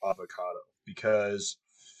Devil's Avocado because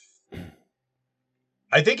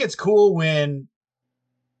I think it's cool when,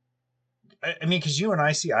 I mean, because you and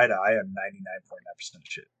I see eye to eye on 99.9% of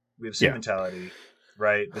shit. We have the same mentality,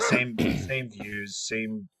 right? The same views,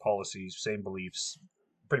 same policies, same beliefs,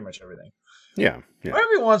 pretty much everything. Yeah.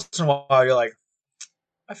 Every once in a while, you're like,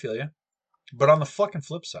 I feel you. But on the fucking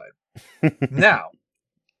flip side, now,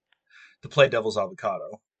 to play Devil's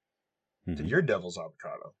Avocado, to your Devil's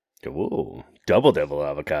Avocado. Ooh, double devil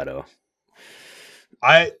avocado.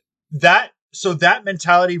 So that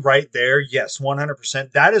mentality right there, yes,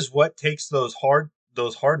 100%. That is what takes those hard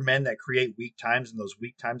men that create weak times and those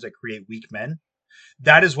weak times that create weak men.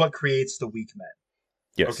 That is what creates the weak men.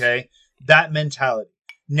 Yes. Okay? That mentality.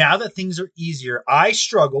 Now that things are easier, I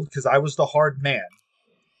struggled because I was the hard man.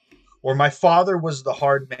 Or my father was the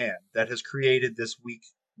hard man that has created this weak,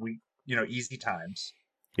 easy times.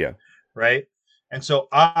 Yeah. Right? And so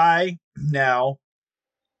I now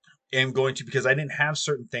am going to, because I didn't have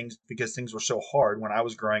certain things because things were so hard when I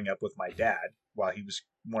was growing up with my dad while he was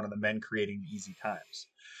one of the men creating the easy times.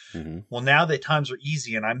 Mm-hmm. Well, now that times are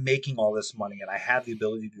easy and I'm making all this money and I have the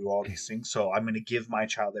ability to do all these things, so I'm going to give my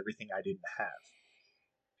child everything I didn't have.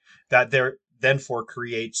 That there then for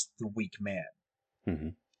creates the weak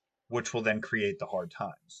man, which will then create the hard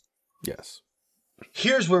times. Yes.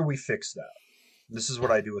 Here's where we fix that. This is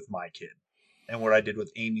what I do with my kid and what I did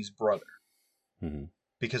with Amy's brother.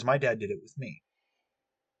 Because my dad did it with me.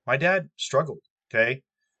 My dad struggled, okay?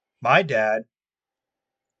 My dad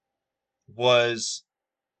was,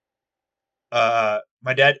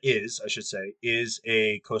 is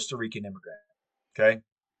a Costa Rican immigrant, okay?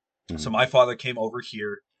 So my father came over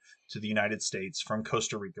here to the United States from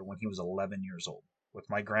Costa Rica when he was 11 years old with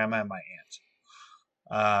my grandma and my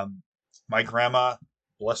aunt. My grandma,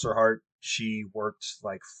 bless her heart, she worked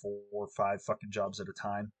like 4 or 5 fucking jobs at a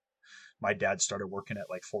time. My dad started working at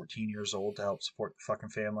like 14 years old to help support the fucking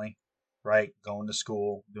family, right? Going to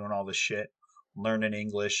school, doing all this shit, learning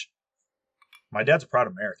English. My dad's a proud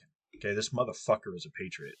American. Okay, this motherfucker is a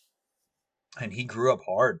patriot. And he grew up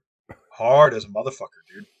hard as a motherfucker,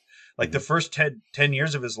 dude. Like the first 10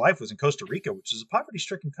 years of his life was in Costa Rica, which is a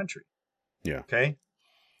poverty-stricken country. Yeah. Okay.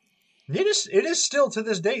 It is still to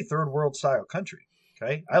this day third world style country.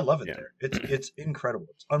 Okay, I love it there. It's incredible.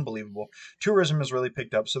 It's unbelievable. Tourism has really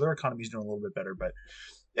picked up, so their economy is doing a little bit better, but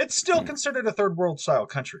it's still considered a third world style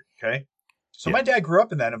country. Okay, so my dad grew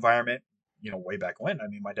up in that environment, way back when. I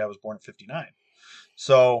mean, my dad was born in '59,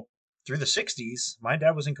 so through the '60s, my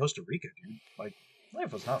dad was in Costa Rica, dude. Like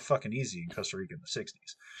life was not fucking easy in Costa Rica in the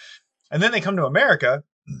 '60s, and then they come to America,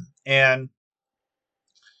 and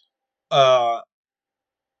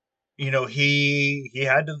he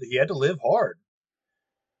had to live hard.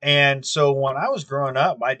 And so when I was growing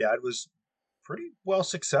up, my dad was pretty well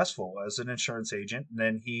successful as an insurance agent. And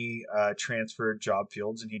then he transferred job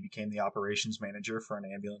fields and he became the operations manager for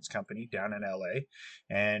an ambulance company down in LA.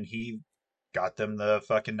 And he got them the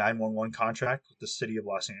fucking 911 contract with the city of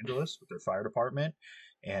Los Angeles with their fire department.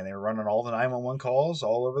 And they were running all the 911 calls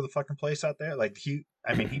all over the fucking place out there. Like he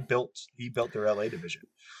built their LA division.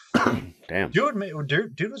 Damn.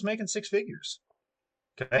 Dude was making 6 figures.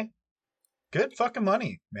 Okay. Good fucking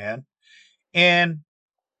money, man. And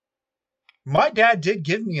my dad did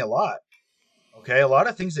give me a lot. Okay, a lot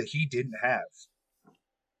of things that he didn't have.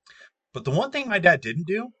 But the one thing my dad didn't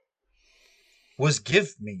do was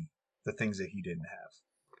give me the things that he didn't have.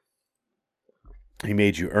 He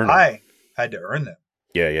made you earn them. I had to earn them.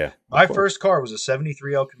 Yeah. My first car was a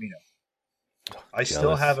 73 El Camino. I still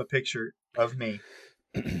Jealous. have a picture of me.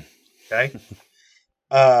 Okay.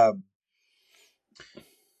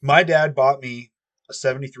 My dad bought me a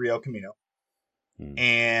 73 El Camino.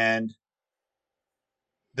 And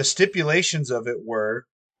the stipulations of it were,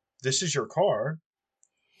 this is your car,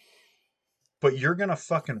 but you're going to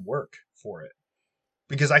fucking work for it.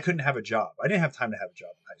 Because I couldn't have a job. I didn't have time to have a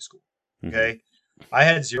job in high school. Okay. I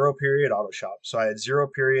had 0 period auto shop. So I had 0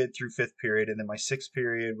 period through 5th period. And then my 6th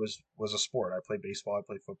period was a sport. I played baseball. I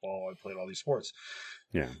played football. I played all these sports.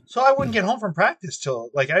 Yeah. So I wouldn't get home from practice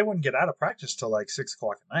till I wouldn't get out of practice till 6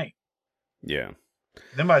 o'clock at night. Yeah.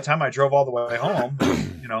 Then by the time I drove all the way home,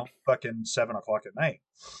 fucking 7 o'clock at night.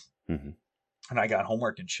 Mm-hmm. And I got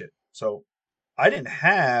homework and shit. So I didn't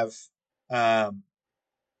have, I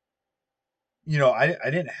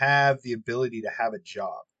didn't have the ability to have a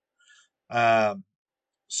job.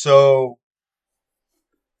 So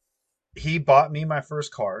he bought me my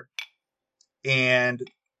first car, and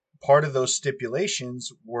part of those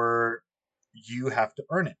stipulations were you have to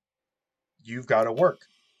earn it. You've got to work.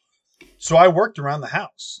 So I worked around the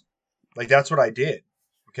house. That's what I did.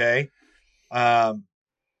 Okay. And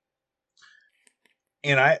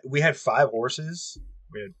we had 5 horses.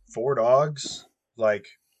 We had 4 dogs. I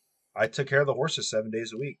took care of the horses 7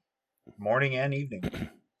 days a week, morning and evening.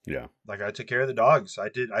 Yeah. I took care of the dogs. I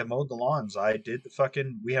mowed the lawns.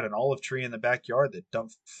 We had an olive tree in the backyard that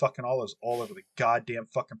dumped fucking olives all over the goddamn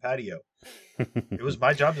fucking patio. It was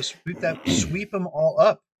my job to sweep them all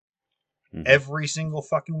up every single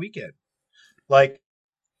fucking weekend.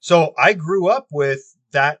 So I grew up with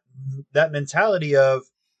that mentality of,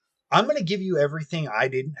 I'm going to give you everything I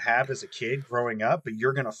didn't have as a kid growing up, but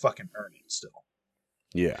you're going to fucking earn it still.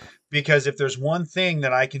 Yeah. Because if there's one thing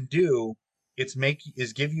that I can do, is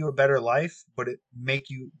give you a better life, but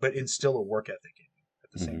instill a work ethic in you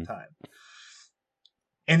at the same time.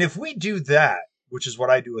 And if we do that, which is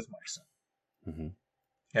what I do with my son.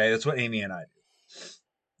 Okay, that's what Amy and I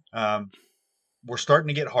do. We're starting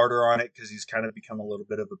to get harder on it because he's kind of become a little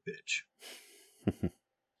bit of a bitch.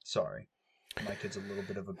 Sorry. My kid's a little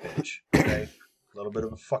bit of a bitch. Okay? A little bit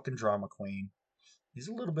of a fucking drama queen. He's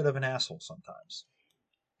a little bit of an asshole sometimes.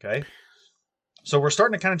 Okay? So we're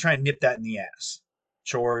starting to kind of try and nip that in the ass.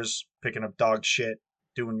 Chores, picking up dog shit,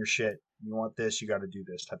 doing your shit. You want this, you got to do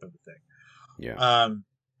this type of a thing. Yeah.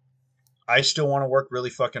 I still want to work really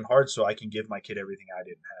fucking hard so I can give my kid everything I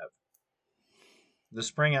didn't have. This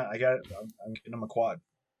spring, I'm getting him a quad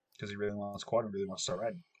because he really wants a quad and really wants to start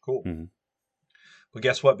riding. Cool. But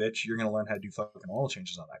guess what, bitch? You're going to learn how to do fucking oil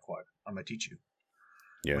changes on that quad. I'm going to teach you.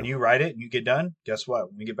 Yeah. When you ride it and you get done, guess what?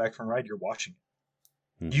 When you get back from ride, you're washing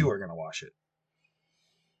it. You are going to wash it.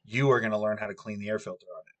 You are going to learn how to clean the air filter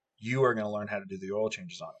on it. You are going to learn how to do the oil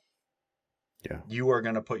changes on it. Yeah. You are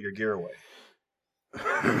going to put your gear away.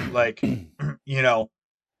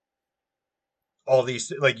 All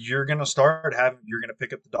these, you're going to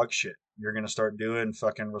pick up the dog shit. You're going to start doing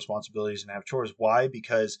fucking responsibilities and have chores. Why?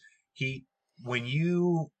 Because when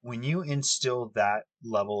you instill that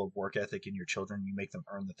level of work ethic in your children, you make them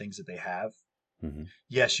earn the things that they have.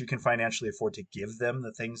 Yes, you can financially afford to give them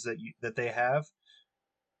the things that they have,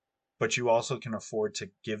 but you also can afford to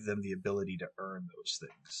give them the ability to earn those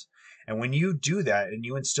things. And when you do that and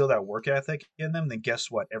you instill that work ethic in them, then guess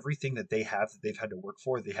what? Everything that they have that they've had to work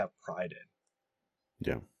for, they have pride in.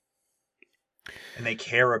 Yeah. And they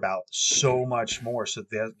care about so much more. So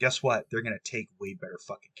guess what? They're going to take way better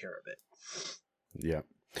fucking care of it. Yeah.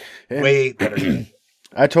 Way better.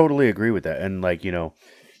 I totally agree with that. And and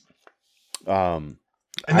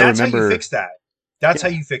that's how you fix that. That's how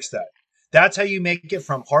you fix that. That's how you make it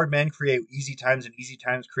from hard men create easy times and easy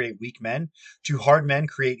times create weak men to hard men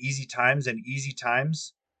create easy times and easy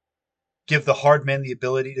times give the hard men the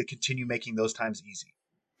ability to continue making those times easy.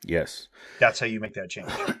 Yes. That's how you make that change.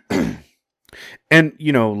 And,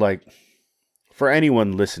 for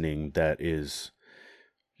anyone listening that is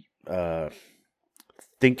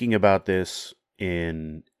thinking about this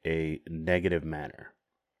in a negative manner,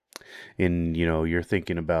 and you're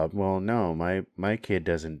thinking about, well, no, my kid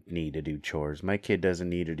doesn't need to do chores, my kid doesn't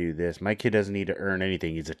need to do this, my kid doesn't need to earn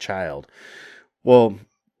anything, he's a child. Well,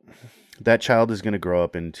 that child is going to grow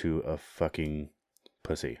up into a fucking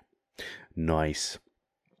pussy. Nice.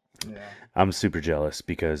 Yeah. I'm super jealous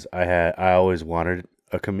because I always wanted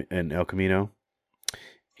an El Camino,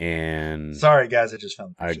 and Sorry, guys, I just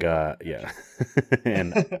found. I got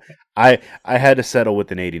and I had to settle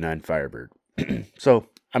with an '89 Firebird. So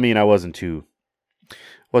I mean, I wasn't too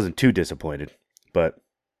disappointed, but.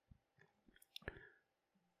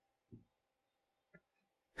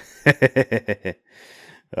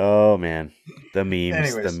 Oh man, the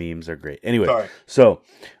memes are great. Anyway, sorry. so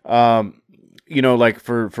like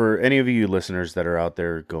for any of you listeners that are out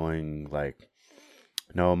there going like,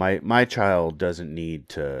 no, my child doesn't need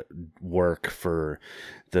to work for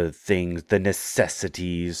the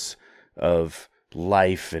necessities of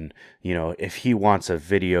life, and if he wants a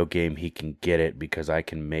video game, he can get it because I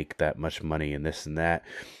can make that much money and this and that.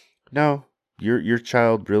 No, your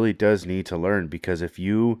child really does need to learn, because if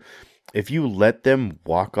you let them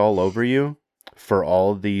walk all over you for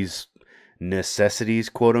all these necessities,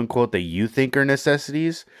 quote unquote, that you think are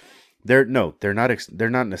necessities, they're not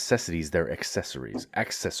necessities, they're accessories.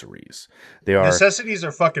 They are necessities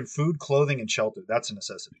are fucking food, clothing, and shelter. That's a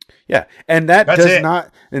necessity. Yeah, and that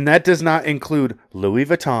does not include Louis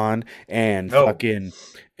Vuitton and fucking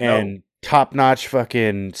and top-notch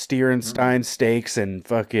fucking Stierenstein steaks and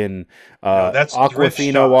fucking that's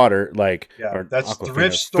Aquafina water, or that's Aquafina,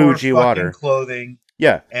 thrift store Fuji fucking water, clothing.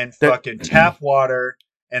 Yeah, and fucking tap water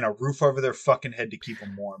and a roof over their fucking head to keep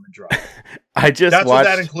them warm and dry. That's what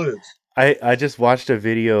that includes. I just watched a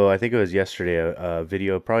video. I think it was yesterday. A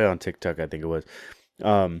video, probably on TikTok. I think it was.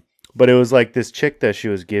 But it was like this chick that she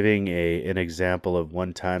was giving an example of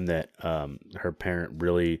one time that her parent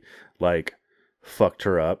really fucked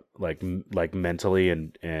her up, like mentally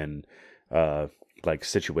and like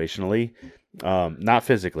situationally, not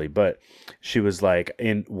physically, but she was like,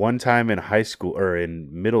 in one time in high school or in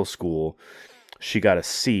middle school, she got a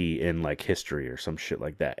C in like history or some shit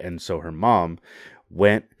like that, and so her mom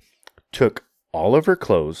took all of her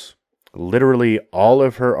clothes, literally all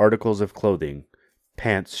of her articles of clothing,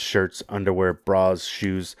 pants, shirts, underwear, bras,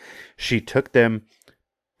 shoes. She took them,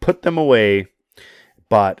 put them away,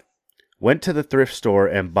 went to the thrift store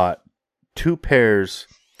and bought 2 pairs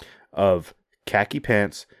of khaki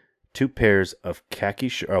pants, 2 pairs of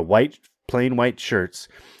plain white shirts,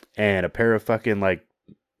 and a pair of fucking like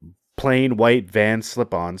plain white Vans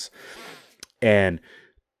slip-ons, and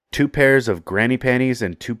 2 pairs of granny panties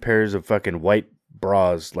and 2 pairs of fucking white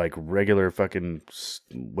bras, like regular fucking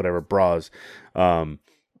whatever bras.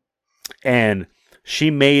 And she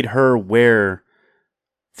made her wear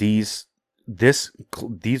these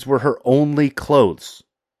were her only clothes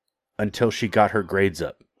until she got her grades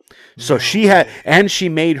up. So she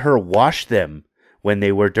made her wash them when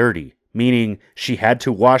they were dirty, meaning she had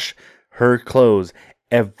to wash her clothes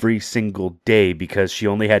every single day because she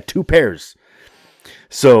only had 2 pairs.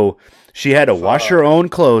 So she had to wash her own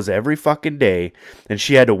clothes every fucking day, and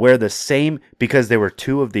she had to wear the same, because they were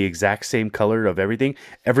 2 of the exact same color of everything.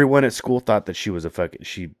 Everyone at school thought that she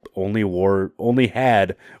only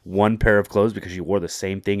had 1 pair of clothes because she wore the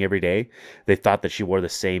same thing every day. They thought that she wore the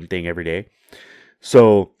same thing every day.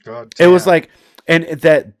 So it was like, and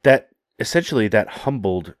that essentially that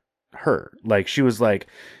humbled her. Like, she was like,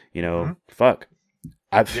 fuck.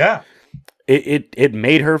 It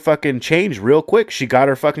made her fucking change real quick. She got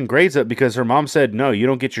her fucking grades up because her mom said, no, you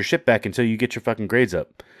don't get your shit back until you get your fucking grades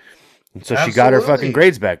up. And so she got her fucking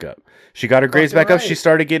grades back up. She got her grades back up. She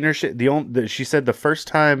started getting her shit. She said the first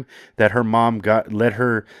time that her mom let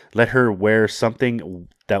her wear something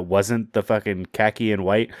that wasn't the fucking khaki and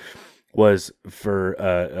white was for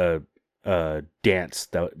a dance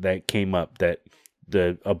that came up, that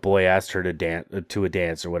a boy asked her to dance to a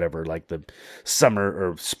dance or whatever, like the summer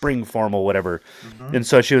or spring formal, whatever. Mm-hmm. And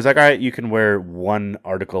so she was like, all right, you can wear 1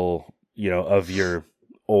 article, of your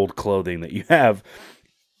old clothing that you have,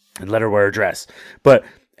 and let her wear a dress.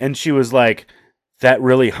 And she was like, that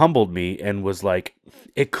really humbled me, and was like,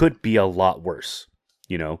 it could be a lot worse,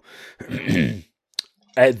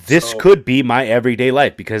 This could be my everyday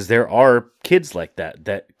life, because there are kids like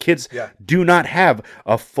that kids do not have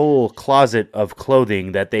a full closet of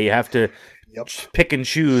clothing that they have to pick and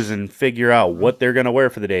choose and figure out what they're going to wear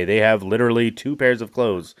for the day. They have literally 2 pairs of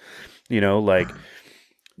clothes,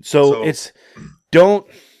 so it's don't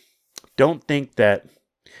think that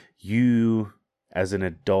you as an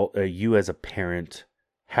adult, you as a parent,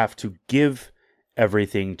 have to give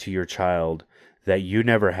everything to your child that you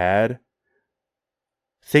never had.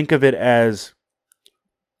 Think of it as,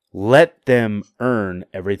 let them earn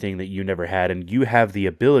everything that you never had, and you have the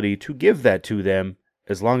ability to give that to them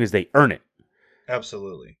as long as they earn it.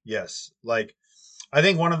 Absolutely. Yes. Like, I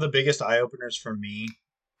think one of the biggest eye-openers for me,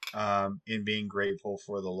 in being grateful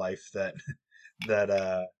for the life that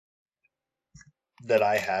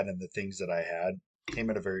I had and the things that I had,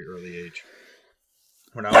 came at a very early age.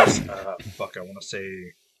 when I was fuck, I want to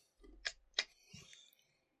say,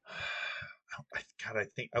 God, I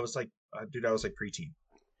think I was like, dude, I was like preteen.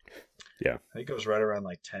 Yeah. I think it was right around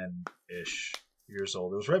like 10-ish years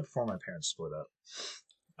old. It was right before my parents split up.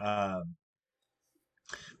 Um,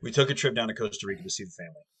 we took a trip down to Costa Rica to see the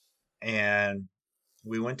family, and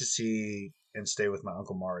we went to see and stay with my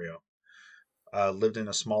uncle Mario. Lived in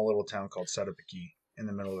a small little town called Sarapiquí in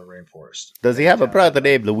the middle of the rainforest. Does he Tiny have a town. brother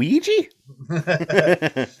named Luigi?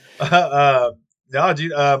 uh, no,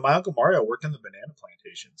 dude. My uncle Mario worked in the banana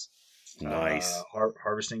plantations, Nice.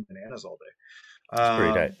 harvesting bananas all day. That's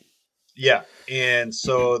pretty tight. Yeah, and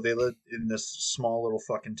so they lived in this small little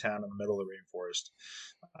fucking town in the middle of the rainforest.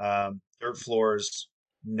 Dirt floors,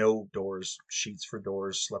 no doors, sheets for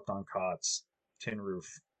doors, slept on cots, tin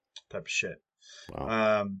roof, type of shit.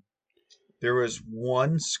 Wow. There was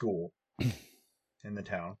one school in the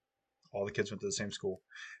town. All the kids went to the same school.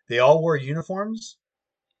 They all wore uniforms.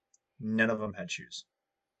 None of them had shoes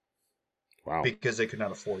Wow. because they could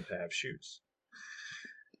not afford to have shoes.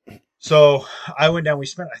 So I went down. We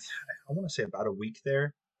spent, I want to say, about a week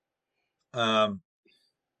there. And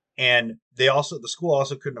the school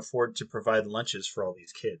also couldn't afford to provide lunches for all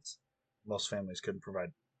these kids. Most families couldn't provide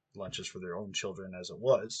lunches for their own children as it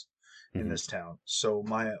was in this town. So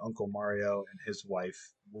my uncle Mario and his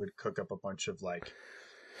wife would cook up a bunch of like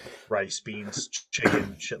rice, beans,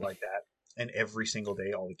 chicken, shit like that. And every single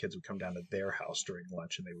day, all the kids would come down to their house during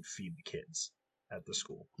lunch, and they would feed the kids at the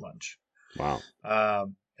school lunch. Wow.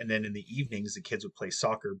 And then in the evenings, the kids would play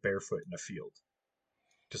soccer barefoot in a field.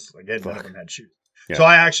 Just again, none of them had shoes. Yeah. So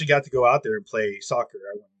I actually got to go out there and play soccer.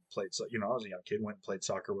 I went and played, I was a young kid, went and played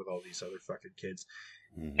soccer with all these other fucking kids.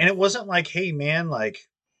 Mm-hmm. And it wasn't like, hey man, like,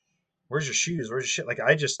 where's your shoes? Where's your shit? Like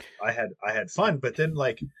I had fun. But then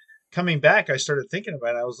like coming back, I started thinking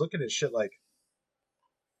about it. I was looking at shit like,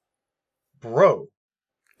 bro,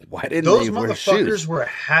 why didn't those they wear motherfuckers shoes? were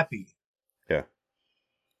happy. Yeah.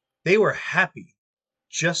 They were happy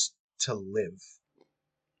just to live.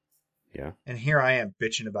 Yeah. And here I am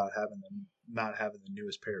bitching about not having the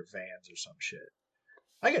newest pair of Vans or some shit.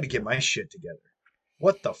 I got to get my shit together.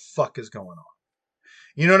 What the fuck is going on?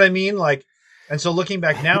 You know what I mean? Like, and so looking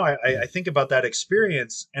back now, I think about that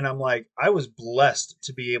experience, and I'm like, I was blessed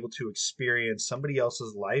to be able to experience somebody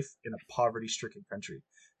else's life in a poverty-stricken country,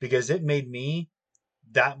 because it made me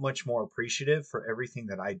that much more appreciative for everything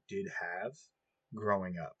that I did have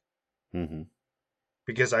growing up. Mm-hmm.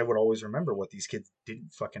 Because I would always remember what these kids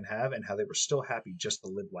didn't fucking have and how they were still happy just to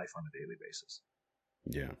live life on a daily basis.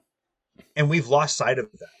 Yeah. And we've lost sight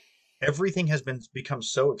of that. Everything has become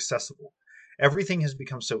so accessible. Everything has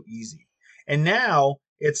become so easy. And now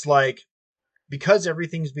it's like, because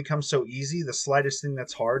everything's become so easy, the slightest thing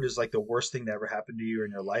that's hard is like the worst thing that ever happened to you in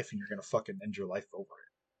your life, and you're going to fucking end your life over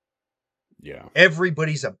it. Yeah.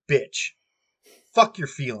 Everybody's a bitch. Fuck your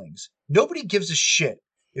feelings. Nobody gives a shit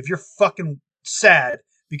if you're fucking sad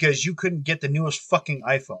because you couldn't get the newest fucking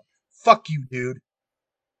iPhone. Fuck you, dude.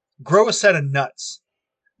 Grow a set of nuts.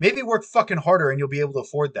 Maybe work fucking harder and you'll be able to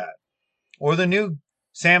afford that. Or the new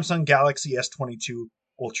Samsung Galaxy S22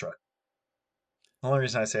 Ultra. The only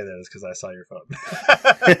reason I say that is because I saw your phone.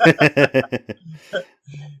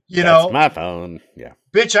 That's my phone. Yeah.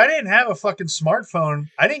 Bitch, I didn't have a fucking smartphone.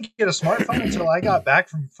 I didn't get a smartphone until I got back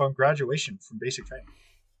from graduation from basic training.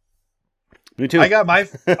 Me too. I got my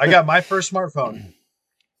first smartphone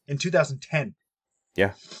in 2010.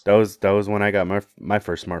 Yeah, that was when I got my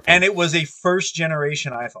first smartphone, and it was a first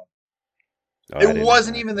generation iPhone. Oh, it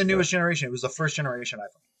wasn't even the newest generation; it was the first generation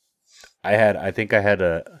iPhone. I think I had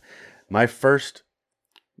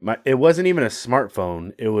it wasn't even a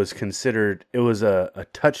smartphone. It was a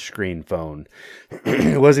touchscreen phone.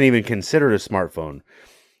 It wasn't even considered a smartphone,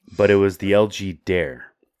 but it was the LG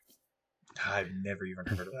Dare. I've never even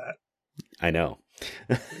heard of that. I know.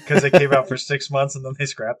 Because it came out for 6 months and then they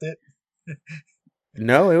scrapped it?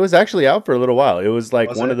 No, it was actually out for a little while. It was like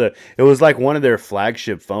it was like one of their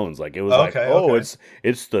flagship phones. Like it was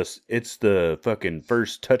it's the fucking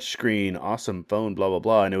first touchscreen awesome phone, blah blah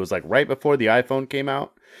blah. And it was like right before the iPhone came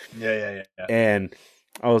out. Yeah. And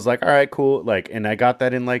I was like, all right, cool. Like, and I got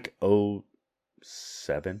that in like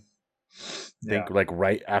 2007. I think like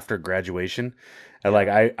right after graduation. And like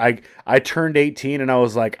I turned 18 and I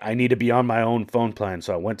was like, I need to be on my own phone plan.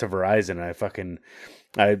 So I went to Verizon and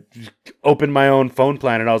I opened my own phone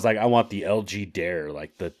plan and I was like, I want the LG Dare,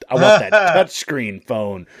 like I want that touchscreen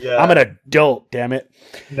phone. Yeah. I'm an adult, damn it.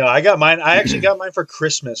 No, I got mine. I actually got mine for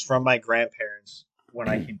Christmas from my grandparents when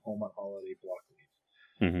I came home on holiday block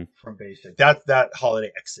leave from basic. That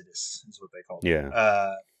holiday exodus is what they call it.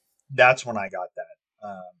 Yeah. That's when I got that.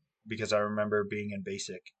 because I remember being in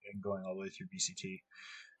basic and going all the way through BCT,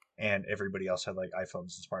 and everybody else had like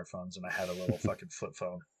iPhones and smartphones, and I had a little fucking flip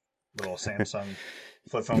phone, little Samsung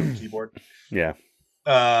flip phone with a keyboard. Yeah.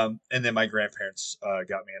 And then my grandparents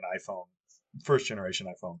got me an iPhone, first generation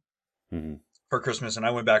iPhone, for Christmas, and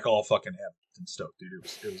I went back all fucking amped and stoked, dude.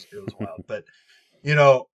 It was wild. But you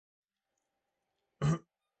know,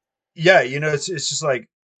 yeah, you know, it's just like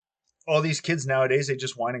all these kids nowadays, they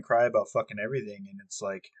just whine and cry about fucking everything, and it's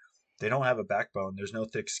like they don't have a backbone. There's no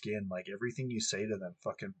thick skin. Like everything you say to them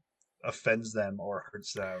fucking offends them or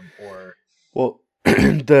hurts them or. Well,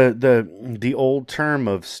 the old term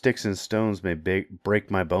of sticks and stones may break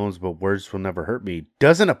my bones, but words will never hurt me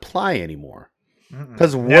doesn't apply anymore.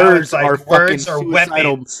 Because words are fucking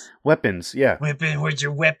suicidal weapons. Yeah. Words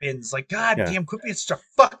are weapons. Like, goddamn, quit being such a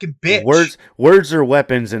fucking bitch. Words are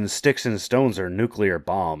weapons and sticks and stones are nuclear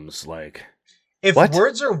bombs. Like, if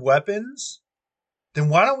words are weapons, then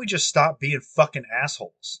why don't we just stop being fucking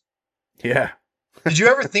assholes? Yeah. Did you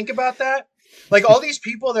ever think about that? Like, all these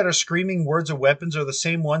people that are screaming words are weapons are the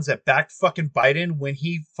same ones that backed fucking Biden when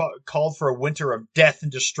he called for a winter of death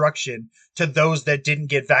and destruction to those that didn't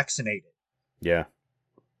get vaccinated. Yeah.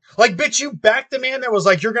 Like, bitch, you backed the man that was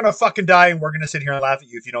like, you're going to fucking die and we're going to sit here and laugh at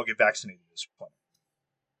you if you don't get vaccinated at this point.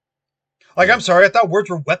 Like, I'm sorry, I thought words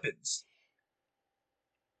were weapons.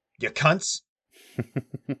 You cunts.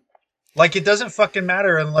 Like, it doesn't fucking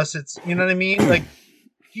matter unless it's, you know what I mean? Like,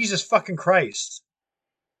 Jesus fucking Christ.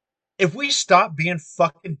 If we stop being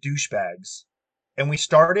fucking douchebags and we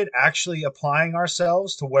started actually applying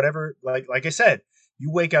ourselves to whatever, like I said,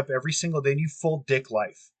 you wake up every single day and you full dick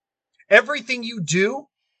life. Everything you do,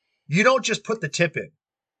 you don't just put the tip in.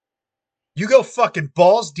 You go fucking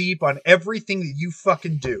balls deep on everything that you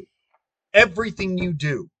fucking do. Everything you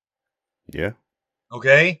do. Yeah.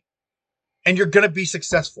 Okay? And you're going to be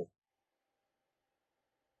successful.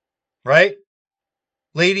 Right?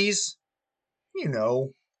 Ladies, you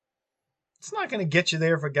know, it's not going to get you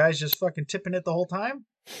there if a guy's just fucking tipping it the whole time.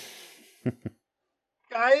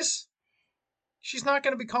 Guys, she's not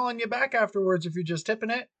going to be calling you back afterwards if you're just tipping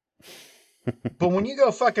it. But when you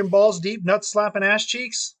go fucking balls deep, nuts slapping ass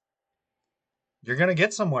cheeks, you're going to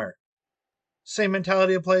get somewhere. Same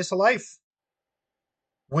mentality applies to life.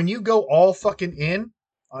 When you go all fucking in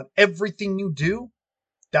on everything you do,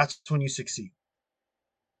 that's when you succeed.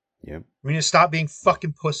 Yep. We need to stop being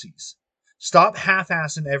fucking pussies. Stop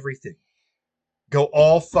half-assing everything. Go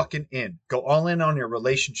all fucking in. Go all in on your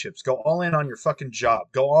relationships. Go all in on your fucking job.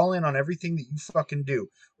 Go all in on everything that you fucking do,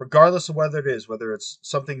 regardless of whether it is, whether it's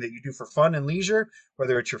something that you do for fun and leisure,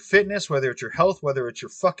 whether it's your fitness, whether it's your health, whether it's your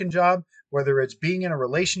fucking job, whether it's being in a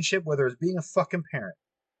relationship, whether it's being a fucking parent.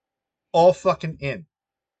 All fucking in.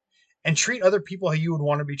 And treat other people how you would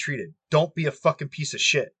want to be treated. Don't be a fucking piece of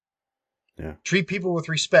shit. Yeah. Treat people with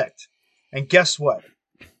respect. And guess what?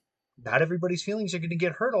 Not everybody's feelings are going to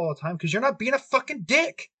get hurt all the time because you're not being a fucking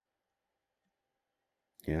dick.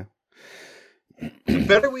 Yeah. The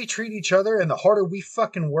better we treat each other and the harder we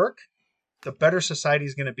fucking work, the better society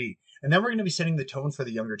is going to be. And then we're going to be setting the tone for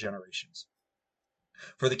the younger generations.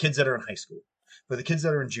 For the kids that are in high school. For the kids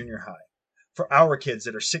that are in junior high. For our kids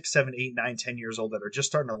that are 6, 7, 8, 9, 10 years old that are just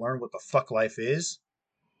starting to learn what the fuck life is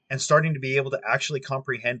and starting to be able to actually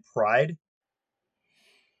comprehend pride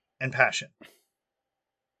and passion.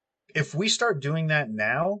 If we start doing that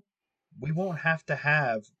now, we won't have to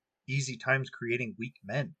have easy times creating weak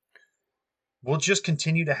men. We'll just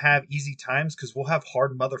continue to have easy times because we'll have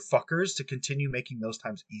hard motherfuckers to continue making those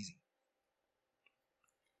times easy.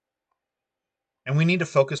 And we need to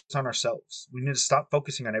focus on ourselves. We need to stop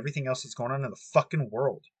focusing on everything else that's going on in the fucking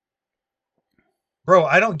world. Bro,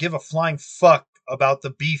 I don't give a flying fuck about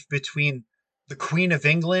the beef between the Queen of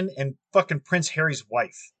England and fucking Prince Harry's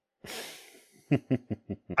wife.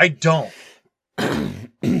 I don't.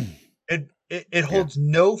 It holds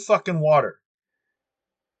no fucking water.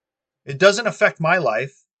 It doesn't affect my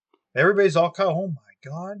life. Everybody's all caught. Oh my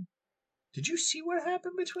God. Did you see what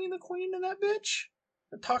happened between the Queen and that bitch?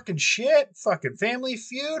 They're talking shit. Fucking Family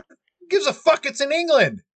Feud. Who gives a fuck? It's in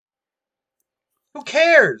England. Who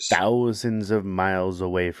cares? Thousands of miles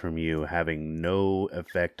away from you, having no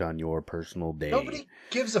effect on your personal day. Nobody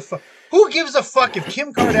gives a fuck. Who gives a fuck if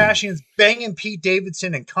Kim Kardashian's banging Pete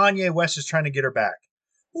Davidson and Kanye West is trying to get her back?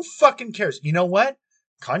 Who fucking cares? You know what?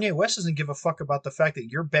 Kanye West doesn't give a fuck about the fact that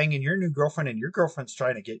you're banging your new girlfriend and your girlfriend's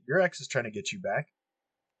trying to get, your ex is trying to get you back.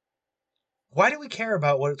 Why do we care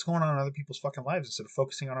about what's going on in other people's fucking lives instead of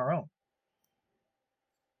focusing on our own?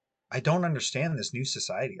 I don't understand this new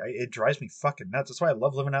society. It drives me fucking nuts. That's why I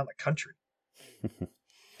love living out in the country.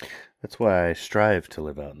 That's why I strive to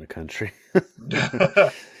live out in the country.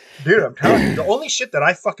 Dude, I'm telling you, the only shit that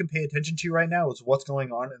I fucking pay attention to right now is what's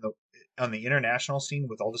going on on the international scene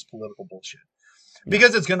with all this political bullshit.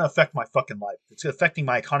 Because it's gonna affect my fucking life. It's affecting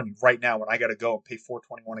my economy right now when I gotta go and pay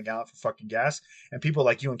 $4.21 a gallon for fucking gas, and people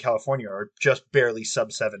like you in California are just barely sub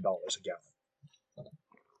 $7 a gallon.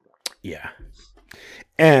 Yeah.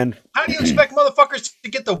 And how do you expect motherfuckers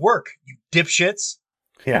to get to work, you dipshits?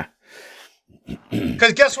 Yeah.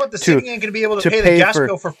 Because guess what? The city ain't going to be able to pay the gas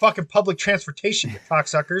bill for fucking public transportation, you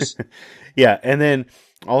cocksuckers. Yeah, and then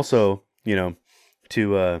also, you know,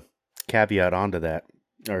 to caveat onto that,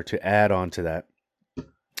 or to add on to that,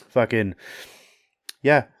 fucking,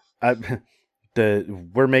 yeah,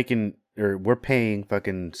 we're paying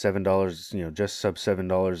fucking $7, you know, just sub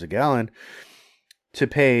 $7 a gallon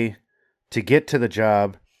to get to the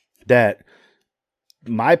job that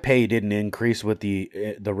my pay didn't increase with the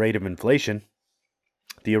rate of inflation.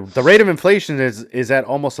 The rate of inflation is at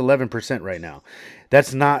almost 11% right now.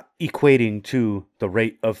 That's not equating to the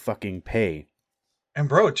rate of fucking pay. And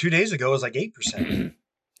bro, 2 days ago it was like 8%.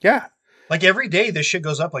 Yeah. Like every day this shit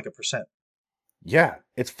goes up like 1%. Yeah.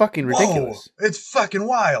 It's fucking ridiculous. Whoa, it's fucking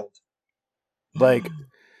wild. Like,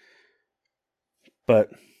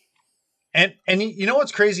 but. And you know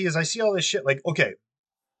what's crazy is I see all this shit like, okay,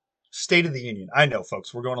 State of the Union. I know,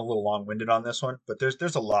 folks, we're going a little long-winded on this one, but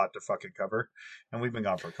there's a lot to fucking cover, and we've been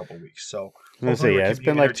gone for a couple of weeks. So hopefully we're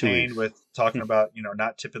keeping you entertained with talking about, you know,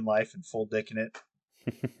 not tipping life and full dicking it,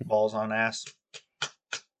 balls on ass,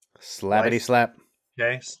 slappity life. Slap.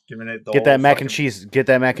 Okay, giving it the get that mac and cheese. Get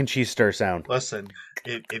that mac and cheese stir sound. Listen,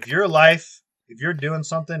 if your life, if you're doing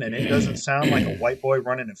something and it doesn't sound like a white boy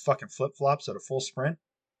running in fucking flip flops at a full sprint,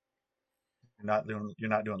 you're not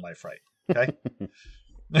doing life right. Okay.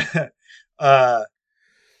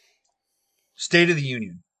 State of the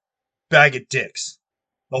Union, bag of dicks.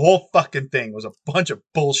 The whole fucking thing was a bunch of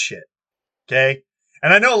bullshit. Okay,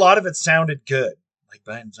 and I know a lot of it sounded good. Like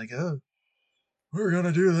Biden's like, oh, we're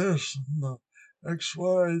gonna do this. The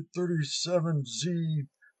XY37Z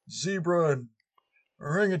zebra and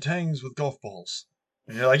orangutans with golf balls.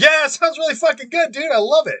 And you're like, yeah, it sounds really fucking good, dude. I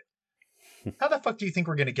love it. How the fuck do you think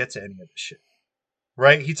we're gonna get to any of this shit?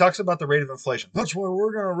 Right? He talks about the rate of inflation. That's why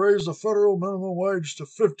we're going to raise the federal minimum wage to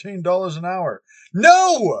 $15 an hour.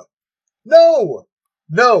 No! No!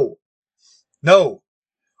 No! No!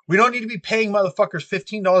 We don't need to be paying motherfuckers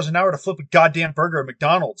 $15 an hour to flip a goddamn burger at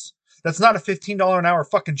McDonald's. That's not a $15 an hour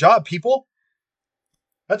fucking job, people.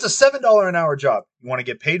 That's a $7 an hour job. You want to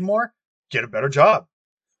get paid more? Get a better job.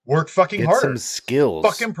 Work fucking harder. Get some skills.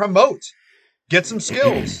 Fucking promote. Get some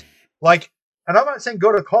skills. Like, and I'm not saying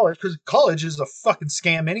go to college, because college is a fucking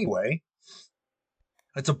scam anyway.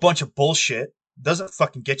 It's a bunch of bullshit. It doesn't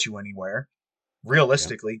fucking get you anywhere.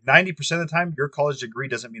 Realistically, 90% of the time, your college degree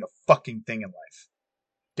doesn't mean a fucking thing in life.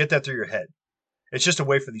 Get that through your head. It's just a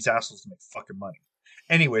way for these assholes to make fucking money.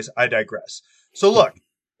 Anyways, I digress. So look,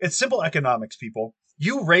 it's simple economics, people.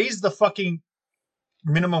 You raise the fucking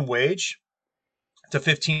minimum wage to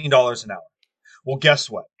 $15 an hour. Well,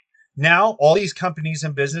 guess what? Now, all these companies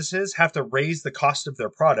and businesses have to raise the cost of their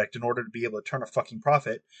product in order to be able to turn a fucking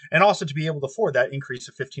profit, and also to be able to afford that increase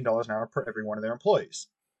of $15 an hour per every one of their employees.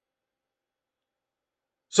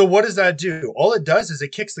 So what does that do? All it does is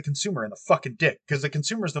it kicks the consumer in the fucking dick, because the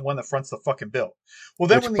consumer is the one that fronts the fucking bill. Well,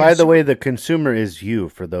 then which, by the way, the consumer is you,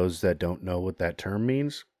 for those that don't know what that term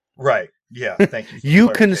means. Right. Yeah, thank you. You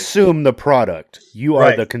consume the product. You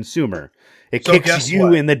are the consumer. It kicks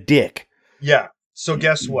you in the dick. Yeah. So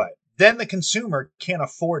guess what? Then the consumer can't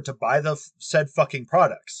afford to buy the said fucking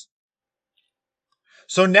products.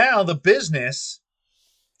 So now the business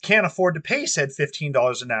can't afford to pay said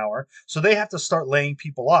 $15 an hour, so they have to start laying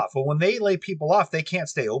people off. Well, when they lay people off, they can't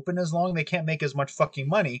stay open as long. They can't make as much fucking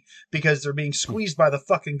money because they're being squeezed by the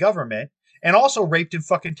fucking government and also raped in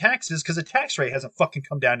fucking taxes because the tax rate hasn't fucking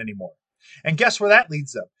come down anymore. And guess where that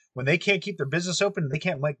leads them? When they can't keep their business open and they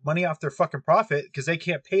can't make money off their fucking profit because they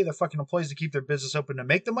can't pay the fucking employees to keep their business open to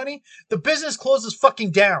make the money, the business closes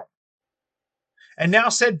fucking down. And now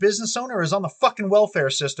said business owner is on the fucking welfare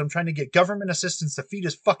system trying to get government assistance to feed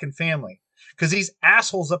his fucking family. Because these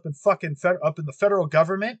assholes up in the federal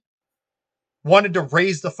government wanted to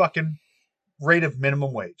raise the fucking rate of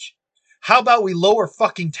minimum wage. How about we lower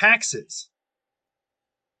fucking taxes?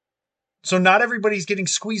 So not everybody's getting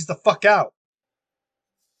squeezed the fuck out.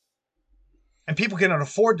 And people can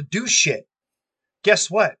afford to do shit.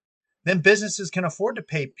 Guess what? Then businesses can afford to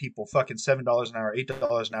pay people fucking $7 an hour,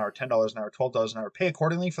 $8 an hour, $10 an hour, $12 an hour, pay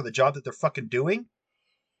accordingly for the job that they're fucking doing.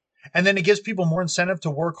 And then it gives people more incentive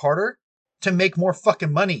to work harder to make more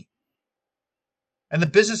fucking money. And the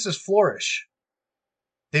businesses flourish.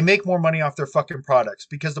 They make more money off their fucking products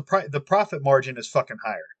because the profit margin is fucking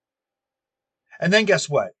higher. And then guess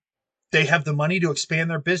what? They have the money to expand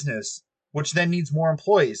their business, which then needs more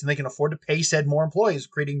employees, and they can afford to pay said more employees,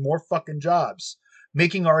 creating more fucking jobs,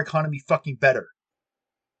 making our economy fucking better.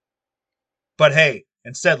 But hey,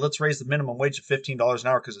 instead, let's raise the minimum wage to $15 an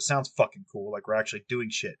hour because it sounds fucking cool, like we're actually doing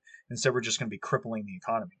shit. Instead, we're just going to be crippling the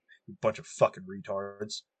economy. You bunch of fucking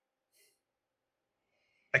retards.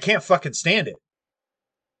 I can't fucking stand it.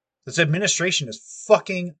 This administration is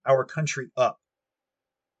fucking our country up.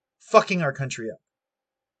 Fucking our country up.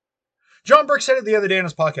 John Burke said it the other day on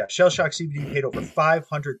his podcast. Shell Shock CBD paid over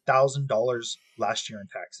 $500,000 last year in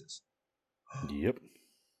taxes. Yep.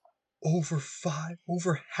 Over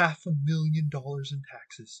 $500,000 in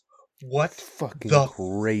taxes. What Fucking the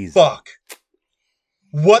crazy. fuck?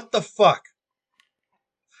 What the fuck?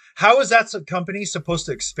 How is that company supposed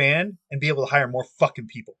to expand and be able to hire more fucking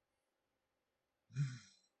people?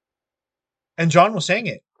 And John was saying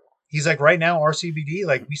it. He's like, right now, our CBD,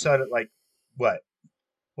 like, we saw it at, like, what?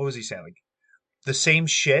 What was he saying? Like, the same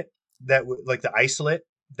shit that, like, the isolate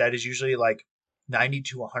that is usually, like, $90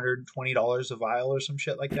 to $120 a vial or some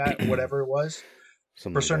shit like that, whatever it was.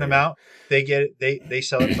 Something For a like certain that, amount, they get it, they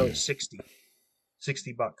sell it for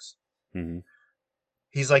 $60 bucks. Mm-hmm.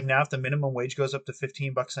 He's like, now if the minimum wage goes up to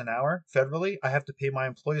 $15 an hour federally, I have to pay my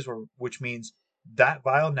employees, which means that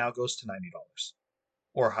vial now goes to $90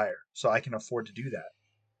 or higher. So I can afford to do that.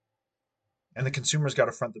 And the consumer's got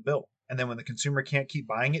to front the bill. And then when the consumer can't keep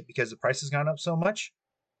buying it because the price has gone up so much,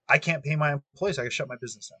 I can't pay my employees. I can shut my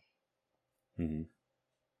business down. Mm-hmm.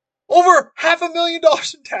 Over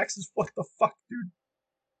 $500,000 in taxes. What the fuck, dude?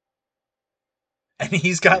 And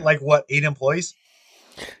he's got like, what, 8 employees?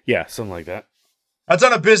 Yeah, something like that. That's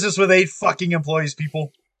on a business with 8 fucking employees,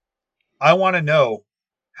 people. I want to know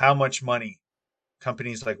how much money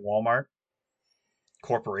companies like Walmart,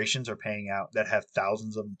 corporations are paying out that have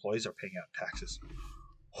thousands of employees are paying out taxes.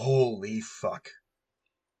 Holy fuck.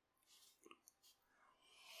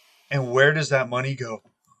 And where does that money go?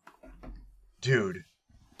 Dude.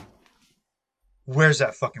 Where's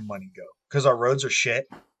that fucking money go? Because our roads are shit.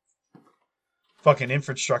 Fucking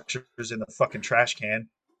infrastructure is in the fucking trash can.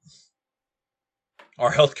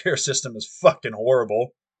 Our healthcare system is fucking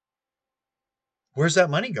horrible. Where's that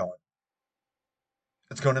money going?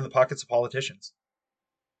 It's going in the pockets of politicians.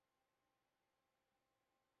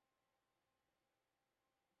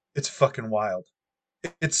 It's fucking wild.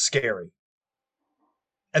 It's scary.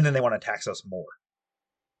 And then they want to tax us more.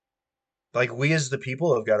 Like, we as the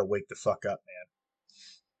people have got to wake the fuck up, man.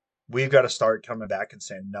 We've got to start coming back and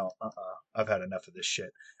saying, no, I've had enough of this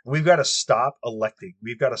shit. We've got to stop electing.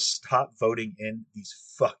 We've got to stop voting in these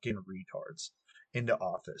fucking retards into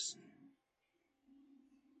office.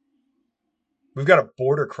 We've got a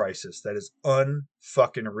border crisis that is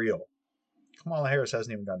unfucking real. Kamala Harris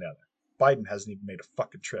hasn't even gone down there. Biden hasn't even made a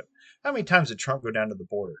fucking trip. How many times did Trump go down to the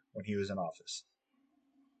border when he was in office?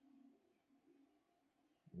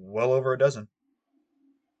 Well over a dozen.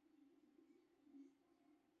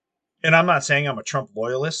 And I'm not saying I'm a Trump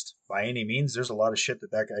loyalist by any means. There's a lot of shit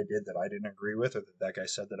that guy did that I didn't agree with, or that guy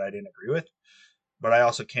said that I didn't agree with. But I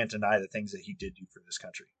also can't deny the things that he did do for this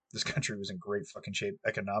country. This country was in great fucking shape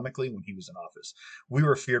economically when he was in office. We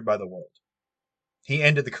were feared by the world. He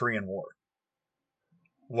ended the Korean War.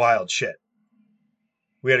 Wild shit.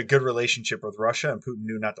 We had a good relationship with Russia, and Putin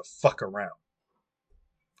knew not to fuck around.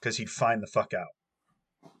 Because he'd find the fuck out.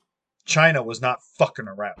 China was not fucking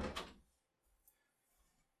around.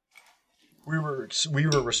 We were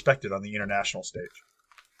respected on the international stage.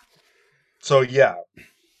 So yeah,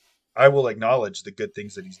 I will acknowledge the good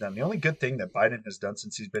things that he's done. The only good thing that Biden has done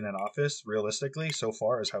since he's been in office, realistically, so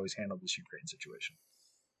far, is how he's handled this Ukraine situation.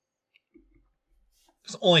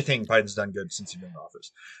 It's the only thing Biden's done good since he's been in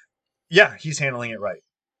office. Yeah, he's handling it right.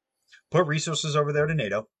 Put resources over there to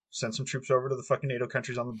NATO. Send some troops over to the fucking NATO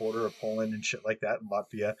countries on the border of Poland and shit like that, and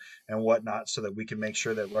Latvia and whatnot, so that we can make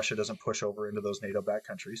sure that Russia doesn't push over into those NATO-backed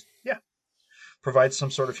countries. Yeah. Provide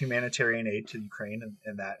some sort of humanitarian aid to Ukraine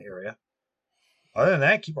in that area. Other than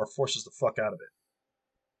that, keep our forces the fuck out of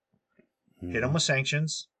it. Hit them with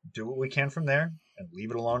sanctions, do what we can from there, and leave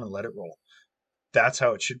it alone and let it roll. That's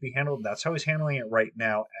how it should be handled. That's how he's handling it right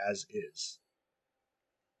now, as is.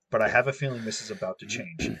 But I have a feeling this is about to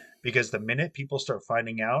change. Because the minute people start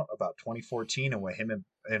finding out about 2014 and what him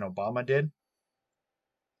and Obama did,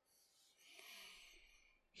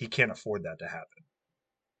 he can't afford that to happen.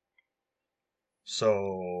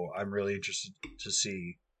 So I'm really interested to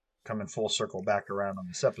see, coming full circle back around on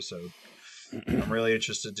this episode, I'm really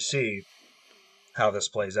interested to see how this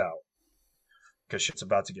plays out. Because shit's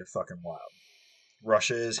about to get fucking wild.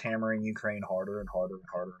 Russia is hammering Ukraine harder and harder and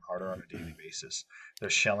harder and harder on a daily basis.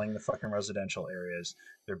 They're shelling the fucking residential areas.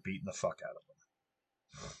 They're beating the fuck out of them.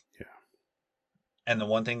 Yeah. And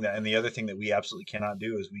the other thing that we absolutely cannot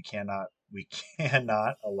do is we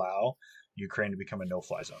cannot allow Ukraine to become a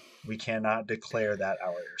no-fly zone. We cannot declare that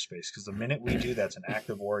our airspace, because the minute we do, that's an act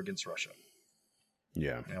of war against Russia.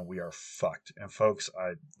 Yeah. And we are fucked. And folks,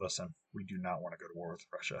 listen, we do not want to go to war with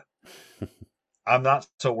Russia. I'm not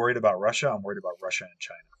so worried about Russia. I'm worried about Russia and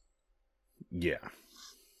China. Yeah.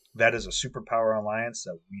 That is a superpower alliance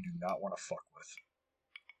that we do not want to fuck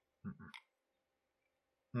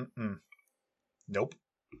with. Nope.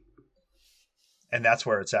 And that's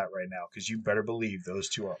where it's at right now, because you better believe those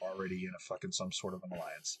two are already in a fucking some sort of an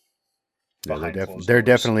alliance. Yeah, they're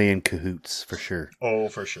definitely in cahoots for sure. Oh,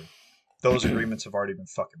 for sure. Those agreements have already been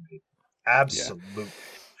fucking made. Absolutely. Yeah.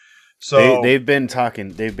 So they've been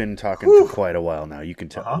talking for quite a while now. You can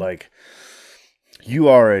tell, like, you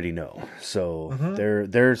already know. So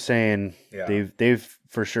they're saying they've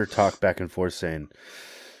for sure talked back and forth, saying,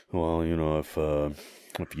 well, you know, if the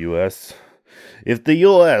U.S.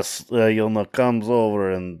 Comes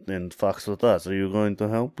over and fucks with us, are you going to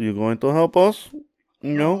help? Are you going to help us?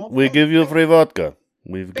 You know, we give you free vodka.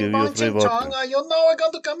 We give you free vodka. You know we're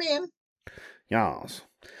going to come in. Yes.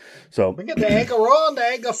 So we get the egg roll and the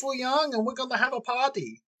egg Fu Young, and we're going to have a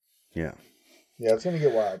party. Yeah. Yeah, it's going to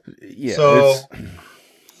get wild. Yeah.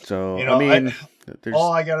 So you know, I mean,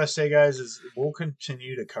 all I gotta say, guys, is we'll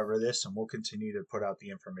continue to cover this, and we'll continue to put out the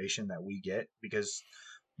information that we get, because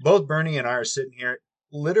both Bernie and I are sitting here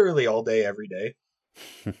literally all day, every day,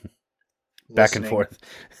 back and forth,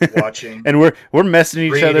 watching, and we're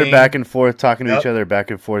messaging each other back and forth, talking to each other back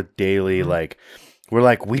and forth daily. Like, we're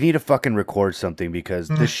like, we need to fucking record something because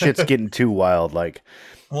this shit's getting too wild. Like,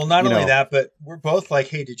 well, not only that, but we're both like,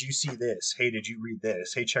 hey, did you see this? Hey, did you read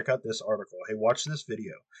this? Hey, check out this article. Hey, watch this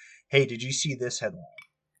video. Hey, did you see this headline?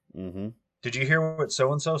 Mm-hmm. Did you hear what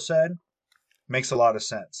so-and-so said? Makes a lot of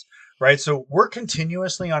sense, right? So we're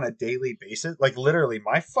continuously on a daily basis. Like, literally,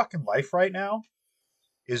 my fucking life right now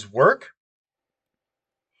is work,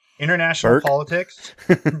 international politics.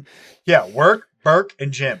 Yeah, work, Burke,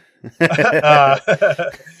 and Jim.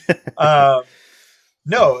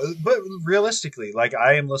 No, but realistically, like,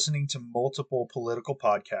 I am listening to multiple political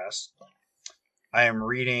podcasts. I am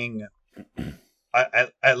reading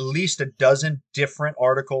at least a dozen different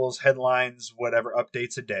articles, headlines, whatever,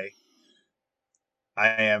 updates a day.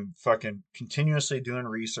 I am fucking continuously doing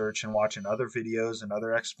research and watching other videos and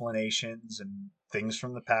other explanations and things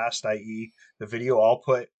from the past, i.e. the video I'll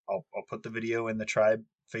put the video in the Tribe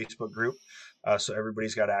Facebook group, so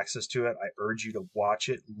everybody's got access to it. I urge you to watch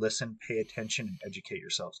it, listen, pay attention, and educate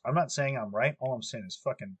yourselves. I'm not saying I'm right. All I'm saying is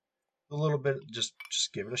fucking a little bit, just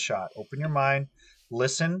give it a shot. Open your mind,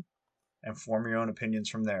 listen, and form your own opinions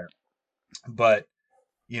from there. But,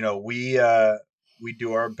 you know, we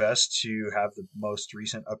do our best to have the most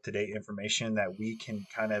recent up-to-date information that we can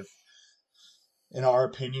kind of, in our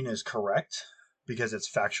opinion, is correct, because it's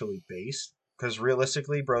factually based. Because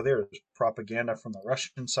realistically, bro, there's propaganda from the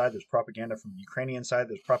Russian side, there's propaganda from the Ukrainian side,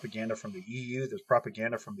 there's propaganda from the EU, there's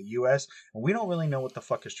propaganda from the US, and we don't really know what the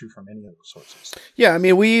fuck is true from any of those sources. Yeah, I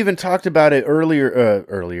mean, we even talked about it earlier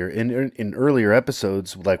in earlier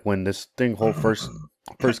episodes, like when this thing first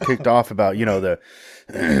kicked off, about, you know, the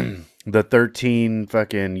 13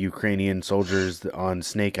 fucking Ukrainian soldiers on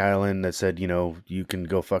Snake Island that said, you know, you can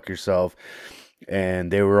go fuck yourself. And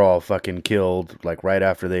they were all fucking killed, like, right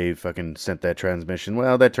after they fucking sent that transmission.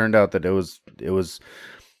 Well, that turned out that it was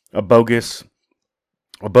a bogus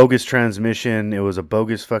transmission. It was a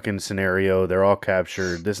bogus fucking scenario. They're all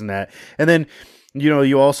captured, this and that. And then, you know,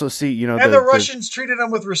 you also see, you know, and the Russians treated them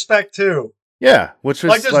with respect too. Yeah, which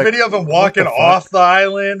was like this video of them walking off the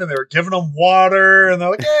island, and they were giving them water, and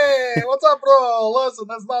they're like, "Hey, what's up, bro? Listen,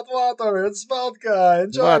 that's not water, it's vodka.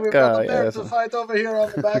 Enjoy. We've got the bear to fight over here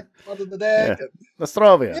on the back under the deck." Yeah.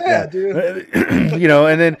 Nostrovia. Yeah, dude. You know,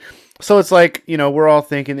 and then so it's like, you know, we're all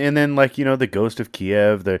thinking, and then, like, you know, the Ghost of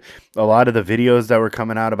Kiev, a lot of the videos that were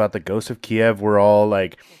coming out about the Ghost of Kiev were all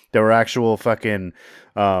like, there were actual fucking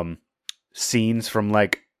scenes from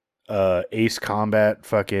like Ace Combat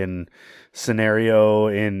fucking scenario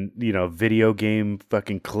in, you know, video game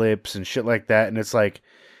fucking clips and shit like that. And it's like,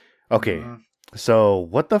 okay, so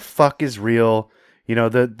what the fuck is real? You know,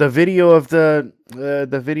 the video of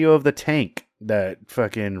the tank that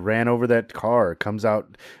fucking ran over that car come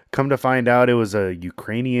to find out it was a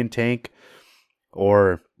Ukrainian tank,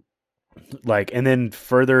 or like, and then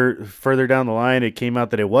further down the line, it came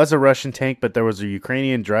out that it was a Russian tank, but there was a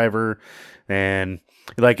Ukrainian driver. And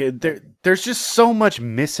like, there's just so much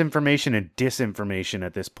misinformation and disinformation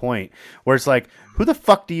at this point, where it's like, who the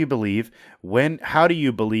fuck do you believe? How do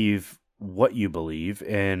you believe what you believe?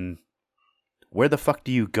 And where the fuck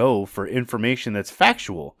do you go for information that's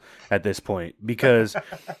factual at this point? Because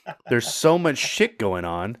there's so much shit going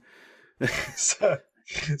on. So,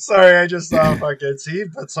 sorry, I just saw fucking see,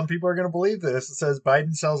 but some people are gonna believe this. It says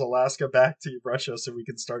Biden sells Alaska back to Russia so we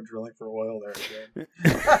can start drilling for oil there again.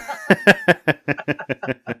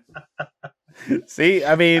 See,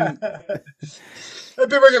 I mean, And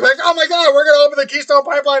people are gonna be like, "Oh my god, we're gonna open the Keystone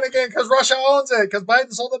Pipeline again because Russia owns it because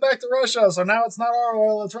Biden sold it back to Russia, so now it's not our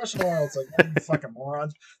oil, it's Russian oil." It's like, oh, you fucking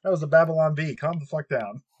morons. That was the Babylon Bee. Calm the fuck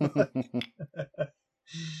down.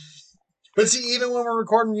 But see, even when we're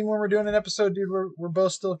recording, even when we're doing an episode, dude, we're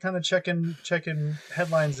both still kind of checking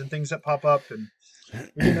headlines and things that pop up, and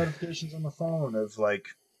we get notifications on the phone of like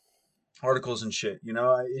articles and shit. You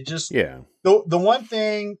know, it just yeah. the one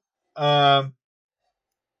thing.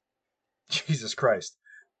 Jesus Christ!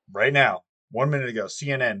 Right now, 1 minute ago,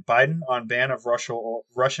 CNN: Biden on ban of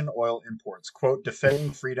Russian oil imports. Quote: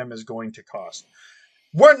 defending freedom is going to cost.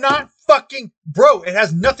 We're not fucking bro. It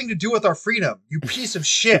has nothing to do with our freedom. You piece of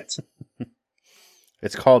shit.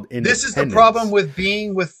 It's called independence. This is the problem with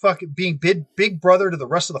being big brother to the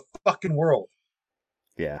rest of the fucking world.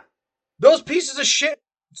 Yeah. Those pieces of shit.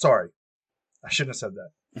 Sorry, I shouldn't have said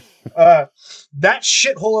that. That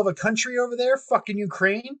shithole of a country over there, fucking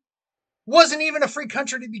Ukraine, wasn't even a free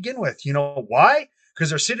country to begin with. You know why? Because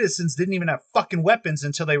their citizens didn't even have fucking weapons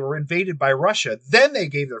until they were invaded by Russia. Then they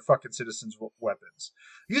gave their fucking citizens weapons.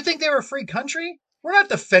 You think they were a free country? We're not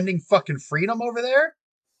defending fucking freedom over there.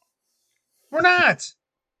 We're not.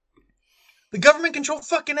 The government controlled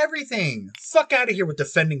fucking everything. Fuck out of here with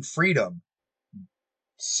defending freedom.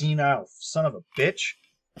 Senile son of a bitch.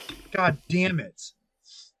 God damn it.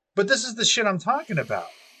 But this is the shit I'm talking about.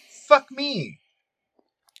 Fuck me.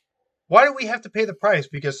 Why do we have to pay the price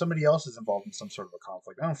because somebody else is involved in some sort of a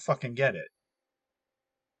conflict? I don't fucking get it.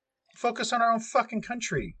 Focus on our own fucking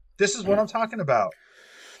country. This is what I'm talking about.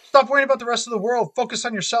 Stop worrying about the rest of the world. Focus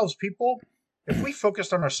on yourselves, people. If we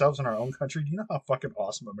focused on ourselves and our own country, do you know how fucking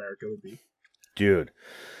awesome America would be? Dude.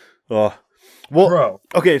 Well, Bro.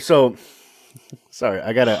 Okay, so sorry,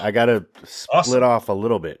 I gotta split off a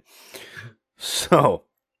little bit. So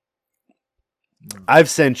I've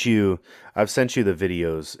sent you the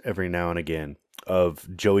videos every now and again of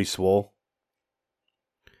Joey Swole.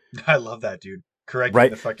 I love that dude.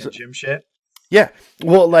 Correcting the fucking gym shit. Yeah.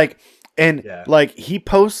 Well, like he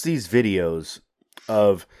posts these videos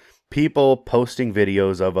of people posting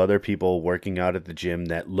videos of other people working out at the gym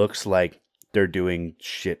that looks like they're doing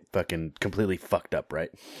shit fucking completely fucked up, right?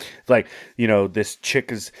 Like, you know, this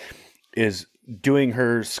chick is doing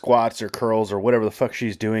her squats or curls or whatever the fuck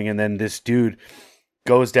she's doing, and then this dude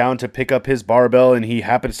goes down to pick up his barbell and he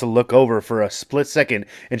happens to look over for a split second,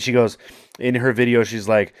 and she goes, in her video, she's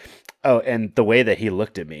like, oh, and the way that he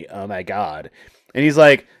looked at me, oh my god. And he's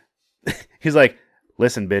like,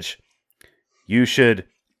 listen, bitch, you should,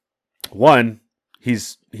 one,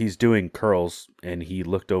 he's doing curls and he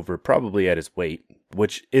looked over probably at his weight,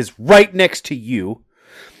 which is right next to you.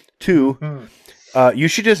 Two, you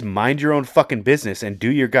should just mind your own fucking business and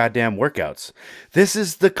do your goddamn workouts. This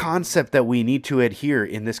is the concept that we need to adhere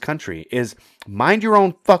in this country, is mind your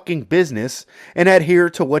own fucking business and adhere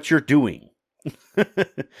to what you're doing.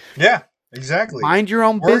 Yeah, exactly. Mind your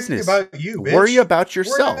own business. Worry about you, bitch. Worry about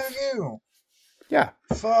yourself. Worry about you. Yeah.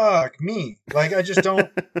 Fuck me. Like, I just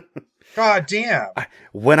don't. God damn.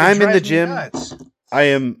 When I'm in the gym, nuts. I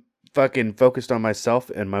am fucking focused on myself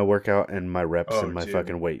and my workout and my reps and my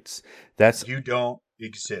fucking weights. That's you don't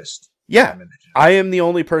exist. Yeah. I am the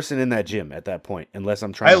only person in that gym at that point, unless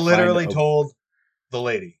I'm trying. I literally told the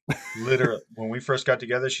lady, literally, when we first got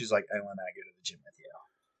together, she's like, "I want to go to the gym with you."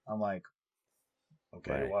 I'm like,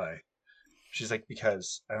 "Okay, why?" She's like,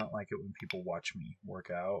 "Because I don't like it when people watch me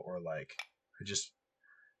work out, or like,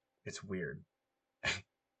 it's weird."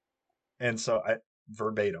 And so I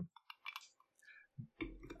verbatim,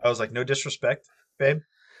 I was like, "No disrespect, babe,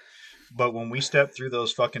 but when we step through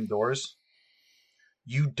those fucking doors,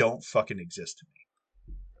 you don't fucking exist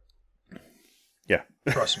to me." Yeah.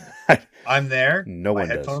 Trust me. I'm there. No one does.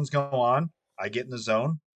 My headphones go on. I get in the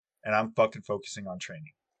zone, and I'm fucking focusing on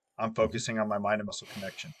training. I'm focusing on my mind and muscle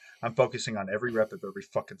connection. I'm focusing on every rep of every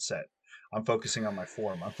fucking set. I'm focusing on my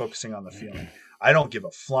form. I'm focusing on the feeling. I don't give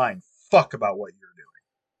a flying fuck about what you're doing.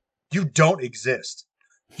 You don't exist.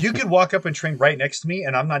 You could walk up and train right next to me,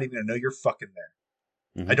 and I'm not even going to know you're fucking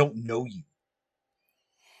there. I don't know you.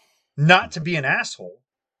 Not to be an asshole,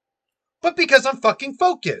 but because I'm fucking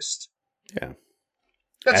focused. Yeah.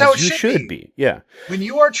 That's how it should be. Yeah. When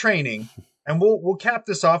you are training, and we'll cap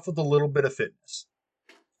this off with a little bit of fitness.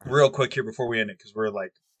 Real quick here before we end it, because we're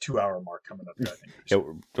like 2-hour mark coming up here, I think. Yeah,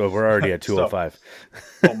 we're already at 205.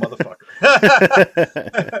 Oh, motherfucker.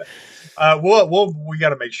 We got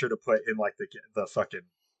to make sure to put in like the fucking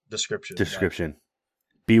description.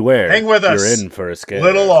 Beware. Hang with us. You're in for a scare.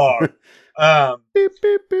 Little R. Beep,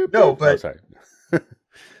 beep, beep, No, beep. but Oh, sorry.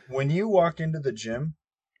 when you walk into the gym,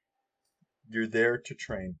 you're there to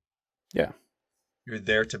train. Yeah. You're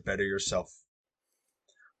there to better yourself.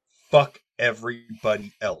 Fuck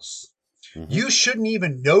everybody else. Mm-hmm. You shouldn't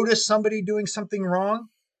even notice somebody doing something wrong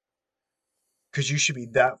because you should be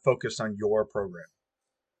that focused on your program.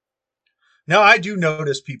 Now, I do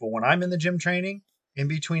notice people when I'm in the gym training in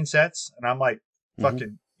between sets and I'm like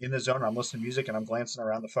fucking in the zone, I'm listening to music and I'm glancing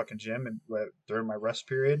around the fucking gym and during my rest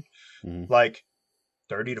period, like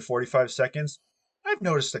 30 to 45 seconds. I've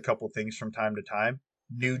noticed a couple things from time to time.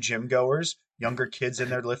 New gym goers, younger kids in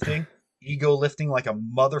there lifting, ego lifting like a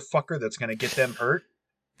motherfucker that's going to get them hurt.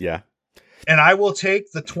 Yeah. And I will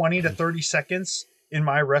take the 20 to 30 seconds in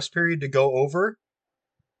my rest period to go over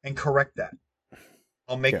and correct that.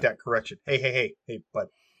 I'll make that correction. Hey, bud,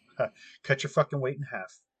 cut your fucking weight in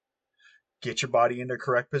half. Get your body into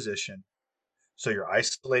correct position. So you're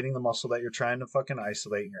isolating the muscle that you're trying to fucking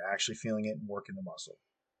isolate and you're actually feeling it and working the muscle.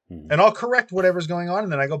 And I'll correct whatever's going on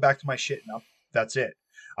and then I go back to my shit and that's it.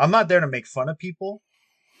 I'm not there to make fun of people.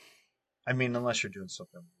 I mean, unless you're doing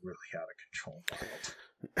something really out of control.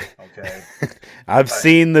 Okay. I've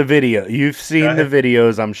seen the video. You've seen the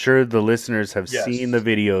videos. I'm sure the listeners have seen the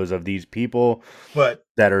videos of these people. But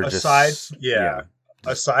that are aside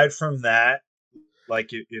from that, like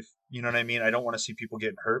if you know what I mean, I don't want to see people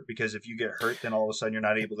getting hurt because if you get hurt, then all of a sudden you're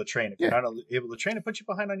not able to train. If you're not able to train, it puts you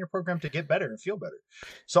behind on your program to get better and feel better.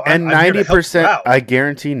 So and 90%, I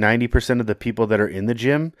guarantee 90% of the people that are in the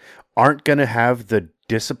gym aren't going to have the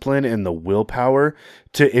discipline and the willpower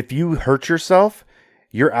to, if you hurt yourself,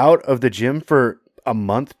 you're out of the gym for a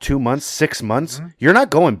month, 2 months, 6 months. You're not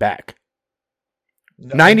going back.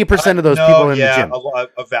 90% of those people in the gym.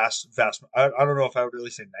 A vast. I don't know if I would really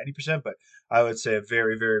say 90%, but I would say a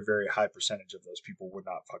very, very, very high percentage of those people would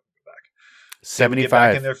not fucking go back.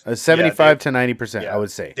 75 to 90%, I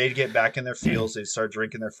would say. They'd get back in their fields. They'd start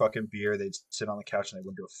drinking their fucking beer. They'd sit on the couch and they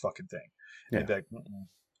wouldn't do a fucking thing. They'd be like,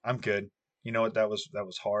 I'm good. You know what? That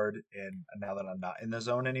was hard. And now that I'm not in the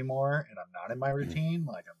zone anymore and I'm not in my routine,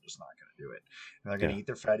 like I'm just not going to do it. And they're going to eat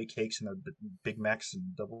their fatty cakes and their Big Macs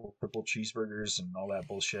and double, triple cheeseburgers and all that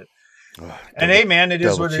bullshit. And hey, man, it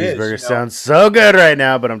is what it is. Cheeseburger sounds so good right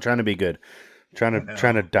now, but I'm trying to be good. Trying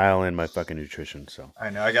to dial in my fucking nutrition. So I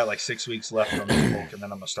know I got like 6 weeks left on this bulk, and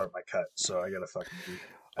then I'm gonna start my cut. So I gotta fucking do.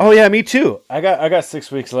 Oh yeah, me too. I got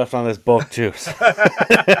 6 weeks left on this bulk too.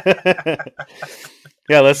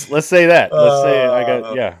 Yeah, let's say that. Let's say I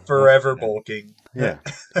got forever bulking. Yeah,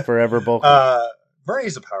 forever bulking.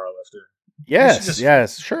 Bernie's a power lifter.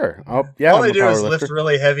 Yes, sure. All they do is lift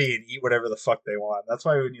really heavy and eat whatever the fuck they want. That's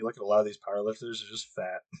why when you look at a lot of these power lifters, they're just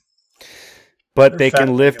fat. But they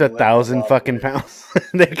can lift 1,000 fucking pounds.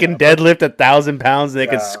 They can deadlift 1,000 pounds. They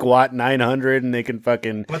can squat 900, and they can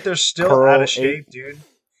fucking. But they're still out of shape, dude.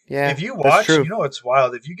 Yeah, if you watch, you know it's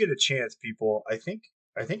wild. If you get a chance, people, I think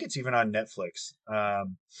it's even on Netflix.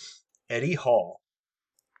 Eddie Hall,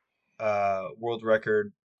 world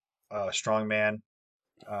record, strongman,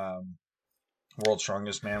 world's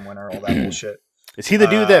strongest man winner, all that bullshit. Is he the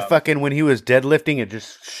dude that fucking when he was deadlifting it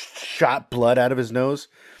just shot blood out of his nose?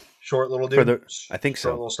 Short little dude. I think so.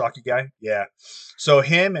 Short little stocky guy. Yeah. So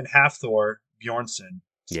him and Hafthor Bjornsson.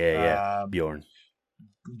 Yeah. Bjorn.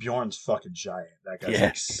 Bjorn's fucking giant. That guy's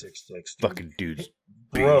like 6'6", dude. Fucking dudes.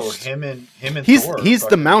 Bro, him and Thor. He's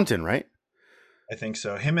the mountain, right? I think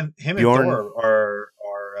so. Him and Bjorn. Thor are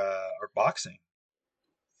boxing.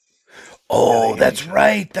 Oh, that's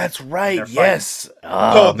right. That's right. Yes.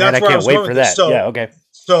 Oh, man, I can't wait for that. Yeah, okay.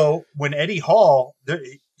 So when Eddie Hall,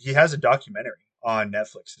 he has a documentary on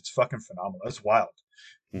Netflix. It's fucking phenomenal. It's wild.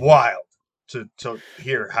 Mm-hmm. Wild to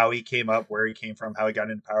hear how he came up, where he came from, how he got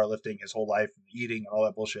into powerlifting, his whole life, eating, and all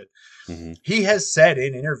that bullshit. Mm-hmm. He has said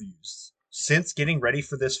in interviews since getting ready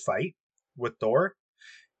for this fight with Thor,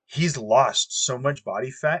 he's lost so much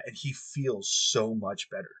body fat and he feels so much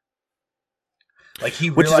better. Like he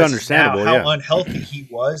realizes now how unhealthy he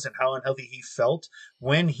was and how unhealthy he felt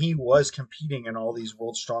when he was competing in all these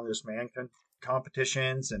world's strongest man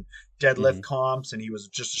competitions and deadlift comps, and he was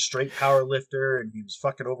just a straight power lifter and he was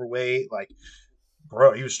fucking overweight. Like,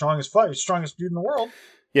 bro, he was strong as fuck. He was the strongest dude in the world.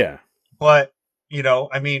 Yeah. But, you know,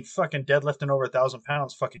 I mean, fucking deadlifting over 1,000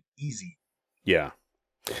 pounds, fucking easy. Yeah.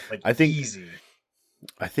 Like, I think easy.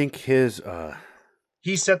 I think his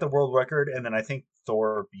he set the world record, and then I think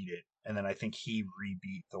Thor beat it. And then I think he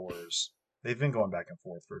re-beat Thor's. They've been going back and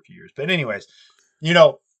forth for a few years. But anyways, you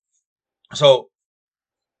know, So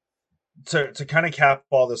to kind of cap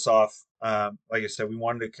all this off, like I said, we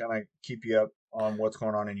wanted to kind of keep you up on what's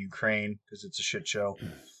going on in Ukraine because it's a shit show.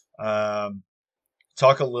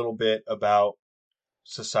 Talk a little bit about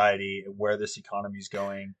society and where this economy is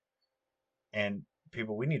going, and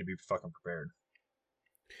people, we need to be fucking prepared.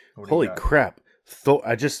 Holy crap! Thor!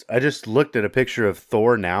 I just looked at a picture of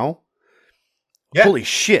Thor now. Yeah. Holy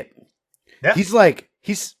shit! Yeah. He's like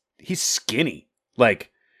he's skinny.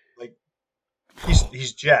 Like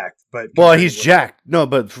he's jacked, but he's jacked. No,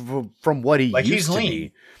 but from what he like used he's to lean.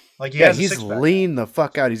 be, like he's lean the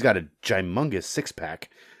fuck out. He's got a humongous 6-pack.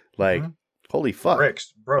 Like holy fuck,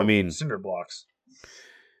 bricks, bro. I mean, cinder blocks.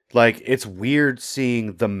 Like it's weird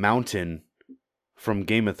seeing the Mountain from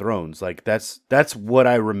Game of Thrones. Like that's what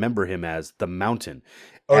I remember him as, the Mountain.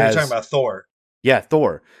 Oh, you're talking about Thor. Yeah,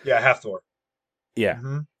 Thor. Yeah, half Thor. Yeah.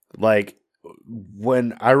 Like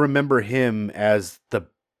when I remember him as the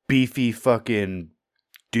beefy fucking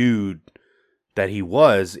dude that he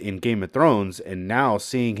was in Game of Thrones, and now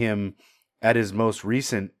seeing him at his most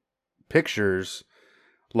recent pictures,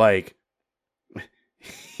 like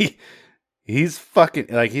he's fucking,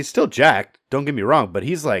 like, he's still jacked, don't get me wrong, but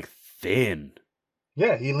he's like thin.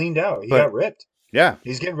 Yeah, he leaned out. He got ripped. Yeah.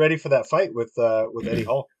 He's getting ready for that fight with Eddie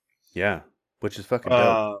Hall. Yeah, which is fucking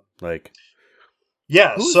dope. Like,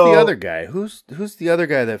 yeah. Who's the other guy? Who's the other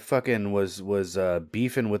guy that fucking was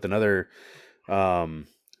beefing with another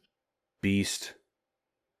beast?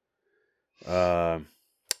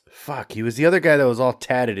 Fuck, he was the other guy that was all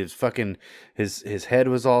tatted. His fucking his head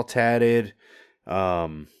was all tatted.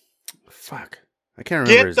 Fuck, I can't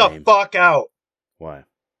remember his name. Get the fuck out. Why?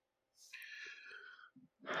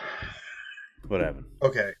 What happened?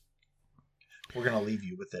 Okay, we're gonna leave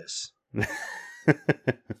you with this.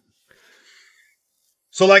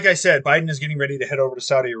 So, like I said, Biden is getting ready to head over to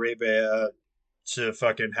Saudi Arabia to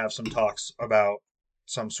fucking have some talks about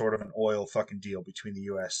some sort of an oil fucking deal between the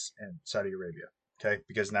U.S. and Saudi Arabia. Okay,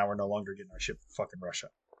 because now we're no longer getting our shit from fucking Russia.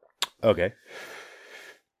 Okay.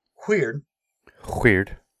 Weird.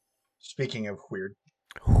 Speaking of weird.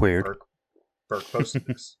 Burke posted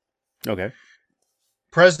this. Okay.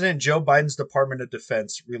 President Joe Biden's Department of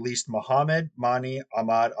Defense released Mohammed Mani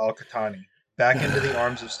Ahmad al-Qahtani back into the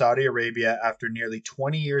arms of Saudi Arabia after nearly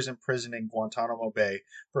 20 years in prison in Guantanamo Bay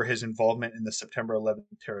for his involvement in the September 11th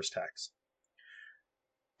terrorist attacks.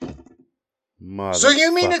 So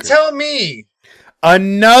you mean to tell me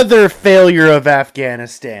another failure of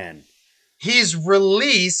Afghanistan? He's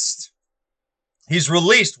released.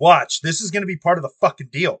 Watch, this is going to be part of the fucking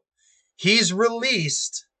deal. He's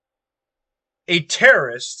released a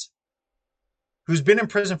terrorist who's been in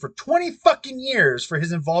prison for 20 fucking years for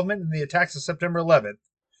his involvement in the attacks of September 11th,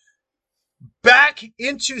 back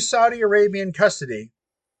into Saudi Arabian custody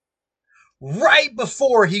right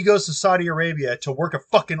before he goes to Saudi Arabia to work a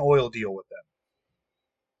fucking oil deal with them.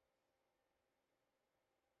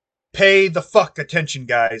 Pay the fuck attention,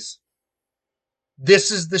 guys.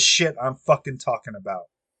 This is the shit I'm fucking talking about.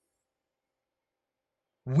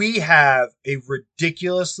 We have a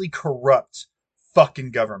ridiculously corrupt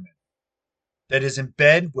fucking government that is in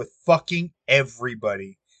bed with fucking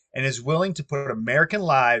everybody and is willing to put American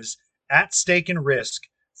lives at stake and risk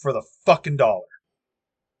for the fucking dollar.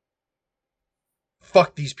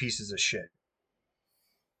 Fuck these pieces of shit.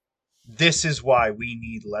 This is why we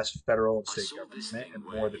need less federal and state government and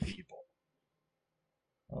more the people.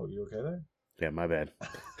 Oh, you okay there? Yeah, my bad.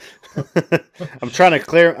 I'm trying to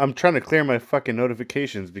clear my fucking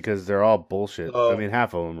notifications because they're all bullshit. I mean,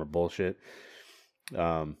 half of them are bullshit.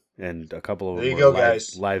 And a couple of them are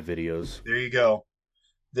live videos. There you go.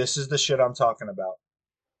 This is the shit I'm talking about.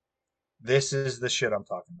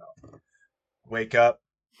 Wake up,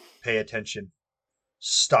 pay attention.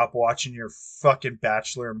 Stop watching your fucking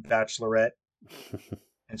Bachelor and Bachelorette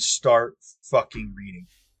and start fucking reading.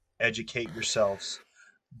 Educate yourselves.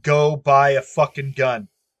 Go buy a fucking gun.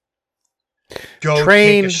 Go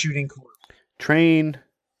take a shooting course. Train.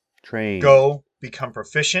 Go become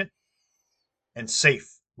proficient and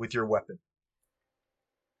safe with your weapon.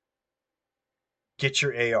 Get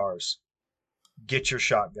your ARs. Get your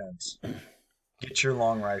shotguns. Get your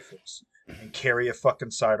long rifles. And carry a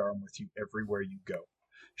fucking sidearm with you everywhere you go.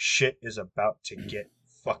 Shit is about to get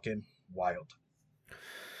fucking wild.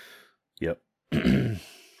 Yep. And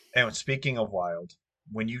speaking of wild,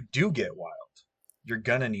 when you do get wild, you're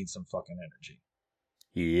gonna need some fucking energy.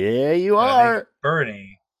 Yeah, you are. I think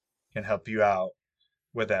Bernie can help you out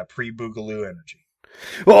with that pre-boogaloo energy.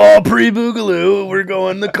 Oh, pre-boogaloo, we're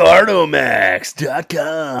going to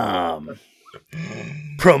cardomax.com.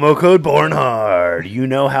 Promo code Bornhard. You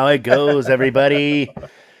know how it goes, everybody.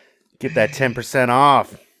 Get that 10%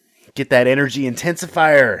 off. Get that energy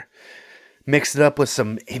intensifier. Mix it up with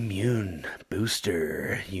some immune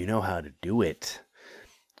booster. You know how to do it.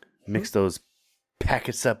 Mix those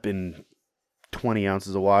packets up in 20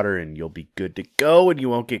 ounces of water and you'll be good to go and you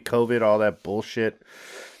won't get COVID, all that bullshit.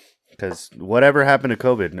 Because whatever happened to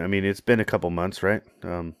COVID? I mean, it's been a couple months, right?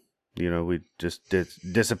 We just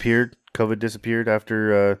disappeared. COVID disappeared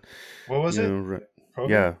after... what was it?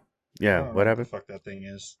 COVID? Yeah. What happened? What the fuck that thing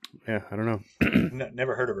is. Yeah, I don't know.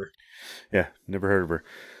 Never heard of her. Yeah, never heard of her.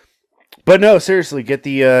 But no, seriously, get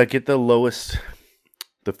the lowest,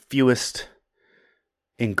 the fewest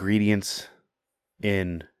ingredients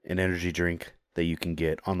in an energy drink that you can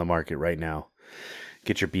get on the market right now.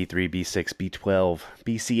 Get your B3, B6, B12,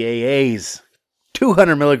 BCAAs,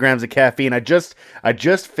 200 milligrams of caffeine. I just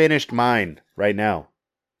finished mine right now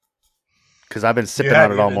because I've been sipping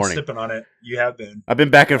on it all morning. Sipping on it, you have been. I've been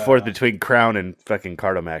back and forth between Crown and fucking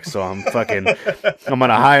Cardomax, so I'm fucking I'm on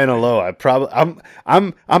a high and a low.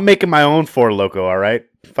 I'm making my own Four Loko. All right,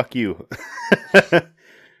 fuck you.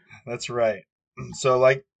 That's right. So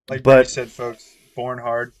like Brady said, folks, Born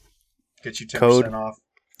Hard, get you 10% off.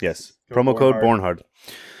 Yes, promo code Bornhard.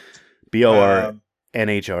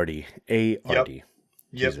 BORNHRD. ARD.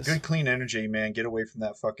 Yep, good clean energy, man. Get away from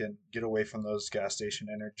those gas station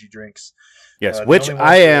energy drinks. Yes, which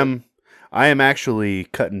I am actually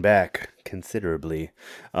cutting back considerably.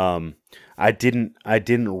 I didn't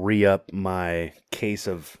re-up my case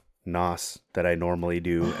of NOS that I normally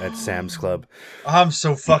do at Sam's Club. I'm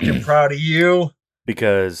so fucking proud of you.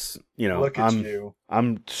 Because, look at you.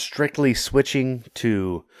 I'm strictly switching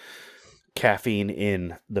to caffeine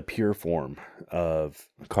in the pure form of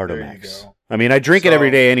Cardomax. I mean, I drink it every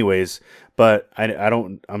day anyways, but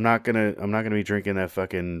I'm not gonna be drinking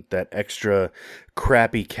that extra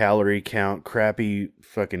crappy calorie count, crappy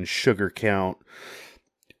fucking sugar count.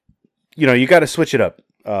 You got to switch it up.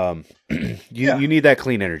 You need that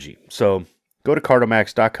clean energy. So go to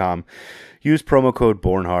cardomax.com. Use promo code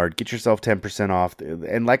Bornhard. Get yourself 10% off.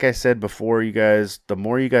 And like I said before, you guys, the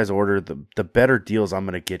more you guys order, the better deals I'm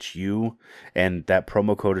going to get you. And that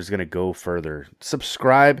promo code is going to go further.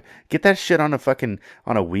 Subscribe. Get that shit on a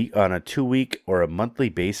 2-week or a monthly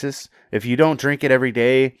basis. If you don't drink it every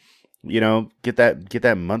day, get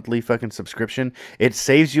that monthly fucking subscription. It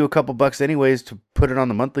saves you a couple bucks anyways to put it on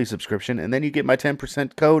the monthly subscription. And then you get my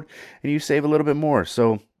 10% code and you save a little bit more.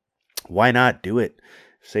 So why not do it?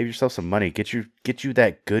 Save yourself some money. Get you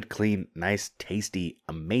that good, clean, nice, tasty,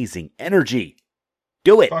 amazing energy.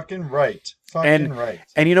 Do it. Fucking right. Right.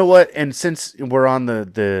 And you know what? And since we're on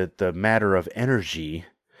the matter of energy,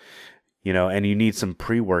 and you need some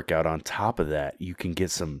pre-workout on top of that, you can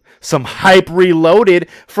get some Hype Reloaded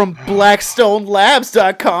from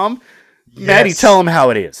BlackstoneLabs.com. Yes. Maddie, tell them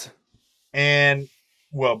how it is. And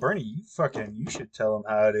well, Bernie, you should tell them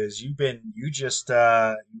how it is. You were just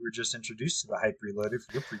introduced to the Hype Reloaded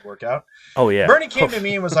for your pre-workout. Oh yeah. Bernie came to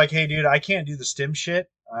me and was like, "Hey, dude, I can't do the stim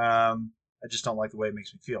shit. I just don't like the way it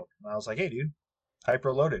makes me feel." And I was like, "Hey, dude, Hype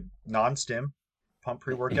Reloaded, non-stim, pump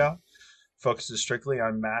pre-workout, focuses strictly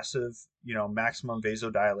on massive, maximum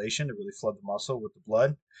vasodilation to really flood the muscle with the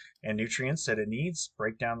blood and nutrients that it needs.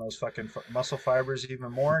 Break down those fucking muscle fibers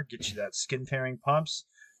even more. Get you that skin tearing pumps."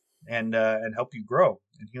 And help you grow.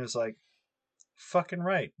 And he was like, fucking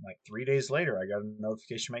right. Like 3 days later, I got a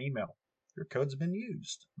notification in my email. Your code's been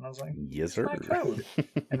used. And I was like, yes, sir. My code.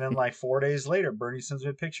 And then like 4 days later, Bernie sends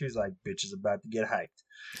me a picture. He's like, bitch is about to get hyped.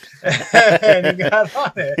 And he got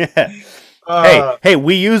on it. Yeah. Hey,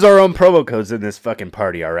 we use our own promo codes in this fucking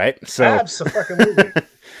party, all right? So absolutely.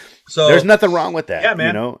 So there's nothing wrong with that. Yeah,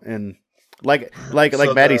 man. And like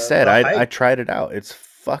Maddie said, I tried it out.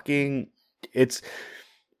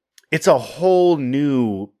 It's a whole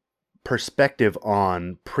new perspective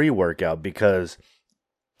on pre-workout because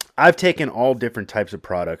I've taken all different types of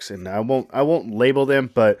products and I won't label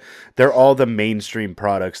them, but they're all the mainstream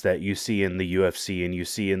products that you see in the UFC and you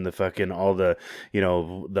see in the fucking all the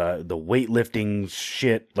the weightlifting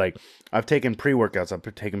shit. Like I've taken pre-workouts,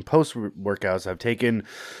 I've taken post-workouts, I've taken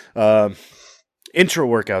intra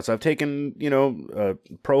workouts, I've taken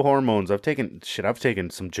pro hormones, I've taken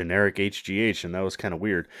some generic HGH, and that was kind of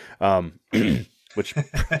weird, which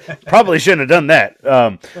probably shouldn't have done that,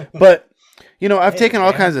 but I've taken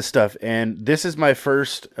all kinds of stuff, and this is my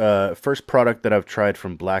first product that I've tried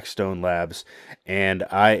from Blackstone Labs, and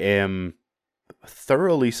I am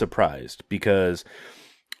thoroughly surprised because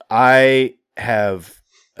I have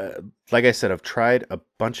like I said, I've tried a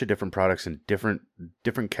bunch of different products in different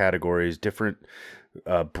categories, different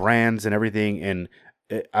brands and everything, and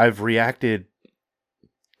I've reacted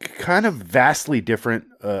kind of vastly different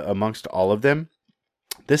amongst all of them.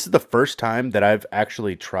 This is the first time that I've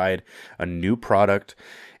actually tried a new product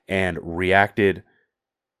and reacted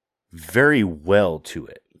very well to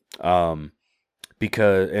it.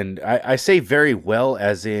 Because, and I say very well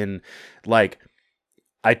as in, like,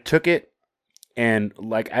 I took it and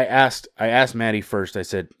like I asked Maddie first. I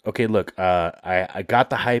said, okay, look, I got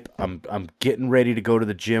the hype. I'm getting ready to go to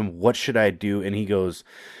the gym. What should I do? And he goes,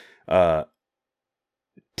 uh,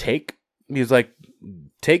 take. He was like,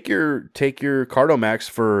 take your Cardomax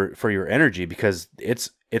for your energy because it's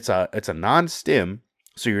a non-stim,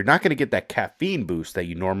 so you're not going to get that caffeine boost that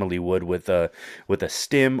you normally would with a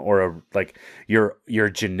stim or a like your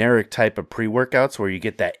generic type of pre-workouts where you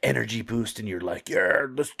get that energy boost and you're like, yeah,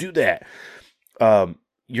 let's do that.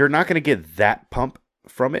 You're not going to get that pump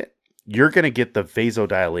from it. You're going to get the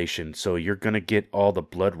vasodilation, so you're going to get all the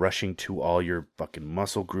blood rushing to all your fucking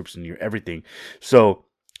muscle groups and your everything. So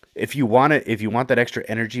if you want it, if you want that extra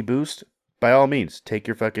energy boost, by all means, take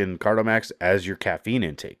your fucking Cardomax as your caffeine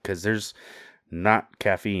intake because there's not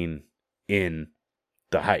caffeine in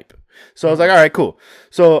the hype. So I was like, all right, cool.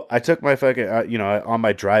 So I took my fucking, on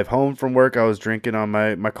my drive home from work, I was drinking on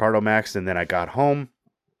my Cardomax, and then I got home,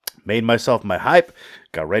 made myself my hype,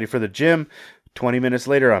 got ready for the gym. 20 minutes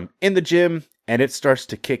later, I'm in the gym, and it starts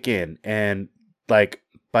to kick in. And like,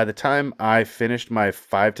 by the time I finished my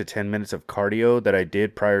 5 to 10 minutes of cardio that I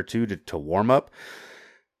did prior to warm up,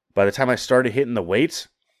 by the time I started hitting the weights,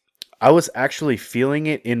 I was actually feeling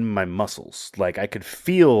it in my muscles. Like I could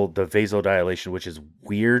feel the vasodilation, which is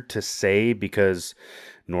weird to say because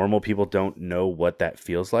normal people don't know what that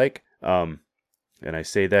feels like. And I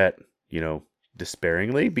say that,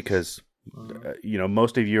 despairingly because,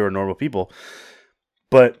 most of you are normal people.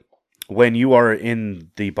 But when you are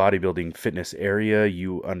in the bodybuilding fitness area,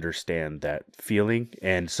 you understand that feeling.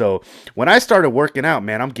 And so when I started working out,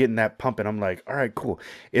 man, I'm getting that pump and I'm like, all right, cool.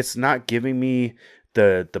 It's not giving me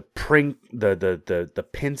the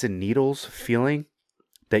pins and needles feeling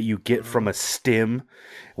that you get from a stim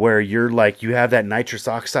where you're like, you have that nitrous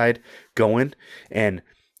oxide going and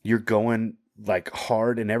you're going like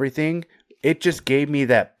hard and everything. It just gave me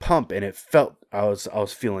that pump and it felt I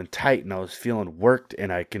was feeling tight and I was feeling worked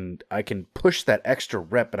and I can push that extra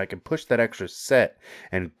rep and I can push that extra set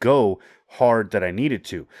and go hard that I needed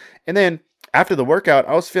to. And then after the workout,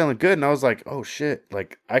 I was feeling good and I was like, oh shit,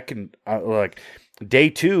 like like day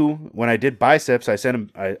 2 when I did biceps, I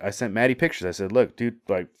sent Maddie pictures. I said, look, dude,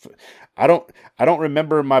 like I don't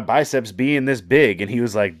remember my biceps being this big. And he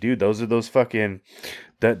was like, dude, those are those fucking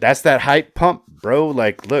that's that hype pump, bro.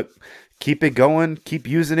 Like, look, keep it going, keep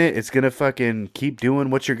using it. It's gonna fucking keep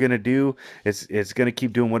doing what you're gonna do. It's gonna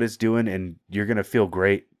keep doing what it's doing, and you're gonna feel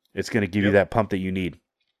great. It's gonna give you that pump that you need.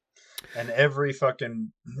 And every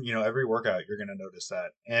fucking, every workout, you're gonna notice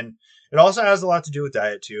that. And it also has a lot to do with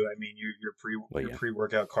diet too. I mean, your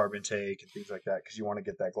pre-workout carb intake and things like that, because you want to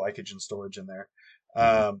get that glycogen storage in there.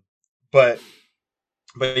 But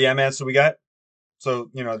yeah, man. So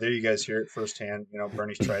there you guys hear it firsthand.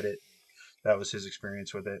 Bernie's tried it. That was his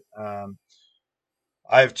experience with it.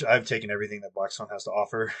 I've taken everything that Blackstone has to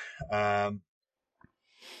offer.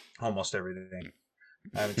 Almost everything.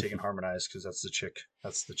 I haven't taken Harmonized because that's the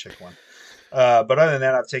chick one. But other than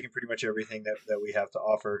that, I've taken pretty much everything that we have to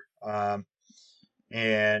offer.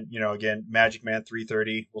 And again, Magic Man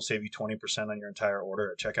 330 will save you 20% on your entire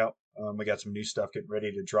order at checkout. We got some new stuff getting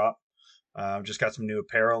ready to drop. Just got some new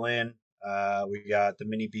apparel in. We got the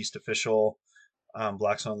Mini Beast official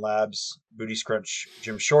Blackstone Labs booty scrunch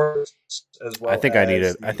gym shorts as well. I think I need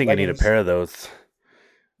a pair of those.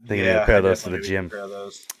 I need a pair of those for the gym.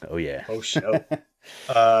 Oh yeah. Oh shit.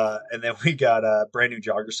 And then we got brand new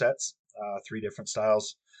jogger sets, 3 different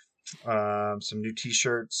styles. Some new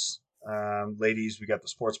t-shirts. Ladies, we got the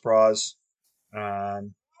sports bras.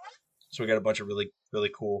 So we got a bunch of really,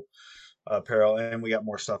 really cool apparel, and we got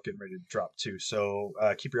more stuff getting ready to drop too. So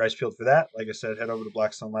keep your eyes peeled for that. Like I said, head over to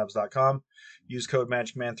blackstonelabs.com. Use code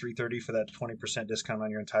MagicMan330 for that 20% discount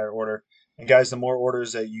on your entire order. And guys, the more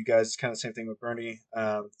orders that you guys, kind of same thing with Bernie,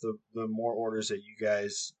 the more orders that you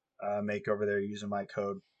guys make over there using my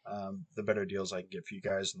code, the better deals I can get for you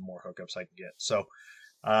guys, the more hookups I can get. So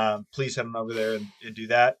please head on over there and do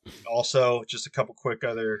that. Also, just a couple quick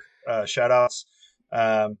other shout outs.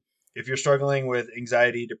 If you're struggling with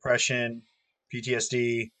anxiety, depression,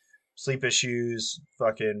 PTSD, sleep issues,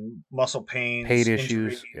 fucking muscle pains, pain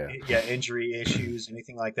issues, injury issues,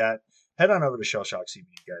 anything like that, head on over to Shell Shock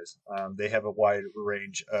CBD, guys. They have a wide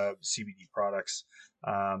range of CBD products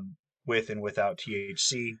with and without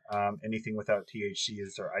THC. Anything without THC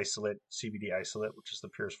is their isolate, CBD isolate, which is the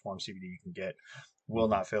purest form CBD you can get. Will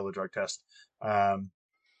not fail the drug test. And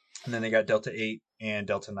then they got Delta 8 and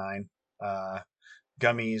Delta 9.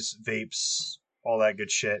 gummies, vapes, all that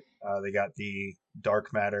good shit. They got the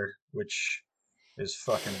dark matter, which is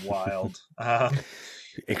fucking wild.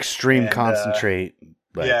 Extreme And concentrate.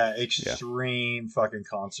 Like, yeah, yeah, extreme fucking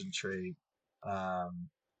concentrate. Um,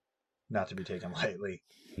 not to be taken lightly.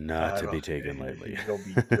 not to be taken lightly. You'll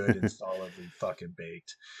be good and solidly fucking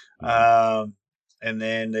baked. Mhm. And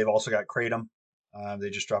then they've also got Kratom. They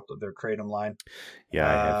just dropped their Kratom line Yeah,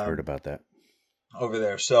 I have heard um, about that. over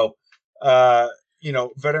there. So, uh,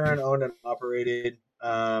 veteran owned and operated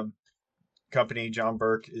company. John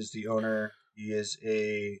Burke is the owner. He is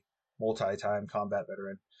a multi-time combat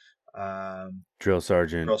veteran. Drill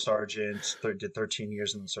sergeant. Drill sergeant, did 13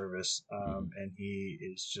 years in the service, Mhm. and he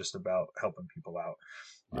is just about helping people out.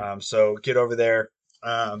 Yep. So get over there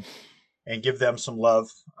and give them some love.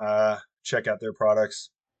 Check out their products.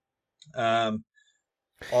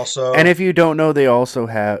 Also, And if you don't know, they also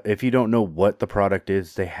have, if you don't know what the product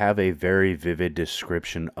is, they have a very vivid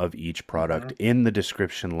description of each product mhm, in the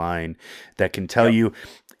description line that can tell yep, you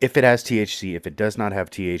if it has THC, if it does not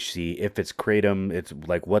have THC, if it's kratom, it's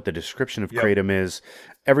like what the description of yep, kratom is,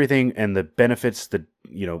 everything, and the benefits, like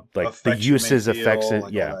the affects you may uses, effects, feel it, like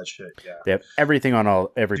all yeah. that shit. Yeah, They have everything on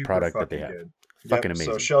every super product that they fucking have. good. Fucking Yep.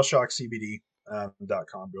 So amazing.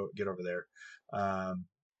 shellshockcbd.com. Go get over there.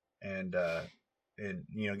 And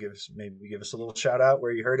give us a little shout out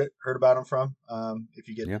where you heard about them from. If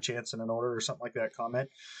you get Yeah. the chance in an order or something like that, comment.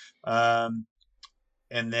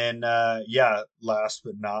 And then last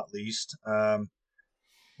but not least,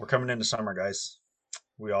 we're coming into summer, guys.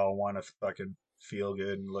 We all want to fucking feel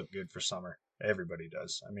good and look good for summer. Everybody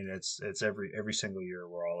does. I mean, it's every single year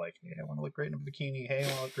we're all like, hey, I want to look great in a bikini. Hey, I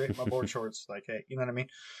want to look great in my board shorts. Like, hey, you know what I mean?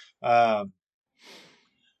 Um,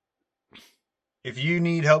 if you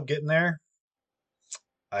need help getting there,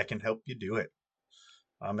 I can help you do it.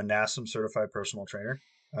 I'm a NASM certified personal trainer,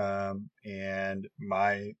 and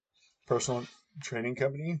my personal training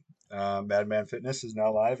company, Madman Fitness, is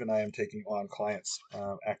now live, and I am taking on clients,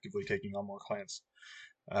 actively taking on more clients.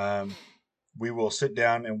 Um, we will sit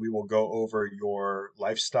down and we will go over your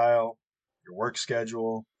lifestyle, your work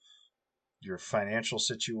schedule, your financial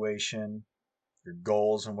situation, your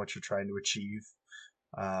goals, and what you're trying to achieve.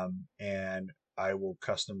 And I will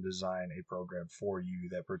custom design a program for you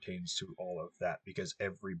that pertains to all of that because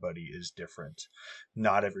everybody is different.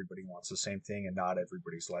 Not everybody wants the same thing, and not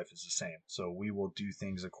everybody's life is the same. So we will do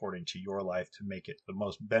things according to your life to make it the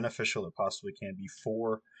most beneficial it possibly can be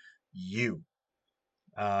for you.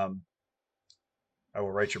 Um, I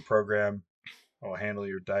will write your program. I will handle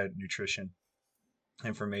your diet, nutrition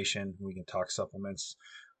information. We can talk supplements,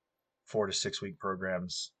 4 to 6 week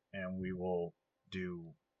programs, and we will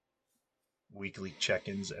do weekly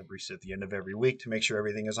check-ins at the end of every week to make sure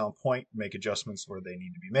everything is on point, make adjustments where they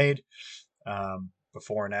need to be made,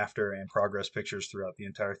 before and after, and progress pictures throughout the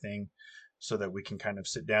entire thing, so that we can kind of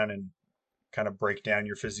sit down and kind of break down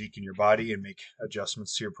your physique and your body and make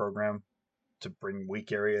adjustments to your program to bring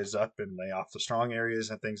weak areas up and lay off the strong areas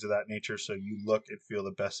and things of that nature, so you look and feel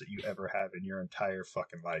the best that you ever have in your entire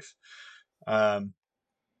fucking life.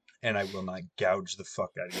 And I will not gouge the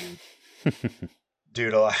fuck out of you.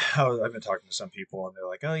 Dude, I've been talking to some people and they're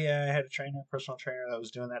like, "Oh yeah, I had a personal trainer that was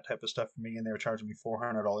doing that type of stuff for me, and they were charging me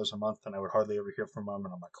 $400 a month, and I would hardly ever hear from them."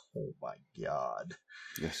 And I'm like, "Oh my god,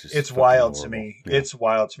 This is it's fucking wild to horrible. me. Yeah. It's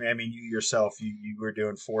wild to me. I mean, you yourself, you were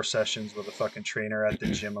doing 4 sessions with a fucking trainer at the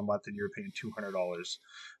gym a month, and you were paying $200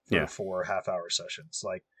 for Yeah. 4 half-hour sessions.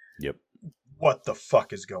 Like, Yep. what the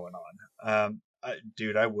fuck is going on?"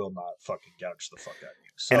 Dude, I will not fucking gouge the fuck out of you.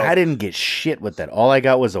 So, And I didn't get shit with that. All I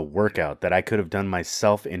got was a workout that I could have done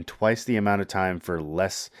myself in twice the amount of time for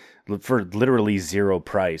literally zero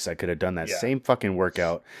price. I could have done that yeah, same fucking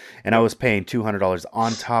workout, and I yep, was paying $200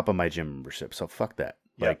 on top of my gym membership. So fuck that.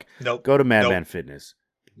 yep, Like, nope, go to nope, Madman Fitness.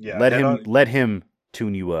 yeah, Let head him on, let him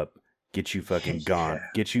tune you up, get you fucking yeah. gone,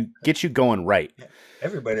 get you going right.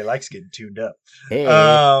 Everybody likes getting tuned up. Hey.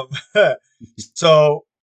 So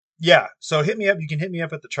yeah, so hit me up. You can hit me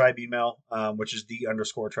up at the tribe email, which is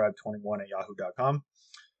the_tribe21@yahoo.com.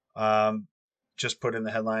 Just put in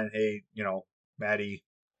the headline, hey, Maddie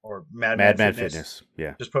or Madman Madman Fitness. Fitness.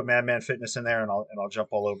 Yeah. Just put Madman Fitness in there, and I'll jump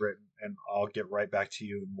all over it, and I'll get right back to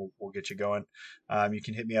you, and we'll get you going. You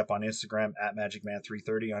can hit me up on Instagram at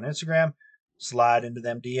MagicMan330 on Instagram. Slide into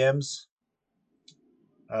them DMs.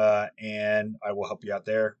 And I will help you out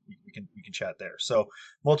there. We can chat there. So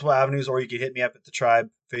multiple avenues, or you can hit me up at the Tribe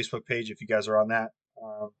Facebook page if you guys are on that.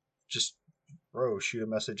 Just shoot a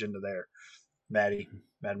message into there, Maddie,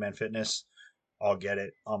 Madman Fitness. I'll get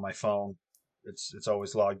it on my phone. It's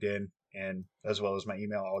always logged in. and as well as my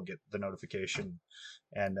email, I'll get the notification,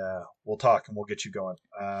 and we'll talk and we'll get you going.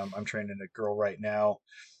 I'm training a girl right now,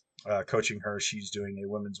 coaching her. She's doing a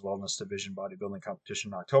women's wellness division bodybuilding competition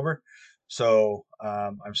in October. So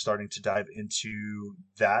I'm starting to dive into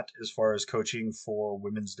that as far as coaching for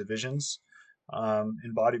women's divisions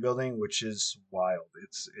in bodybuilding, which is wild.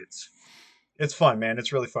 It's fun, man.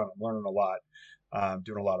 It's really fun. I'm learning a lot,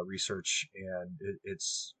 doing a lot of research, and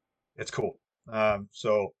it's cool.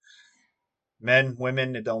 So men,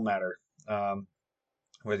 women, it don't matter.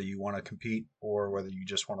 Whether you want to compete or whether you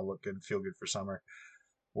just want to look good and feel good for summer,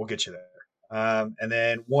 we'll get you there. And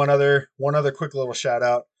then one other quick little shout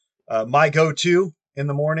out. My go-to in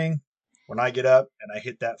the morning when I get up and I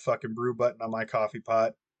hit that fucking brew button on my coffee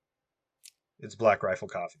pot, it's Black Rifle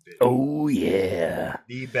Coffee, baby. Oh yeah,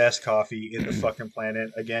 the best coffee in the fucking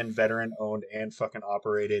planet. Again, veteran owned and fucking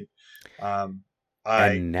operated.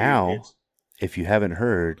 And now, if you haven't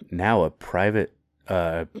heard, now a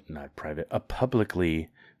publicly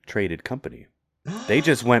traded company. They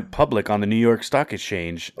just went public on the New York Stock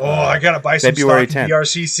Exchange. I gotta buy some February stock in 10th.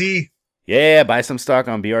 BRCC. Yeah, buy some stock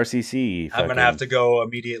on BRCC. I'm gonna have to go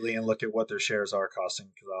immediately and look at what their shares are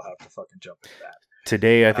costing because I'll have to fucking jump into that.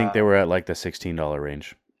 Today, I think they were at like the $16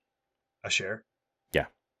 range. A share? Yeah.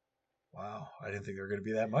 Wow, I didn't think they were gonna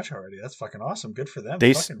be that much already. That's fucking awesome. Good for them.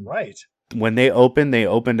 They fucking right. When they opened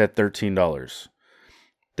at $13.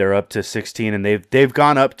 They're up to 16, and they've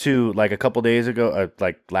gone up to, like, a couple days ago,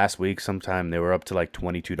 like last week sometime, they were up to like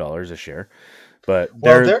 $22 a share. But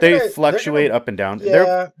they fluctuate up and down.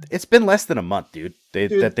 Yeah. It's been less than a month, dude. They're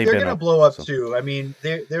gonna blow up too. I mean,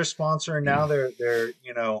 they're sponsoring now. They're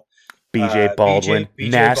BJ Baldwin,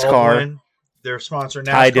 BJ NASCAR. Baldwin, they're sponsoring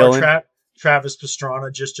NASCAR. Ty Dillon. Travis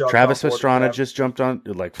Pastrana just jumped. Just jumped on.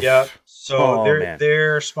 Like, yeah. So man.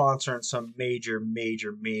 they're sponsoring some major,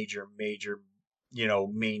 mainstream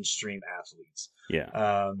athletes.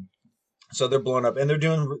 Yeah. So they're blowing up, and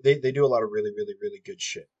they do a lot of really, really, really good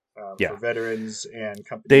shit. For veterans and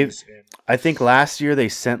companies. I think last year they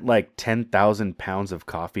sent like 10,000 pounds of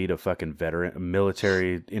coffee to fucking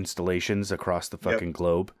military installations across the fucking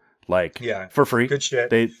globe. Like, for free. Good shit.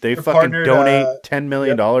 They fucking donate $10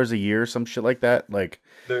 million a year, some shit like that. Like,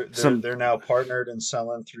 they're now partnered and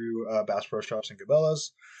selling through Bass Pro Shops and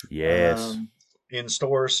Cabela's. Yes. In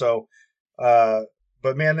stores. So, but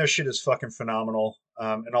man, their shit is fucking phenomenal.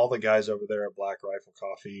 And all the guys over there at Black Rifle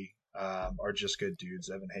Coffee are just good dudes.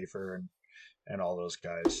 Evan Hafer and all those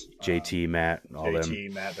guys. JT, Matt, all them.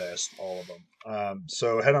 JT, Matt Vest, all of them.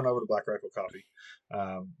 So head on over to Black Rifle Coffee.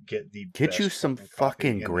 Get you some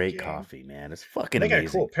fucking great coffee, man. It's fucking amazing. They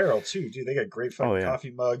got cool apparel too, dude. They got great fucking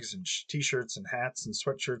coffee mugs and t-shirts and hats and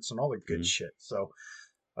sweatshirts and all the good shit. So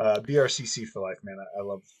BRCC for life, man. I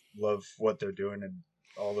love what they're doing, and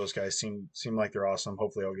all those guys seem like they're awesome.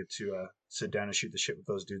 Hopefully I'll get to sit down and shoot the shit with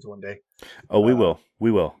those dudes one day. Oh, we will.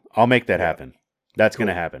 I'll make that happen. That's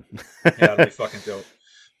gonna happen. Yeah, it'll be fucking dope.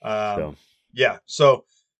 So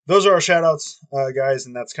those are our shout outs, guys,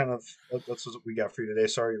 and that's what we got for you today.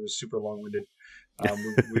 Sorry it was super long winded.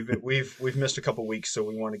 We've missed a couple weeks, so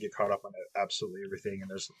we want to get caught up on absolutely everything,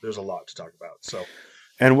 and there's a lot to talk about. So,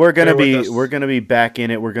 and we're gonna be back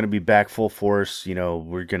in it. We're gonna be back full force.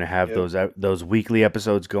 We're gonna have those weekly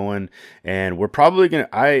episodes going, and we're probably gonna.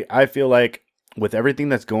 I feel like with everything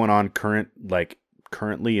that's going on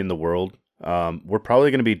currently in the world, we're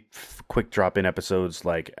probably gonna be quick drop in episodes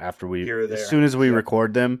like after as soon as we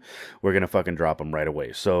record them, we're gonna fucking drop them right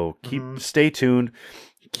away. So stay tuned.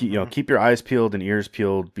 Keep your eyes peeled and ears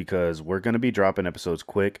peeled because we're gonna be dropping episodes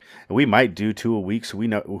quick, and we might do 2 a week. So who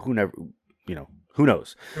knows? Who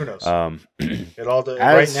knows? It all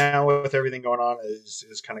right now with everything going on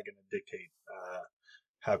is kind of going to dictate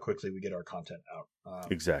how quickly we get our content out.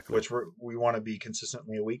 Exactly. Which we want to be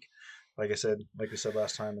consistently a week. Like we said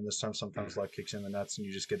last time, and this time sometimes life kicks in the nuts and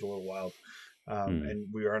you just get a little wild. And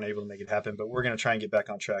we aren't able to make it happen, but we're going to try and get back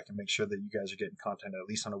on track and make sure that you guys are getting content at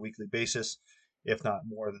least on a weekly basis, if not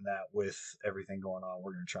more than that. With everything going on,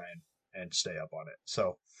 we're going to try and stay up on it.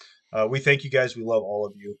 So we thank you guys. We love all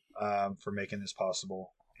of you for making this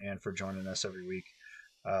possible and for joining us every week.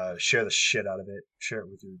 Share the shit out of it. Share it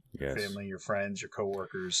with your family, your friends, your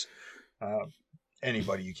coworkers,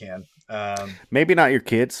 anybody you can. Maybe not your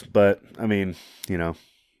kids, but I mean,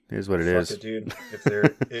 is what it is. It, dude. If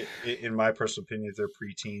they're, in my personal opinion, if they're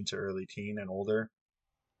preteen to early teen and older,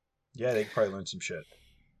 they could probably learn some shit.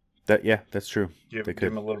 That's true. They could,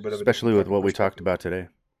 give them a little bit of especially with what we talked about today.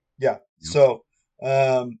 Yeah. So,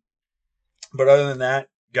 but other than that,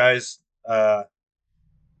 guys,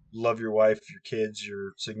 love your wife, your kids,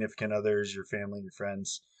 your significant others, your family, your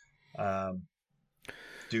friends.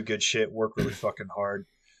 Do good shit. Work really fucking hard.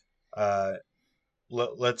 Let's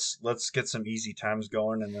get some easy times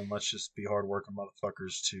going, and then let's just be hardworking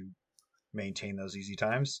motherfuckers to maintain those easy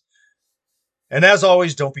times. And as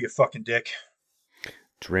always, don't be a fucking dick.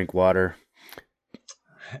 Drink water.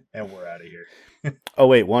 And we're out of here. Oh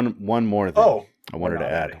wait, one more thing. Oh, I wanted to we're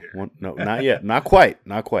not add. outta here. One, no, not yet. Not quite.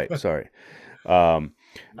 Sorry.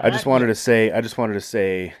 I just wanted to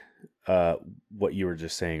say what you were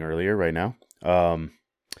just saying earlier right now. Hug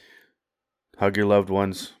your loved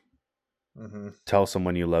ones. Mm-hmm. Tell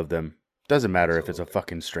someone you love them. Doesn't matter if it's a Absolutely.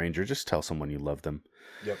 fucking stranger. Just tell someone you love them.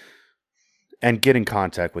 Yep. And get in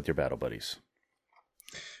contact with your battle buddies.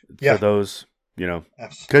 Yeah. For those, you know,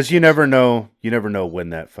 Absolutely. because you never know when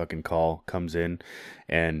that fucking call comes in,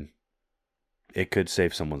 and it could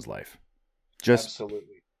save someone's life. Just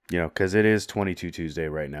Absolutely. you know, because it is 22 Tuesday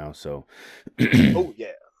right now, so Oh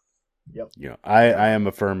yeah. Yep. you know, I am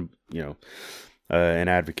a firm, you know, an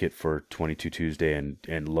advocate for 22 Tuesday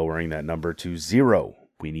and lowering that number to 0.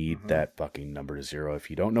 We need Mhm. that fucking number to 0. If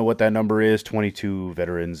you don't know what that number is, 22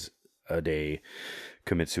 veterans a day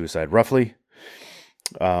commit suicide roughly.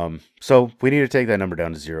 So we need to take that number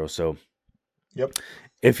down to 0. So Yep.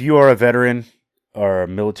 if you are a veteran or a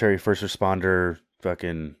military first responder,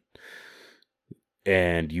 fucking,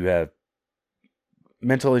 and you have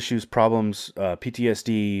mental issues, problems,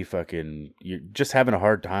 PTSD, fucking, you're just having a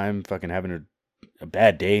hard time, fucking having a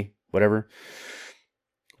bad day, whatever,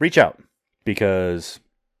 reach out, because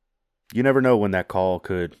you never know when that call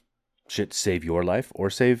could save your life or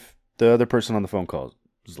save the other person on the phone call's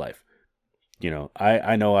life. You know,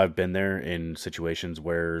 I know I've been there in situations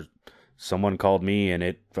where someone called me and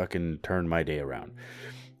it fucking turned my day around,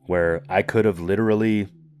 where I could have literally,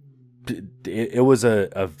 it was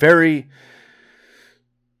a very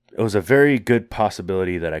good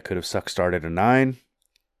possibility that I could have started a 9,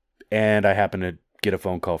 and I happened to get a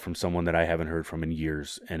phone call from someone that I haven't heard from in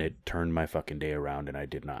years, and it turned my fucking day around, and I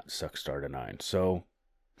did not start a 9. So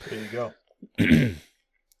there you go.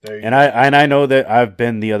 There you and go. I know that I've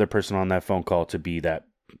been the other person on that phone call to be that,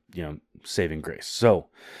 you know, saving grace. So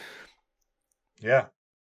Yeah.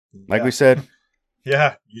 like Yeah. we said,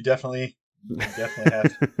 Yeah, you definitely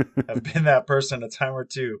have been that person a time or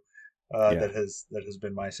two. Yeah. That has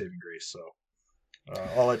been my saving grace. So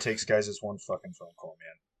all it takes, guys, is one fucking phone call,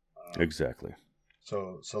 man. Exactly.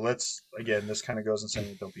 So let's, again, this kind of goes in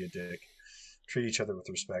saying, don't be a dick. Treat each other with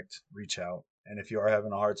respect. Reach out, and if you are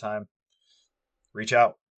having a hard time, reach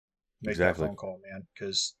out. Make Exactly. that phone call, man.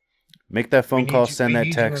 Because Make that phone call, you, send we that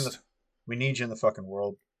need text. we need you in the fucking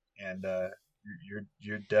world, and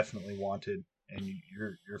you're definitely wanted, and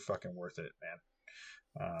you're fucking worth it,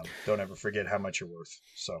 man. Don't ever forget how much you're worth.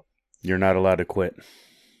 So You're not allowed to quit.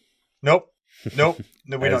 nope. No,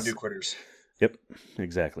 we don't As- do quitters. Yep,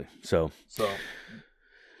 exactly. So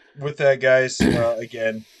With that, guys,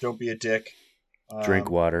 again, don't be a dick. drink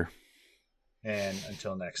water. And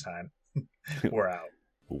until next time, we're out.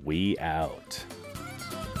 We out.